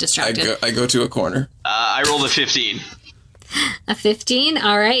completely distracted. I go to a corner. I rolled a 15. A 15?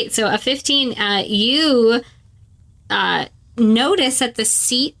 All right. So a 15, you notice that the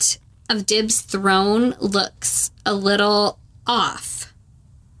seat of Dib's throne looks a little off.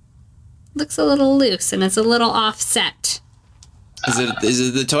 Looks a little loose, and it's a little offset. Is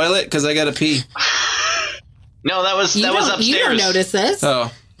it the toilet? Because I got to pee. No, that was upstairs. You don't notice this. Oh.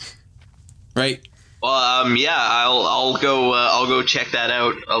 Right. Well, yeah, I'll go check that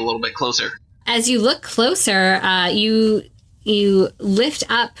out a little bit closer. As you look closer, you lift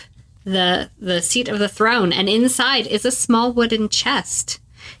up the seat of the throne, and inside is a small wooden chest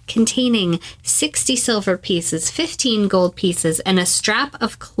containing 60 silver pieces, 15 gold pieces, and a scrap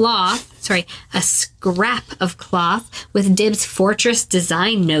of cloth with Dib's fortress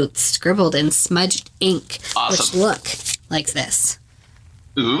design notes scribbled in smudged ink, which look like this.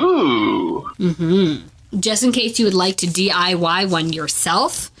 Ooh. Mm-hmm. Just in case you would like to DIY one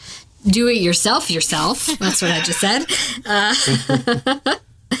yourself, do it yourself. That's what I just said.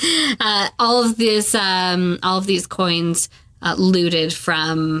 All of these coins looted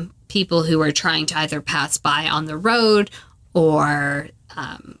from people who were trying to either pass by on the road or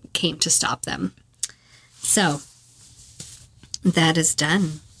came to stop them. So that is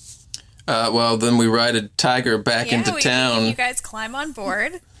done. Well, then we ride a tiger back into town. You guys climb on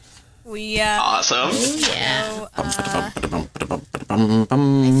board. We awesome. I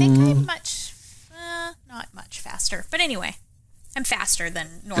think I'm not much faster, but anyway, I'm faster than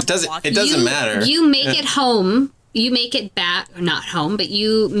normal walking. It doesn't matter. You make it home. You make it back, not home, but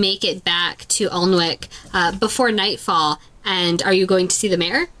you make it back to Alnwick before nightfall. And are you going to see the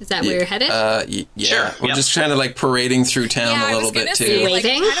mayor? Is that where you're headed? Yeah. Sure. We're just kind of like parading through town a little bit too.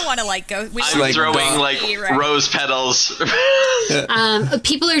 Waving? I don't want to go. I'm throwing rose petals.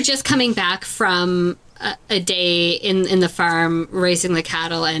 People are just coming back from a day in the farm raising the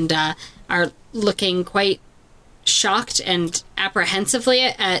cattle and are looking quite shocked and apprehensively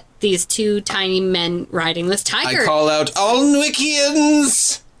at these two tiny men riding this tiger. I call out,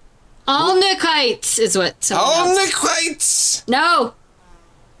 Alnwickians! Alnwickites is what someone else. Alnwickites! No!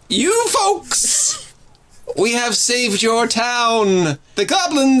 You folks! We have saved your town! The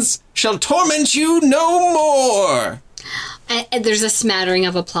goblins shall torment you no more! And there's a smattering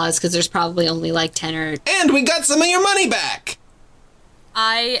of applause because there's probably only like 10 or... And we got some of your money back!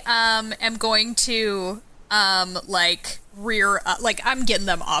 I am going to rear up, I'm getting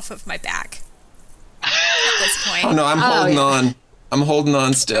them off of my back at this point. Oh no, I'm holding on. I'm holding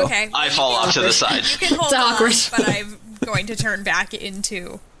on still. Okay. I fall off to the side. You can hold It's on, awkward. but I'm going to turn back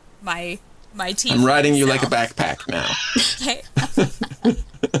into my team. I'm riding you like a backpack now. Okay.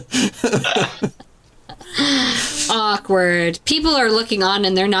 Awkward. People are looking on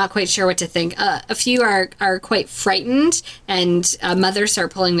and they're not quite sure what to think. A few are quite frightened, and mothers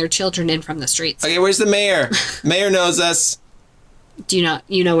start pulling their children in from the streets. Okay, where's the mayor? Mayor knows us. Do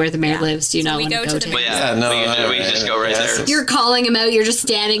you know where the mayor lives? Do you So not we want go to go to to the him? Yeah, no, we just go right there. You're calling him out. You're just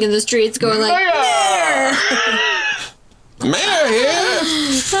standing in the streets going like, Mayor! Mayor here!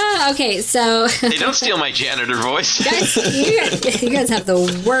 Okay, so... They don't steal my janitor voice. you guys have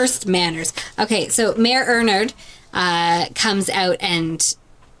the worst manners. Okay, so Mayor Ernard comes out and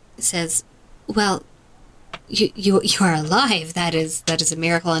says, well, you are alive. That is a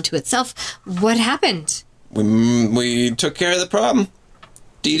miracle unto itself. What happened? We took care of the problem.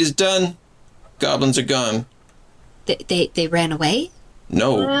 Deed is done. Goblins are gone. They ran away?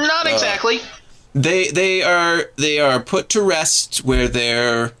 No. Not exactly. They are put to rest where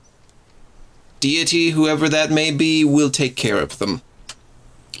their deity, whoever that may be, will take care of them.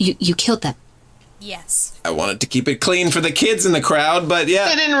 You killed them? Yes. I wanted to keep it clean for the kids in the crowd, but yeah.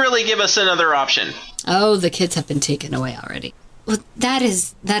 They didn't really give us another option. Oh, the kids have been taken away already. Well, that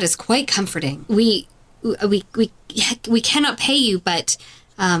is quite comforting. We cannot pay you, but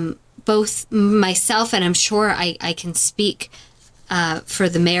both myself and I'm sure I can speak for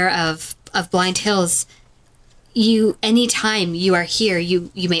the mayor of Blind Hills. Anytime you are here, you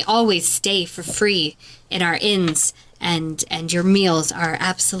may always stay for free in our inns, and your meals are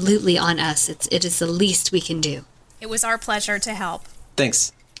absolutely on us. It is the least we can do. It was our pleasure to help.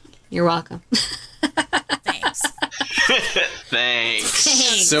 Thanks. You're welcome. Thanks. Thanks.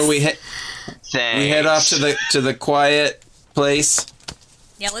 So we Thanks. head off to the quiet place.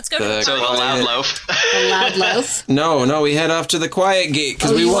 Yeah, let's go to the So the loud loaf. The loud loaf. No, we head off to the quiet gate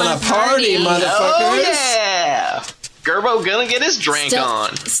because Oh, we you want want to party, party? motherfuckers. Oh yeah. Gerbo gonna get his drink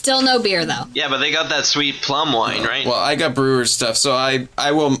on. Still no beer though. Yeah, but they got that sweet plum wine, right? Well, I got brewer's stuff, so I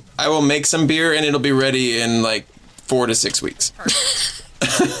will make some beer and it'll be ready in like 4 to 6 weeks.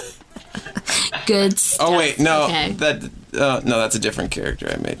 Good stuff. Oh wait, no, Okay. no, that's a different character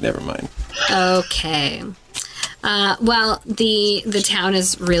I made. Never mind. Okay. Well, the town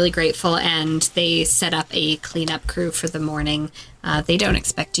is really grateful, and they set up a cleanup crew for the morning. They don't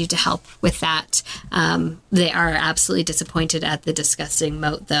expect you to help with that. They are absolutely disappointed at the disgusting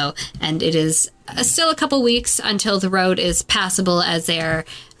moat, though, and it is still a couple weeks until the road is passable, as they are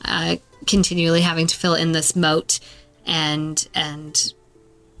continually having to fill in this moat and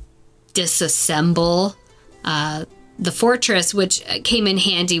disassemble the fortress, which came in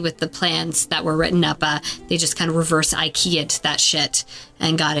handy with the plans that were written up. They just kind of reverse IKEA'd that shit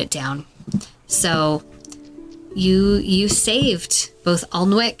and got it down. So you saved both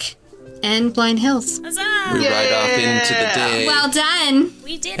Alnwick and Blind Hills. Huzzah! We ride off into the day Well done.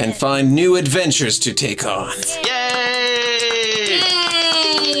 We did and it. find new adventures to take on. Yay!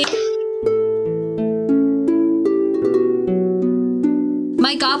 Yay!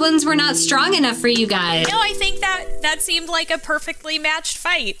 My goblins were not strong enough for you guys. No, I think that seemed like a perfectly matched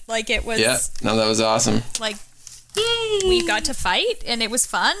fight. Like it was Yeah, no, that was awesome. like Yay! we got to fight and it was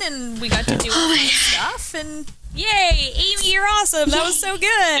fun and we got to do fun stuff and yay, Amy, you're awesome. That was so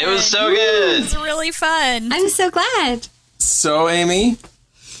good. It was so It good. was really fun. I'm so glad. So, Amy,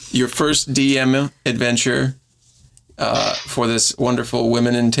 your first DM adventure for this wonderful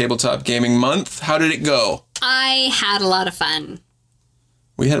Women in Tabletop Gaming Month. How did it go? I had a lot of fun.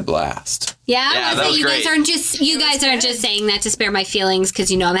 We had a blast. Yeah, Yeah, was that it? was You great. guys aren't just saying that to spare my feelings because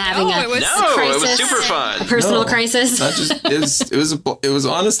I'm having No, a it was- No, crisis, it was super fun. a personal No. crisis. Not just it was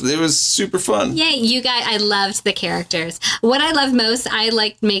honestly, it was super fun. Yay, you guys, I loved the characters. What I loved most, I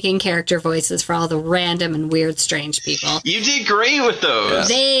liked making character voices for all the random and weird, strange people. You did great with those.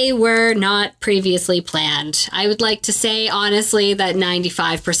 They were not previously planned. I would like to say, honestly, that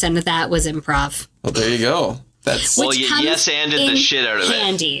 95% of that was improv. Well, there you go. That's Well, which you comes yes-anded the in shit out of it.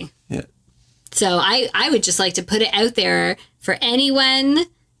 handy. yeah. So I would just like to put it out there for anyone,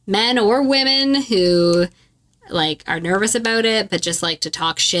 men or women, who like are nervous about it, but just like to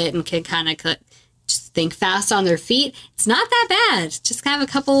talk shit and can kind of just think fast on their feet. It's not that bad. Just have a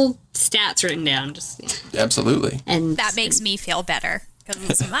couple stats written down. Just Absolutely. and That makes me feel better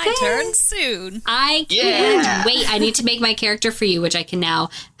because it's my turn soon. I can't Yeah. wait. I need to make my character for you, which I can now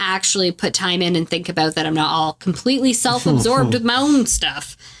actually put time in and think about that I'm not all completely self-absorbed with my own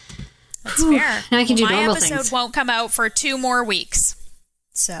stuff. That's fair. Now I can do my normal episode things. won't come out for 2 more weeks,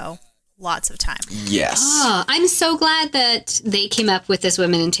 so lots of time. Yes. Oh, I'm so glad that they came up with this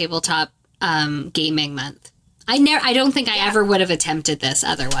Women in Tabletop Gaming Month. I don't think I ever would have attempted this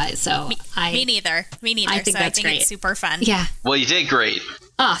otherwise. So Me neither. I think that's great. it's super fun. Yeah. Well, you did great.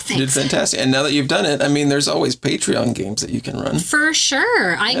 Oh, You did thanks. fantastic. And now that you've done it, I mean, there's always Patreon games that you can run. For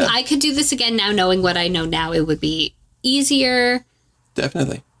sure. I could do this again now, knowing what I know now. It would be easier.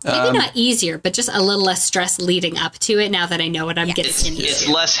 Definitely. Maybe not easier, but just a little less stress leading up to it now that I know what I'm getting into. It's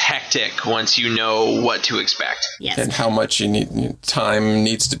less hectic once you know what to expect. Yes. And how much time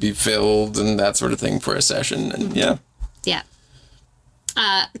needs to be filled and that sort of thing for a session. And yeah. Yeah.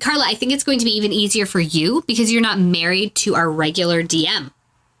 Carla, I think it's going to be even easier for you because you're not married to our regular DM.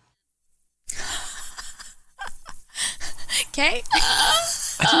 Okay.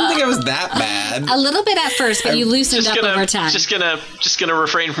 I didn't think I was that bad. A little bit at first, but you loosened up over time. Just gonna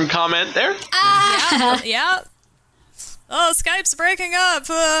refrain from comment there. Yeah. Oh, Skype's breaking up.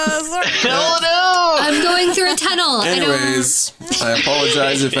 Sorry. Oh no! I'm going through a tunnel. Anyways, I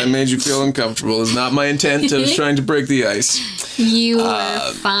apologize if I made you feel uncomfortable. It's not my intent. I was trying to break the ice. You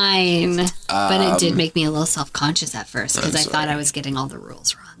were fine. But it did make me a little self-conscious at first because I thought I was getting all the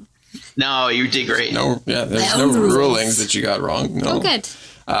rules wrong. No, you did great. No, yeah, there's No no rules. rulings that you got wrong. No. Oh, good.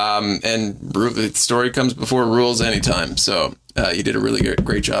 And the story comes before rules anytime. So you did a really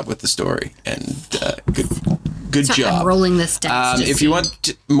great job with the story. And good Sorry, job. I'm rolling this dice. to If you see.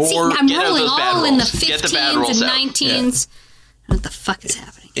 want more... See, I'm Get out rolling those bad all in the rolls. Get the 15s bad rolls and out. 19s. What the fuck is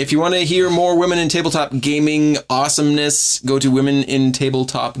happening? If you want to hear more Women in Tabletop Gaming awesomeness, go to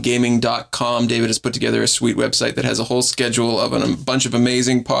womenintabletopgaming.com. David has put together a sweet website that has a whole schedule of a bunch of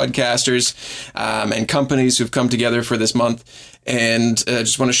amazing podcasters and companies who've come together for this month and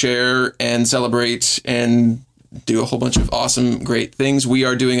just want to share and celebrate and do a whole bunch of awesome, great things. We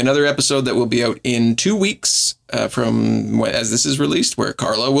are doing another episode that will be out in 2 weeks from as this is released, where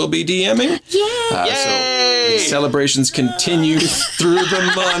Carla will be DMing. Yeah. So the celebrations continue through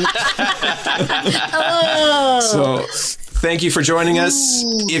the month. So thank you for joining us.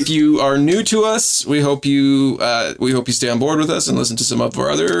 If you are new to us, we hope you stay on board with us and listen to some of our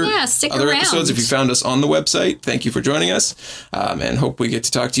other stick other around. episodes. If you found us on the website, thank you for joining us, and hope we get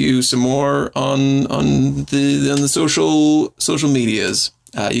to talk to you some more on the social medias.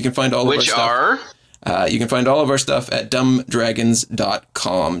 You can find all of our Which stuff. are You can find all of our stuff at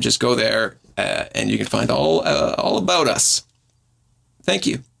dumbdragons.com. Just go there, and you can find all about us. Thank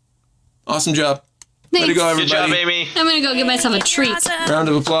you. Awesome job. Way to Thanks. go, good everybody. job, Amy. I'm going to go give myself a treat. Awesome. Round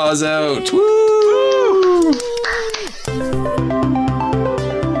of applause out. Woo!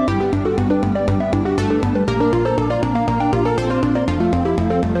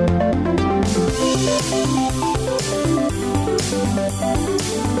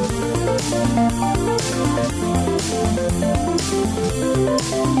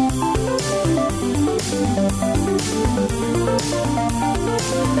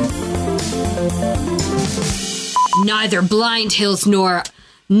 neither Blind Hills nor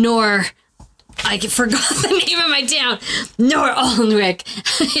I forgot the name of my town, nor Alnwick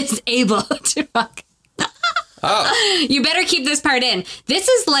is able to fuck. Oh. You better keep this part in. This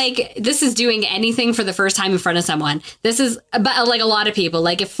is doing anything for the first time in front of someone. This is about like a lot of people.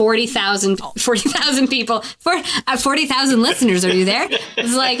 Like if 40,000 people, 40,000 listeners, are you there?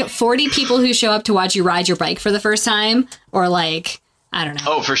 It's like 40 people who show up to watch you ride your bike for the first time, or like, I don't know.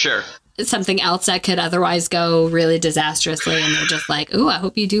 Oh, for sure. Something else that could otherwise go really disastrously, and they're just like, ooh, I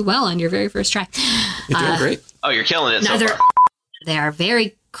hope you do well on your very first try. You're doing great. Oh, you're killing it so far. They are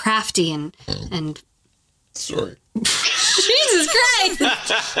very crafty and Sorry. Jesus Christ!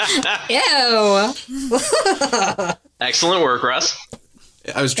 Ew. Excellent work, Russ.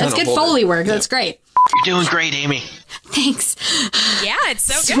 I was trying That's to good hold Foley it. work. That's great. You're doing great, Amy. Thanks. Yeah, it's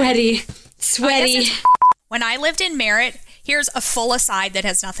so Sweaty. When I lived in Merritt, here's a full aside that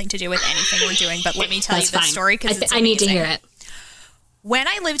has nothing to do with anything we're doing, but let me tell you this story because it's I need to hear it. When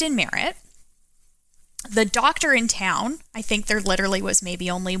I lived in Merritt, the doctor in town, I think there literally was maybe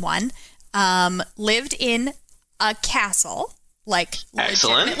only one, lived in a castle, like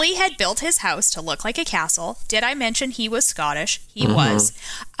Excellent. legitimately had built his house to look like a castle. Did I mention he was Scottish? He was.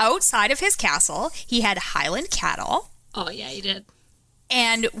 Outside of his castle, he had Highland cattle. Oh, yeah, you did.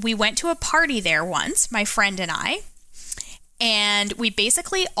 And we went to a party there once, my friend and I. And we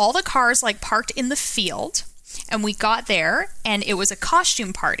basically, all the cars like parked in the field. And we got there, and it was a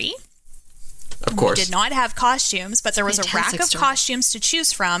costume party. Of course. We did not have costumes, but there was a rack of story. costumes to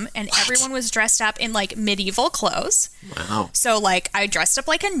choose from, and everyone was dressed up in like medieval clothes. Wow. So like I dressed up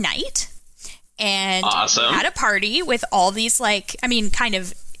like a knight, and Awesome. had a party with all these like, I mean, kind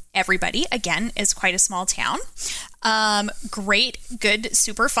of everybody. Again, is quite a small town. Great, good,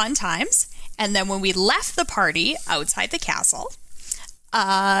 super fun times. And then when we left the party outside the castle,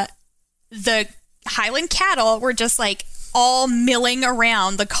 the Highland cattle were just like all milling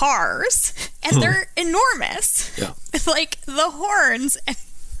around the cars, and they're enormous. Yeah. With like the horns. And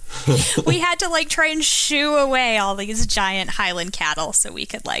we had to like try and shoo away all these giant Highland cattle so we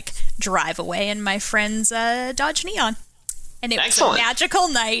could like drive away in my friend's Dodge Neon. And it Excellent. was a magical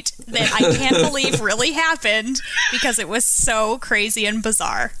night that I can't believe really happened because it was so crazy and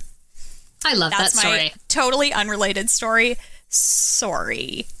bizarre. I love That's that story. my totally unrelated story.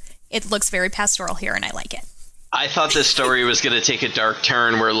 Sorry. It looks very pastoral here, and I like it. I thought this story was going to take a dark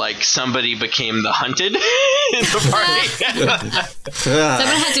turn where, like, somebody became the hunted in the party.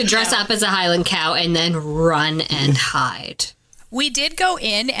 Someone had to dress up as a Highland cow and then run and hide. We did go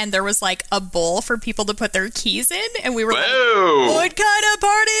in, and there was like a bowl for people to put their keys in, and we were Whoa. like, what kind of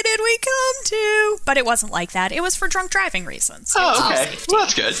party did we come to? But it wasn't like that. It was for drunk driving reasons. Oh, okay. Well,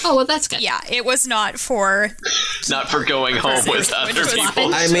 that's good. Oh, well, that's good. Yeah, it was not for... Not for going home with other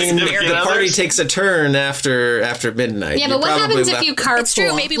people. I mean, the party takes a turn after midnight. Yeah, but what happens if you carpool? It's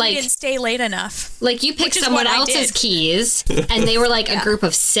true, maybe like, we didn't stay late enough. Like, you picked Which is someone what I else's did. keys, and they were like a group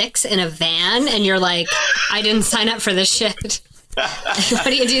of 6 in a van, and you're like, I didn't sign up for this shit. What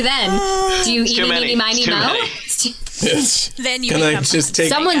do you do then? Do you eat many. eeny, miny, It's too mo? many. Yes. Then you Can I become just take...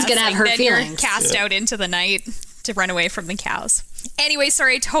 Someone's gonna have hurt then feelings. You're cast out into the night to run away from the cows. Anyway,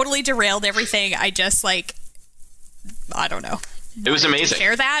 sorry, I totally derailed everything. I just like, I don't know. It was amazing.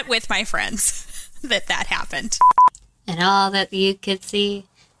 Share that with my friends that happened. And all that you could see,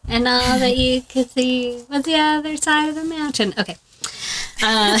 and all that you could see was the other side of the mountain. Okay.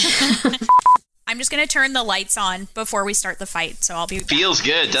 I'm just going to turn the lights on before we start the fight, so I'll be back. Feels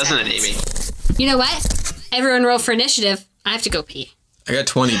good, doesn't it, Amy? You know what? Everyone roll for initiative. I have to go pee. I got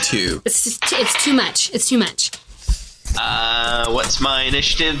 22. It's too much. It's too much. What's my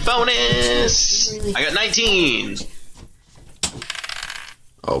initiative bonus? I got 19.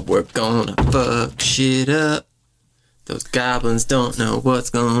 Oh, we're gonna fuck shit up. Those goblins don't know what's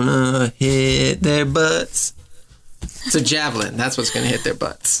gonna hit their butts. It's a javelin. That's what's gonna hit their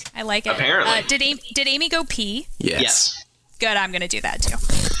butts. I like it. Apparently. Did Amy go pee? Yes. Good, I'm going to do that too.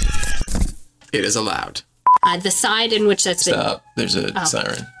 It is allowed. The side in which that's been... Stop. There's a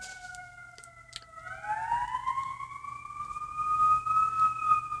siren.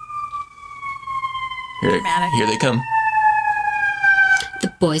 Dramatic. Here they come.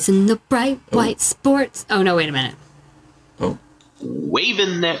 The boys in the bright white sports... Oh, no, wait a minute. Oh,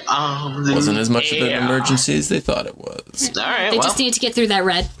 Waving their arms in wasn't as the much of an air. emergency as they thought it was. All right, They well. just need to get through that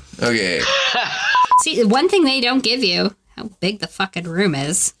red. Okay. See, one thing they don't give you, how big the fucking room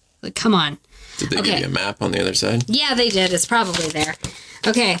is. Like, come on. Did they Okay. give you a map on the other side? Yeah, they did. It's probably there.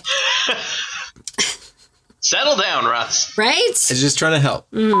 Okay. Settle down, Russ. Right? I was just trying to help.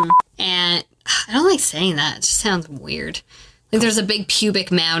 And I don't like saying that. It just sounds weird. Like there's a big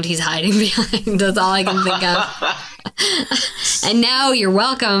pubic mound he's hiding behind. That's all I can think of. And now you're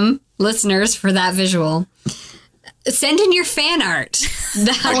welcome, listeners, for that visual. Send in your fan art.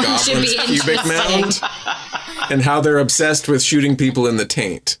 That one should be pubic mound and how they're obsessed with shooting people in the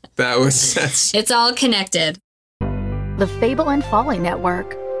taint. It's all connected. The Fable and Folly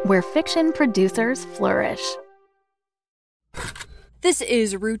Network, where fiction producers flourish. This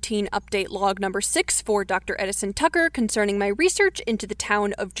is routine update log number 6 for Dr. Edison Tucker concerning my research into the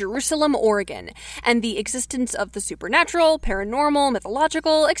town of Jerusalem, Oregon, and the existence of the supernatural, paranormal,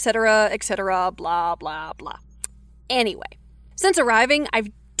 mythological, etc., blah, blah, blah. Anyway, since arriving,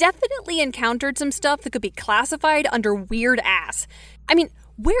 I've definitely encountered some stuff that could be classified under weird ass. I mean,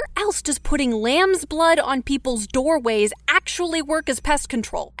 where else does putting lamb's blood on people's doorways actually work as pest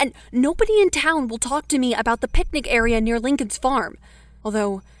control? And nobody in town will talk to me about the picnic area near Lincoln's farm.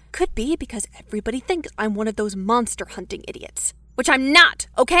 Although, could be because everybody thinks I'm one of those monster hunting idiots. Which I'm not,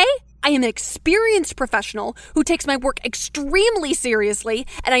 okay? I am an experienced professional who takes my work extremely seriously,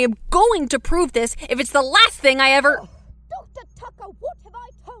 and I am going to prove this if it's the last thing I ever... Dr. Tucker, what have I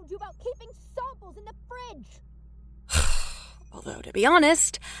told you about keeping samples in the fridge? Although, to be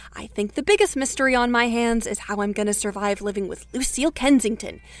honest, I think the biggest mystery on my hands is how I'm going to survive living with Lucille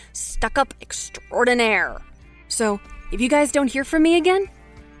Kensington, stuck-up extraordinaire. So, if you guys don't hear from me again,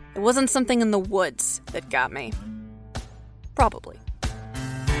 it wasn't something in the woods that got me. Probably.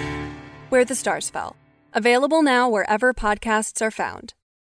 Where the Stars Fell. Available now wherever podcasts are found.